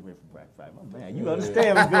 Actually, I'm getting ready for Black Friday. My man, you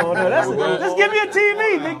understand what's going on. Let's give me a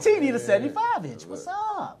TV. Big T need a 75-inch. What's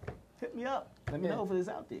up? Hit me up. Let me know if it's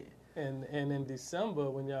out there. And in December,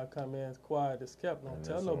 when y'all come in, quiet is kept. Don't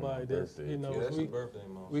tell nobody this.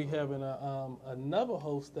 We having another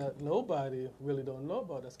host that nobody really don't know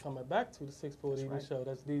about that's coming back to the 640 Evening Show.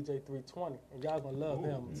 That's DJ 320, and y'all gonna love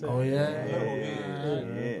him. Oh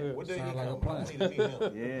yeah. What day sounds like a plan.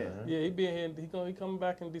 Yeah, he being here. He coming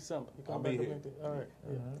back in December. He coming back in. All right.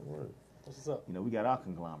 What's up? We got our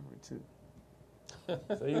conglomerate too.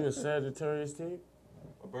 So you a Sagittarius too?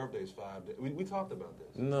 My birthday's 5 days. We talked about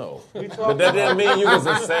this. No. But that didn't mean you was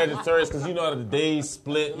a Sagittarius because you know how the days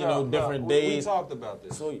split, different days. We talked about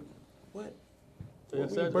this. So, what? Y'all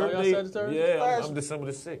Sagittarius? Yeah, I'm December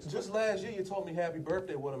the 6th. Just last year you told me happy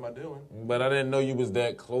birthday. What am I doing? But I didn't know you was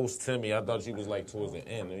that close to me. I thought you was like towards the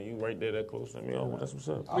end. Are you right there that close to me? Oh, that's what's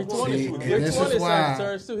up. 320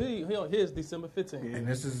 Sagittarius too. His December 15th. And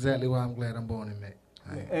this is exactly why I'm glad I'm born in May.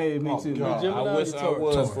 Hey, me too. I wish I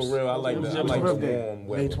was for real. I like that. I like the warm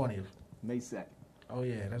weather. May 20th. May 2nd. Oh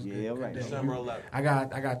yeah, that's good. Yeah, right. December 11th.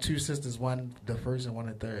 I got two sisters, one the first and one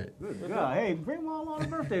the third. Good God. Hey, bring them all on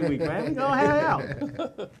birthday week, man. We gonna hang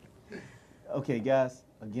out. Okay, guys.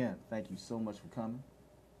 Again, thank you so much for coming.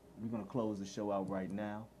 We're gonna close the show out right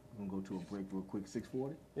now. We're gonna go to a break real quick.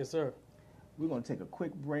 640. Yes, sir. We're gonna take a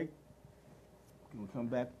quick break. We're gonna come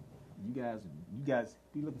back. You guys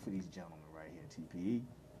be looking for these gentlemen right here, TPE.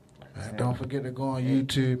 Man, don't forget to go on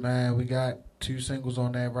YouTube, man. We got 2 singles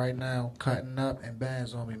on there right now, Cutting Up and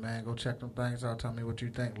Bands on Me, man. Go check them things out. Tell me what you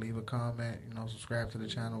think. Leave a comment. Subscribe to the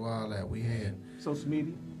channel. All that. We here. Social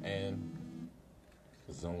media. And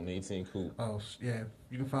Zone 18 Coop. Oh, yeah.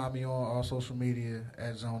 You can find me on all social media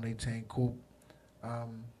at Zone 18 Coop.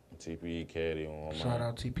 TPE Caddy on shout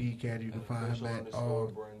out TPE Caddy. You can find him at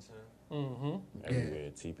all.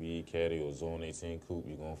 Everywhere. TPE Caddy or Zone 18 Coop,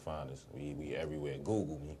 you're going to find us. We everywhere.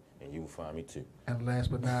 Google me, and you will find me too. And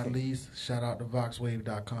last but not least, shout out to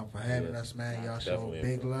VoxWave.com for having us, man. Y'all show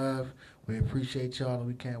big love. We appreciate y'all, and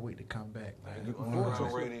we can't wait to come back.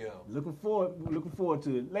 Looking forward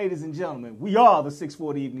to it. Ladies and gentlemen, we are the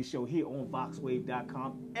 640 Evening Show here on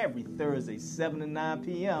VoxWave.com every Thursday, 7 to 9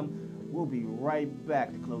 p.m. We'll be right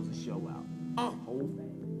back to close the show out.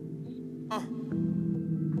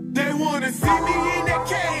 They wanna see me in that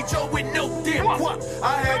cage, with no damn guap.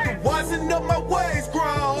 I had to wasn't up my ways,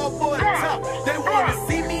 grind all for the top. They wanna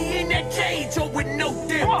see me in that cage, with no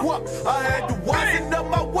damn guap. I had to wisen up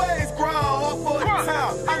my ways, grind hard for the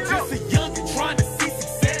town. I'm just a youngin' trying to see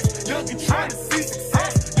success. Youngin' trying to see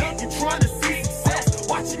success. Youngin' trying to see success.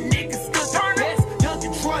 Watching niggas still the best.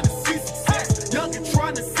 Youngin' trying to see success. Youngin'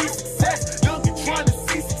 trying to see success. Youngin' trying to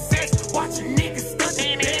see success. Watching niggas still the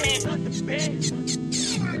best.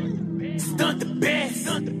 Stunt the best.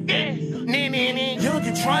 Stunt the best.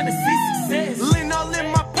 Youngin' trying to see success. Lean all in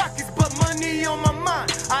my pockets, but money on my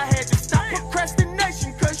mind. I had to stop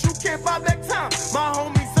procrastination, cause you can't buy back time. My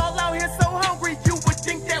homies all out here so hungry, you would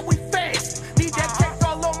think that we fast. Need that cake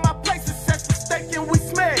all on my plate, success mistaken, we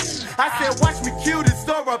smash. I said, watch me kill this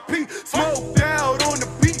RIP, smoked out on the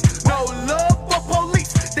beat. No love for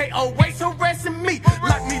police, they always harassing me.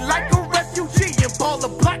 Lock me like a refugee, and ball a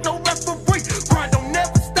block, no referee. Grind don't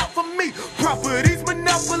never stop for me, properties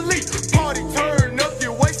monopoly. Party turn up,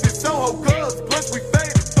 get wasted, Soho girls, plus we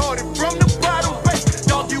fade. Started from the bottom base,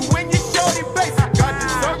 dog you in your shorty base. Got the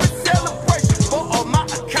service celebration for all my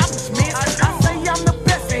accomplishments. I say I'm the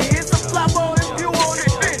best, and here's a flopper if you want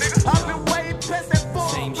it, bitch. I've been way past that ball.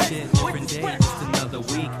 Same shit, different day, just another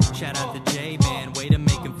week. Shout out to J, man, way to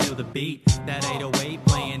make him feel the beat. That 808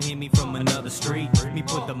 playing, hit me from another street. Me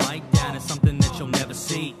put the mic down, it's something that you'll never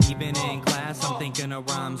see. Even in class, I'm thinking of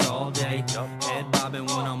rhymes all day. Head bobbing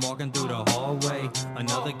when I'm walking through the hallway.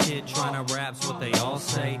 Another kid trying to rap's what they all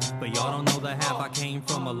say. But y'all don't know the half, I came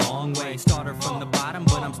from a long way. Started from the bottom,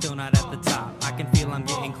 but I'm still not at the top. I can feel I'm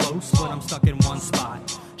getting close, but I'm stuck in one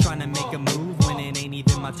spot. Trying to make a move when it ain't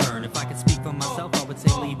even my turn. If I could speak for myself, I would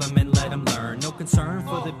say leave them and let them learn. No concern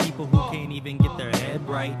for the people who can't even get their head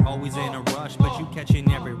right. Always in a rush, but you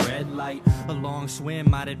catching every red light. A long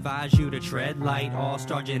swim, I'd advise you to tread light.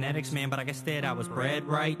 All-star genetics, man, but I guess that I was bred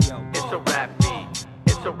right. Yo. It's a rap beat.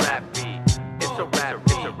 It's a rap beat. It's a rap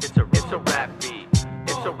beat. It's a rap beat.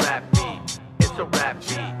 It's a rap beat. It's a rap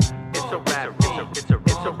beat. It's a rap beat.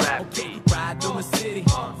 It's a rap beat. Ride through my city,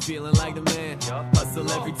 feeling like the man. Hustle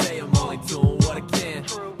every day, I'm only doing what I can.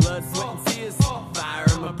 Blood, sweat, and tears, fire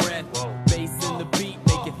in my breath. Bass in the beat,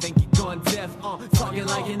 make you think you're going deaf. Talking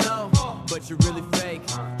like you know, but you're really fake.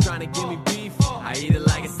 Trying to give me beef, I eat it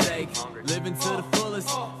like a steak. Living to the fullest,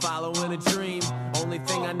 following a dream. Only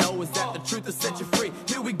thing I know is that the truth will set you free.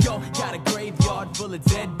 Here we go, got a graveyard full of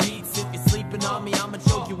dead beats. If you're sleeping on me, I'ma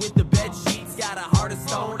choke you with the bed sheets. Got a heart of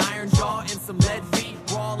stone, iron jaw, and some lead feet.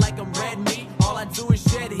 Raw like I'm red meat, all I do is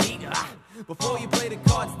shed heat. Before you play the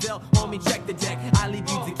cards dealt, homie, check the deck. I leave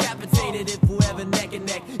you decapitated if whoever neck and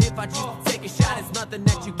neck. If I choose to take a shot, it's nothing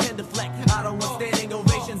that you can deflect. I don't want standing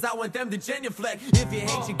ovations, I want them to genuflect. If you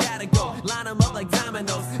hate, you gotta go, line them up like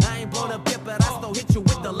dominoes. I ain't blown up yet, but I still hit you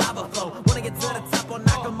with the lava flow. Wanna get to the top, I'll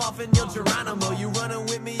knock them off in your Geronimo. You running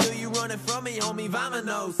with me or you running from me, homie,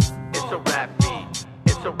 vamonos. It's a rap beat.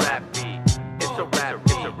 It's a rap beat. It's a rap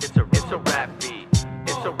beat. It's a rap beat.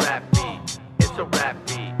 It's a rap beat. It's a rap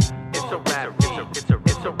beat. It's a rap beat.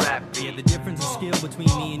 It's a rap beat. Yeah, the difference in skill between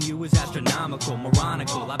me and you is astronomical,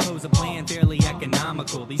 moronical. I pose a plan fairly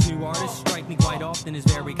economical. These new artists strike me quite often as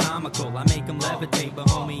very comical. I make them levitate, but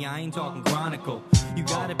homie, I ain't talking chronicle. You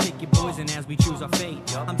gotta pick your poison as we choose our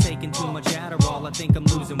fate. I'm taking too much Adderall, I think I'm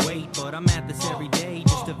losing weight. But I'm at this every day,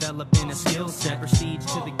 just developing a skill set. Prestige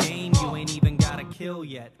to the game, you ain't even got a kill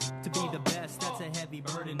yet. To be the best, that's a heavy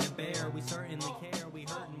burden to bear. We certainly care, we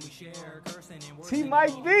hurt and we share. Cursing and worse. T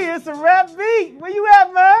Mike B, it's a rap beat. Where you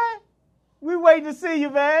at, man? We waiting to see you,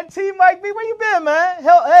 man. T Mike B, where you been, man?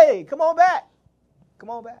 Hell, hey, come on back. Come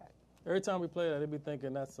on back. Every time we play that, they be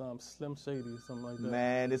thinking that's Slim Shady or something like that.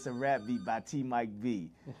 Man, it's a rap beat by T Mike B.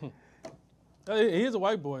 He's a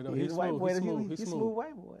white boy, though. He's a white boy. He's smooth. He's a smooth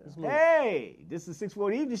white boy. Smooth. Hey, this is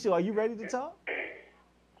 640 Evening Show. Are you ready to talk?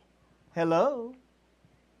 Hello?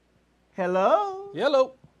 Hello?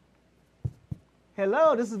 Hello.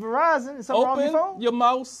 Hello, this is Verizon. Is something wrong with your phone? Open your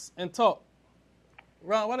mouse and talk.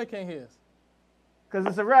 Ron, why they can't hear us? Because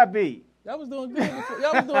it's a rap beat. Y'all was doing good before.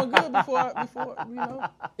 Y'all was doing good before, you know.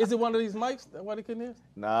 Is it one of these mics? That why they couldn't hear us?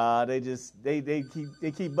 Nah, they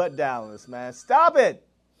keep butt dialing us, man. Stop it.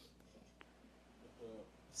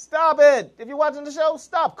 Stop it. If you're watching the show,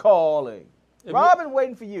 stop calling. Robin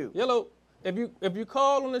waiting for you. Hello. If you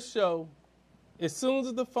call on the show, as soon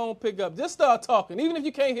as the phone pick up, just start talking. Even if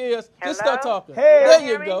you can't hear us, just start talking. Hey.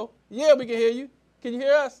 There you go. Yeah, we can hear you. Can you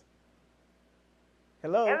hear us?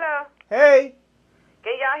 Hello. Hello. Hey.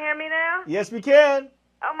 Can y'all hear me now? Yes, we can.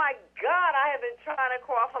 Oh my God, I have been trying to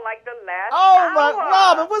call for like the last Oh my, hour.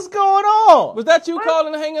 Robin, what's going on? Was that you calling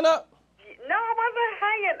and hanging up? No, I wasn't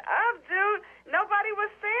hanging up, dude. Nobody was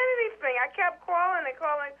saying anything. I kept calling and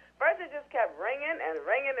calling. First, it just kept ringing and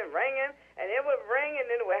ringing and ringing, and it would ring and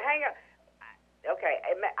then it would hang up. Okay,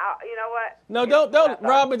 know what? No, don't,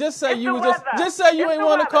 Robin. Just say you was just say you ain't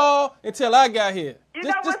want to call until I got here. You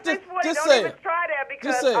know what, 640, just don't say even it. try that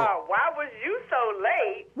because Just say it. why was you so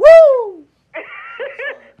late? Woo!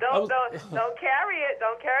 Don't carry it.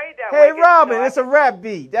 Don't carry it that Hey, way. Robin, it's a rap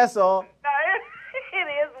beat. That's all. No, it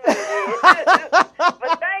is what it is.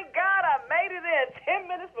 But thank God I made it in 10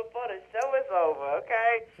 minutes before the show is over,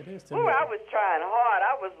 okay? It is 10 Ooh, I minutes. was trying hard.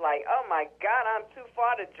 I was like, oh, my God, I'm too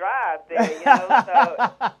far to drive there, you know? So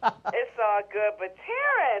it's all good. But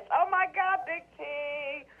Terrence, oh, my God, Big T,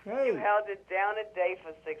 you held it down today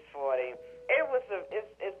for 640.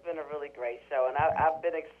 It's been a really great show, and I've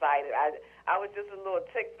been excited. I was just a little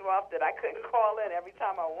ticked off that I couldn't call in every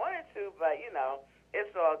time I wanted to, but, you know,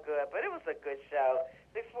 it's all good. But it was a good show.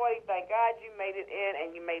 640, thank God you made it in,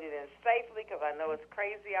 and you made it in safely because I know it's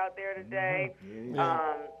crazy out there today.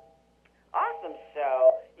 Awesome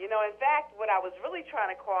show. You know, in fact, what I was really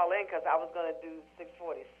trying to call in because I was going to do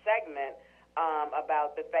 640 segment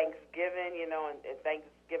about the Thanksgiving, you know, and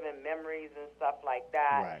Thanksgiving memories and stuff like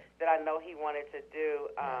that that I know he wanted to do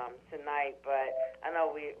tonight, but I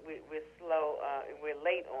know we're slow, we're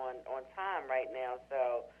late on time right now,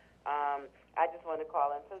 so I just wanted to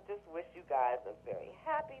call in to just wish you guys a very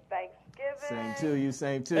happy Thanksgiving.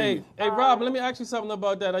 Same to you. Hey, Rob, let me ask you something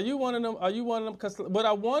about that. Are you one of them? Because what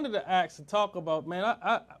I wanted to ask and talk about, man,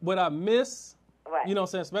 what I miss. What? You know what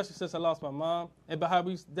I'm saying? Especially since I lost my mom. And about how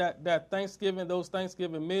that Thanksgiving, those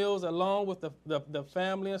Thanksgiving meals along with the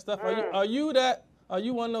family and stuff. Are you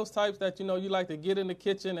one of those types that, you know, you like to get in the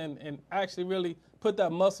kitchen and actually really put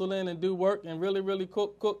that muscle in and do work and really, really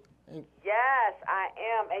cook? Yes, I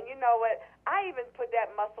am. And you know what? I even put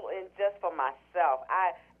that muscle in just for myself.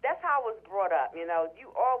 That's how I was brought up. You know,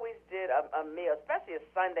 you always did a meal, especially a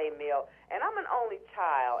Sunday meal. And I'm an only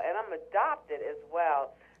child, and I'm adopted as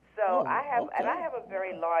well. So I have a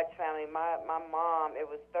very large family. My mom, it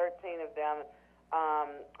was 13 of them,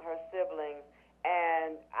 her siblings,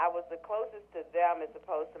 and I was the closest to them as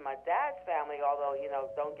opposed to my dad's family. Although, you know,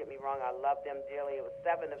 don't get me wrong, I love them dearly. It was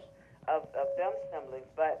 7 of them siblings,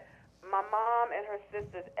 but my mom and her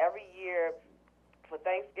sisters every year for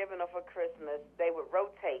Thanksgiving or for Christmas, they would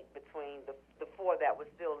rotate between the 4 that were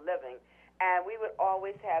still living. And we would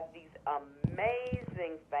always have these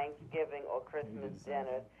amazing Thanksgiving or Christmas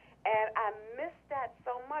dinners. And I missed that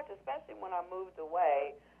so much, especially when I moved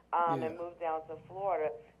away and moved down to Florida,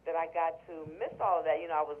 that I got to miss all of that. You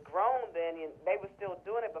know, I was grown then, and they were still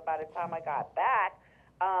doing it, but by the time I got back,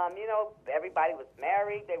 you know, everybody was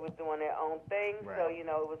married. They were doing their own thing. Right. So, you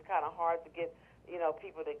know, it was kind of hard to get, you know,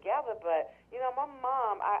 people together. But, you know, my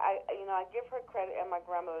mom, I give her credit, and my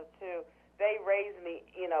grandmother, too. They raised me,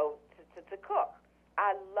 you know, to cook.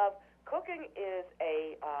 I love cooking. Is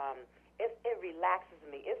it relaxes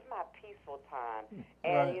me. It's my peaceful time.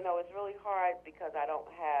 And, you know, it's really hard because I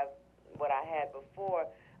don't have what I had before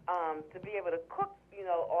to be able to cook, you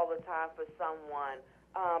know, all the time for someone.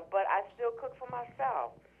 But I still cook for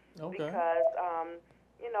myself because,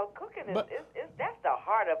 you know, cooking is that's the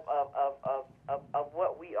heart of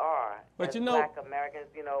what we are. But as you know, Black Americans,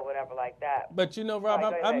 you know, whatever like that. But you know,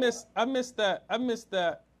 Rob, I miss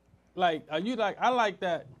that. Like, are you like? I like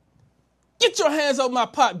that. Get your hands on my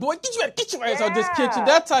pot, boy. Get your hands on this kitchen.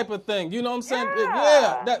 That type of thing. You know what I'm saying?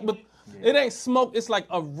 But it ain't smoke. It's like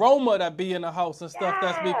aroma that be in the house and stuff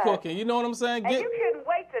that's be cooking. You know what I'm saying? And you couldn't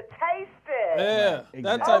wait to taste it. Yeah,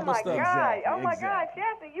 that type of stuff. Oh my gosh,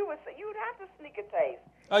 yes, and you would have to sneak a taste.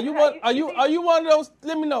 Are you one of those?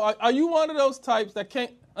 Let me know. Are you one of those types that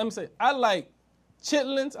can't? Let me say. I like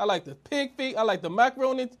chitlins. I like the pig feet. I like the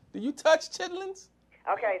macaroni. Do you touch chitlins?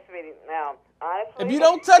 Okay, sweetie. Now, honestly, if you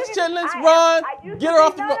don't touch chitlins, run. Get her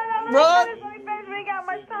off the run. Let me finish. We ain't got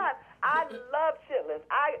much time. I love chitlins.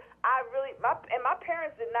 I really, my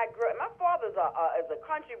parents did not grow. My father's is a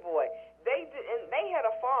country boy. They had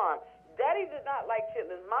a farm. Daddy did not like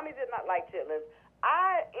chitlins. Mommy did not like chitlins.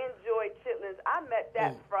 I enjoyed chitlins. I met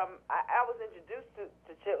that from. I was introduced to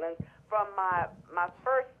chitlins from my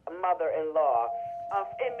first mother-in-law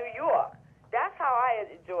in New York. That's how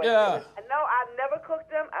I enjoy chitlins. No, I've never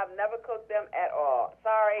cooked them. I've never cooked them at all.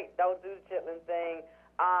 Sorry, don't do the chitlin thing.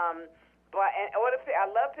 But I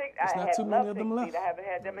love pig. I had loved pig feet. I haven't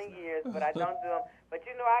had them in years, but I don't do them. But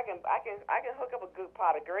you know, I can hook up a good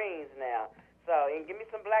pot of greens now. So, and give me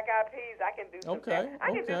some black-eyed peas. I can do some.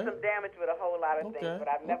 I can do some damage with a whole lot of things, but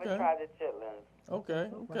I've never tried the chitlins.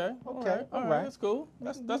 Okay. All right. That's cool.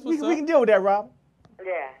 That's what's up. We can deal with that, Rob.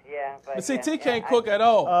 Yeah. But see, T can't cook at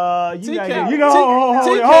all. Hold.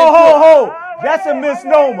 That's a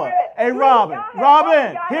misnomer. Hey,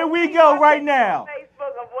 Robin, here we go right now.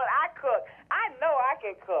 Facebook of what I cook. I know I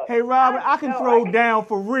can cook. Hey, Robin, I can throw down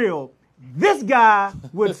for real. this guy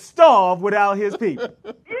would starve without his people.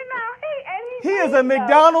 He is a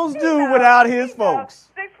McDonald's dude without his folks.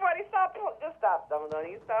 640, stop. Don't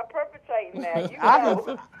even start perpetrating that.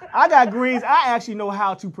 I got greens. I actually know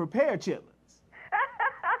how to prepare chitlins.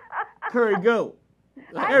 Curry goat.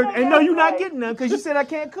 And no, you're not getting none because you said I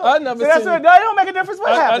can't cook. I never so that's seen what, you. no, it don't make a difference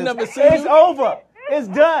what happens. I never seen It's you. over. It's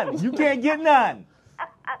done. You can't get none.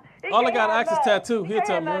 All I got an Axis tattoo. He'll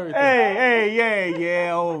tell me everything.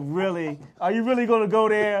 Yeah. Oh, really? Are you really going to go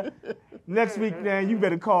there? Next week, man, you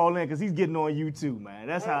better call in because he's getting on you too, man.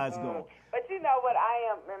 That's how it's going. But you know what?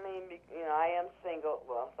 I am single,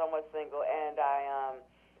 well, somewhat single, and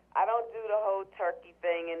I don't do the whole turkey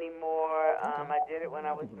thing anymore. I did it when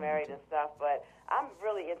I was married and stuff, but I'm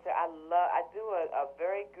really into. I do a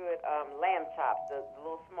very good lamb chops, the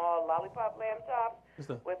little small lollipop lamb chops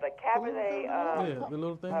with a Cabernet the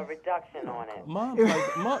little thing. reduction on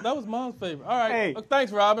it. That was Mom's favorite. All right. Hey.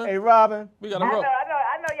 Thanks, Robin. Hey, Robin. We got to roll.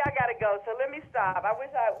 I know y'all got to go, so let me stop. I wish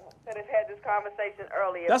I could have had this conversation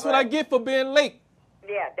earlier. That's what I get for being late.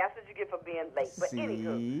 Yeah, that's what you get for being late. But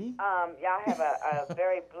anywho, y'all have a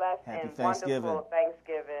very blessed Happy and Thanksgiving. wonderful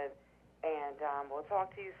Thanksgiving, and we'll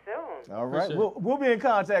talk to you soon. All right. We'll be in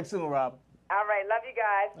contact soon, Robin. All right, love you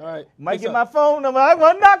guys. All right. Might get my phone number. I'm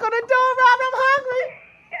going to knock on the door, Robin. I'm hungry.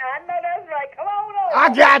 I know that's right. Come on over.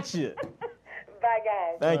 I got you. Bye,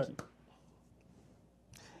 guys. Thank you.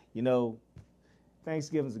 You know,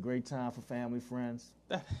 Thanksgiving's a great time for family, friends.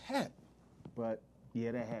 That hat. But,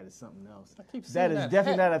 yeah, that hat is something else. I keep seeing That is that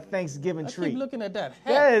definitely hat. not a Thanksgiving treat. I keep looking at that hat.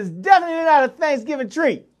 That is definitely not a Thanksgiving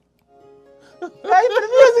treat. Hey, he put the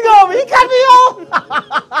music on me. He cut me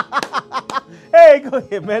off. Hey, go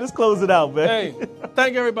ahead, man. Let's close it out, man. Hey,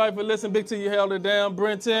 thank everybody for listening. Big T, you held it down.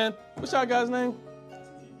 Brenton. What's y'all guys' name?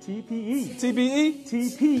 TPE. TPE?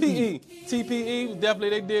 TPE. TPE. Definitely,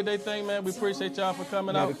 they did their thing, man. We appreciate y'all for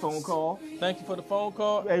coming out. Had a phone call. Thank you for the phone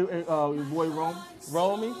call. Hey, your boy Romy.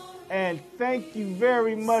 Romy. And thank you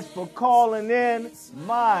very much for calling in,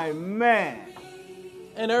 my man.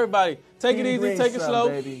 And everybody, take it Petey easy, Green take it son, slow.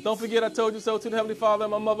 baby. Don't forget I told you so. To the Heavenly Father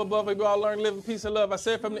and my mother above, we go out, learn, live in peace and love. I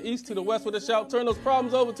said from the east to the west with a shout, turn those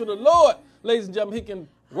problems over to the Lord. Ladies and gentlemen, he can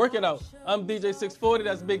work it out. I'm DJ 640,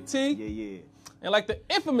 that's Big T. Yeah. And like the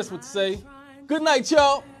infamous would say, good night,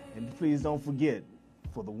 y'all. And please don't forget,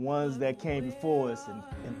 for the ones that came before us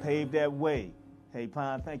and paved that way, hey,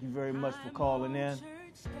 Pine, thank you very much for calling in.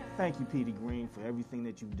 Thank you, Petey Green, for everything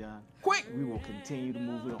that you've done. Quick! We will continue to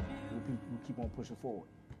move it on. We'll keep on pushing forward.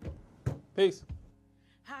 Peace.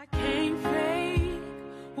 I can't face